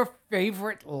was your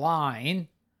favorite line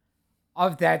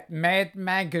of that Mad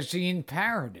Magazine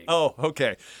parody? Oh,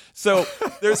 okay. So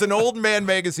there's an old Mad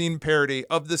Magazine parody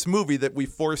of this movie that we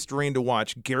forced Rainn to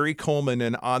watch, Gary Coleman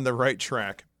and On the Right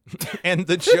Track. And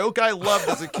the joke I loved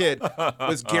as a kid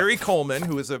was Gary Coleman,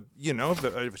 who is a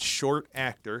short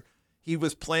actor. He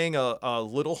was playing a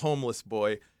little homeless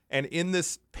boy, and in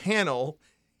this panel,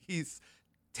 he's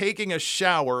taking a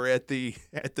shower at the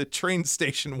train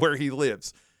station where he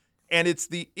lives, and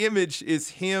the image is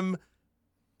him.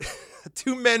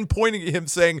 Two men pointing at him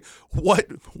saying, what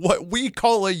we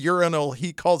call a urinal,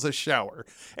 he calls a shower.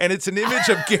 And it's an image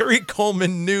of Gary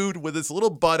Coleman nude with his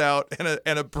little butt out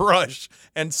and a brush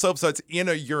and soap suds in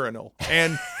a urinal.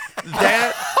 And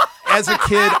that, as a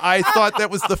kid, I thought that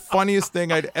was the funniest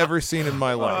thing I'd ever seen in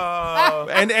my life.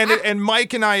 And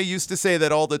Mike and I used to say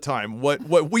that all the time. What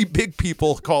we big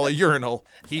people call a urinal,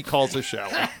 he calls a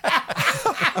shower.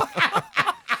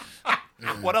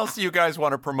 What else do you guys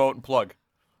want to promote and plug?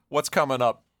 What's coming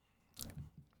up?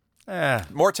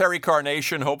 More Terry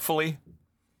Carnation, hopefully.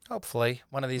 Hopefully,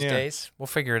 one of these days. We'll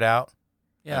figure it out.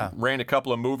 Yeah. Rainn, a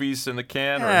couple of movies in the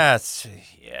can.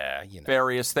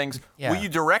 Various things. Yeah. Will you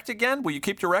direct again? Will you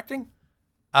keep directing?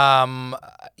 I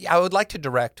would like to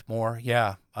direct more.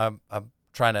 Yeah. I'm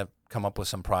trying to come up with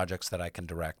some projects that I can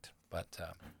direct. But,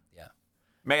 yeah.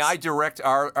 May I direct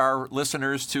our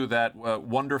listeners to that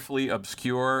wonderfully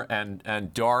obscure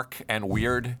and dark and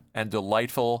weird and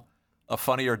delightful A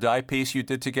Funny or Die piece you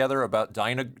did together about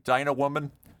Dinah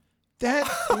Woman? That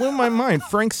blew my mind.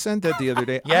 Frank sent that the other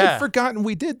day. Yeah. I'd forgotten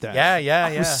we did that. Yeah.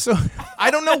 It was I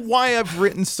don't know why I've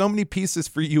written so many pieces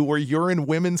for you where you're in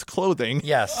women's clothing.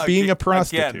 Yes. Being a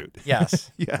prostitute. Yes.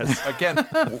 Yes. Again,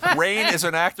 Rainn is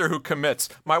an actor who commits.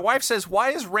 My wife says, why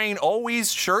is Rainn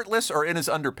always shirtless or in his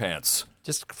underpants?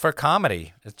 Just for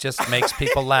comedy. It just makes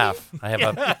people laugh. I have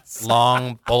a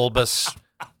long, bulbous,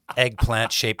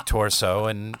 eggplant-shaped torso,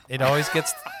 and it always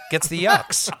gets the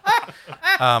yucks.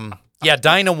 Yeah,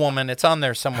 Dinah Woman. It's on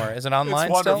there somewhere. Is it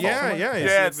online wonderful. still? Yeah.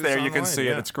 It's there. You can see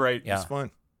it. It's great. Yeah. It's fun.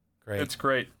 Great. It's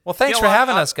great. Well, thanks for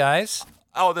having us, guys.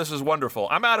 Oh, this is wonderful.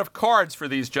 I'm out of cards for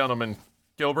these gentlemen,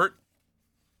 Gilbert.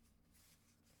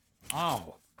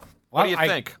 Oh. What do you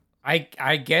think?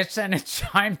 I guess then it's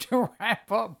time to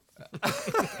wrap up.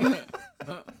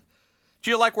 Do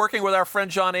you like working with our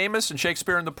friend John Amos and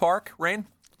Shakespeare in the Park, Rainn?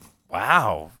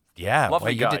 Wow. Yeah.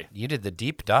 Lovely guy. You did the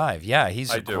deep dive. Yeah,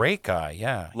 he's a do. great guy.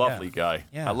 Yeah. Lovely guy.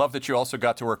 Yeah. I love that you also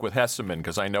got to work with Hesseman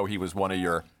because I know he was one of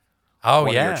your Oh,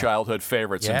 one yeah. of your childhood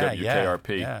favorites in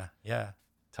WKRP. Yeah.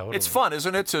 Totally. It's fun,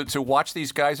 isn't it, to watch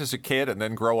these guys as a kid and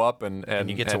then grow up and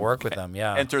you get to work with them.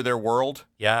 Yeah. enter their world.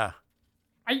 Yeah.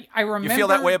 I remember. You feel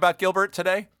that way about Gilbert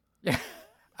today? Yeah.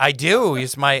 I do.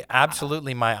 He's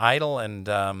absolutely my idol, and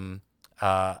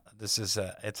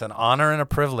it's an honor and a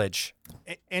privilege.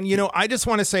 And, I just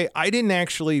want to say, I didn't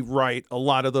actually write a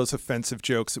lot of those offensive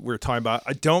jokes that we were talking about.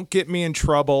 Don't get me in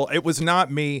trouble. It was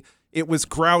not me. It was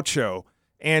Groucho.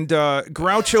 And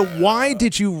Groucho, why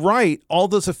did you write all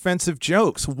those offensive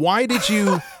jokes? Why did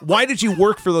you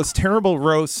work for those terrible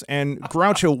roasts? And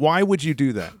Groucho, why would you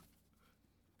do that?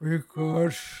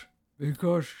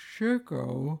 Because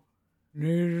Chico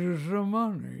needed the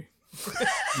money.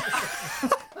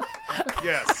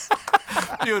 Yes.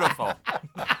 Beautiful.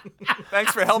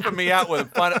 Thanks for helping me out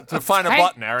to find a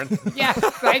button, Aaron. Yeah,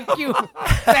 thank you.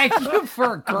 Thank you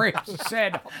for a great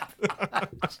setup.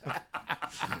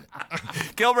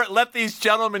 Gilbert, let these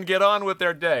gentlemen get on with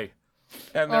their day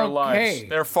and their lives.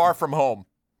 They're far from home.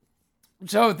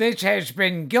 So this has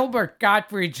been Gilbert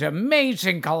Gottfried's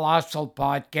Amazing Colossal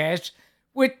Podcast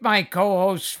with my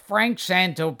co-host Frank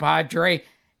Santopadre,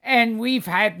 and we've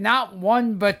had not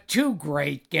one but two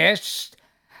great guests,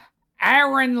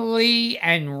 Aaron Lee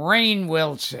and Rainn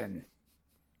Wilson.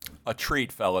 A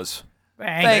treat, fellas.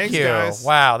 Thank you. Guys.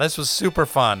 Wow, this was super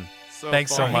fun.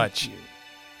 Thanks so fun. much.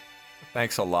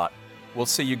 Thanks a lot. We'll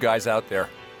see you guys out there.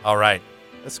 All right.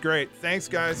 That's great. Thanks,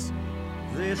 guys.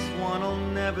 This one'll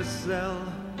never sell,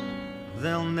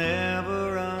 they'll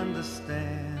never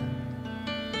understand.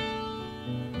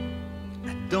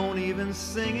 I don't even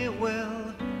sing it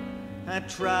well, I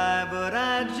try but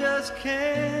I just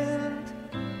can't.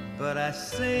 But I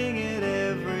sing it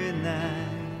every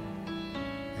night,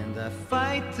 and I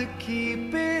fight to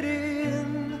keep it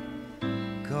in,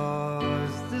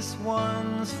 'cause this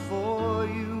one's for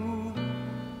you,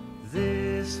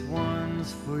 this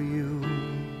one's for you.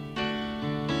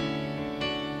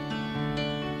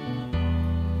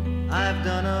 I've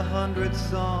done 100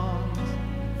 songs,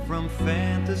 from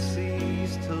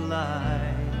fantasies to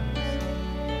lies,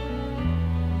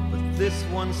 but this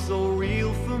one's so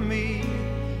real for me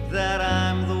that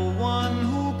I'm the one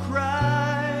who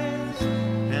cries,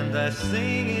 and I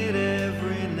sing it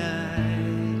every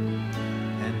night,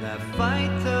 and I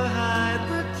fight to hide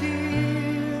the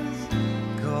tears,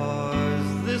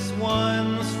 'cause this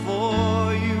one's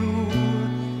for you,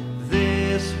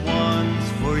 this one's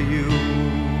for you.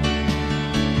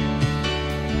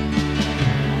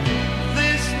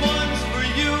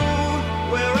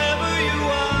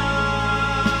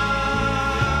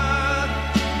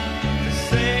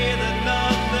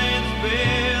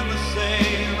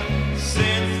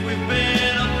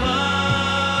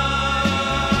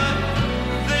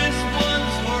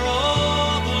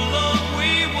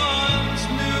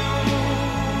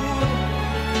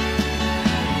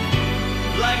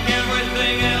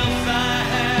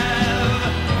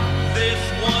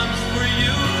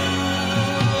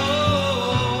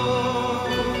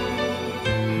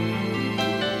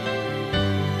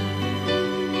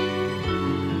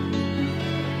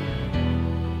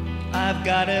 I've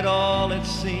got it all, it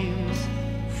seems,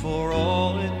 for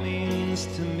all it means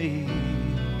to me.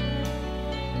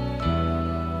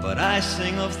 But I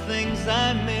sing of things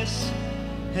I miss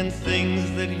and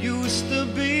things that used to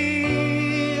be.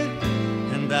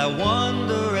 And I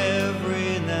wonder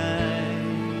every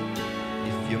night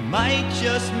if you might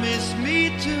just miss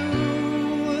me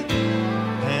too.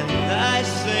 And I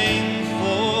sing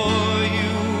for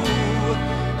you,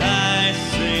 I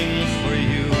sing for you.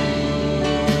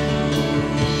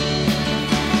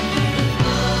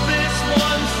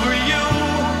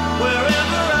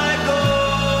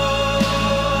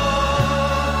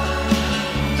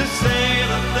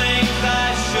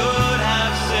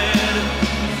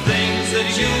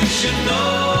 You should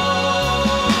know.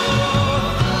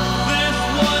 This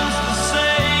one's to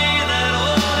say that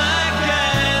all I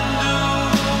can do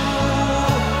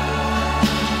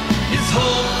is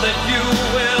hope that you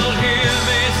will hear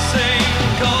me sing,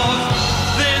 'cause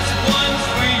this one's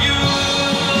for you.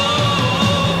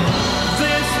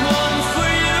 This one's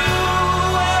for you,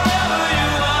 wherever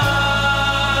you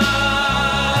are.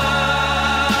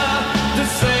 To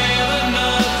say that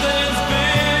nothing's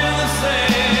been the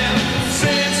same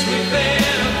since we've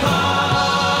been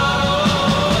apart.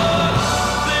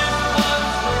 This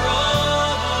one's for all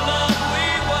the love we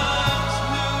once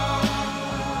knew.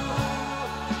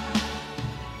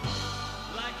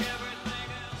 Like everything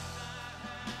else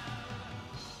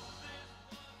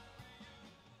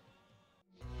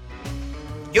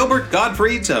Gilbert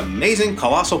Gottfried's Amazing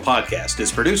Colossal Podcast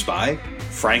is produced by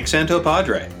Frank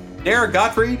Santopadre, Derek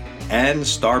Gottfried, and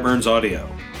Starburns Audio.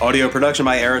 Audio production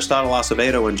by Aristotle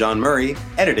Acevedo and John Murray.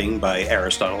 Editing by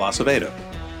Aristotle Acevedo.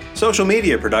 Social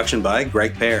media production by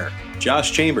Greg Pear,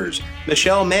 Josh Chambers,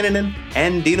 Michelle Mannanen,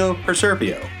 and Dino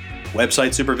Perserpio.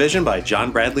 Website supervision by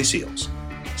John Bradley Seals.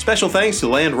 Special thanks to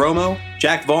Land Romo,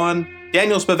 Jack Vaughn,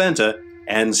 Daniel Spaventa,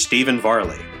 and Stephen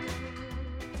Varley.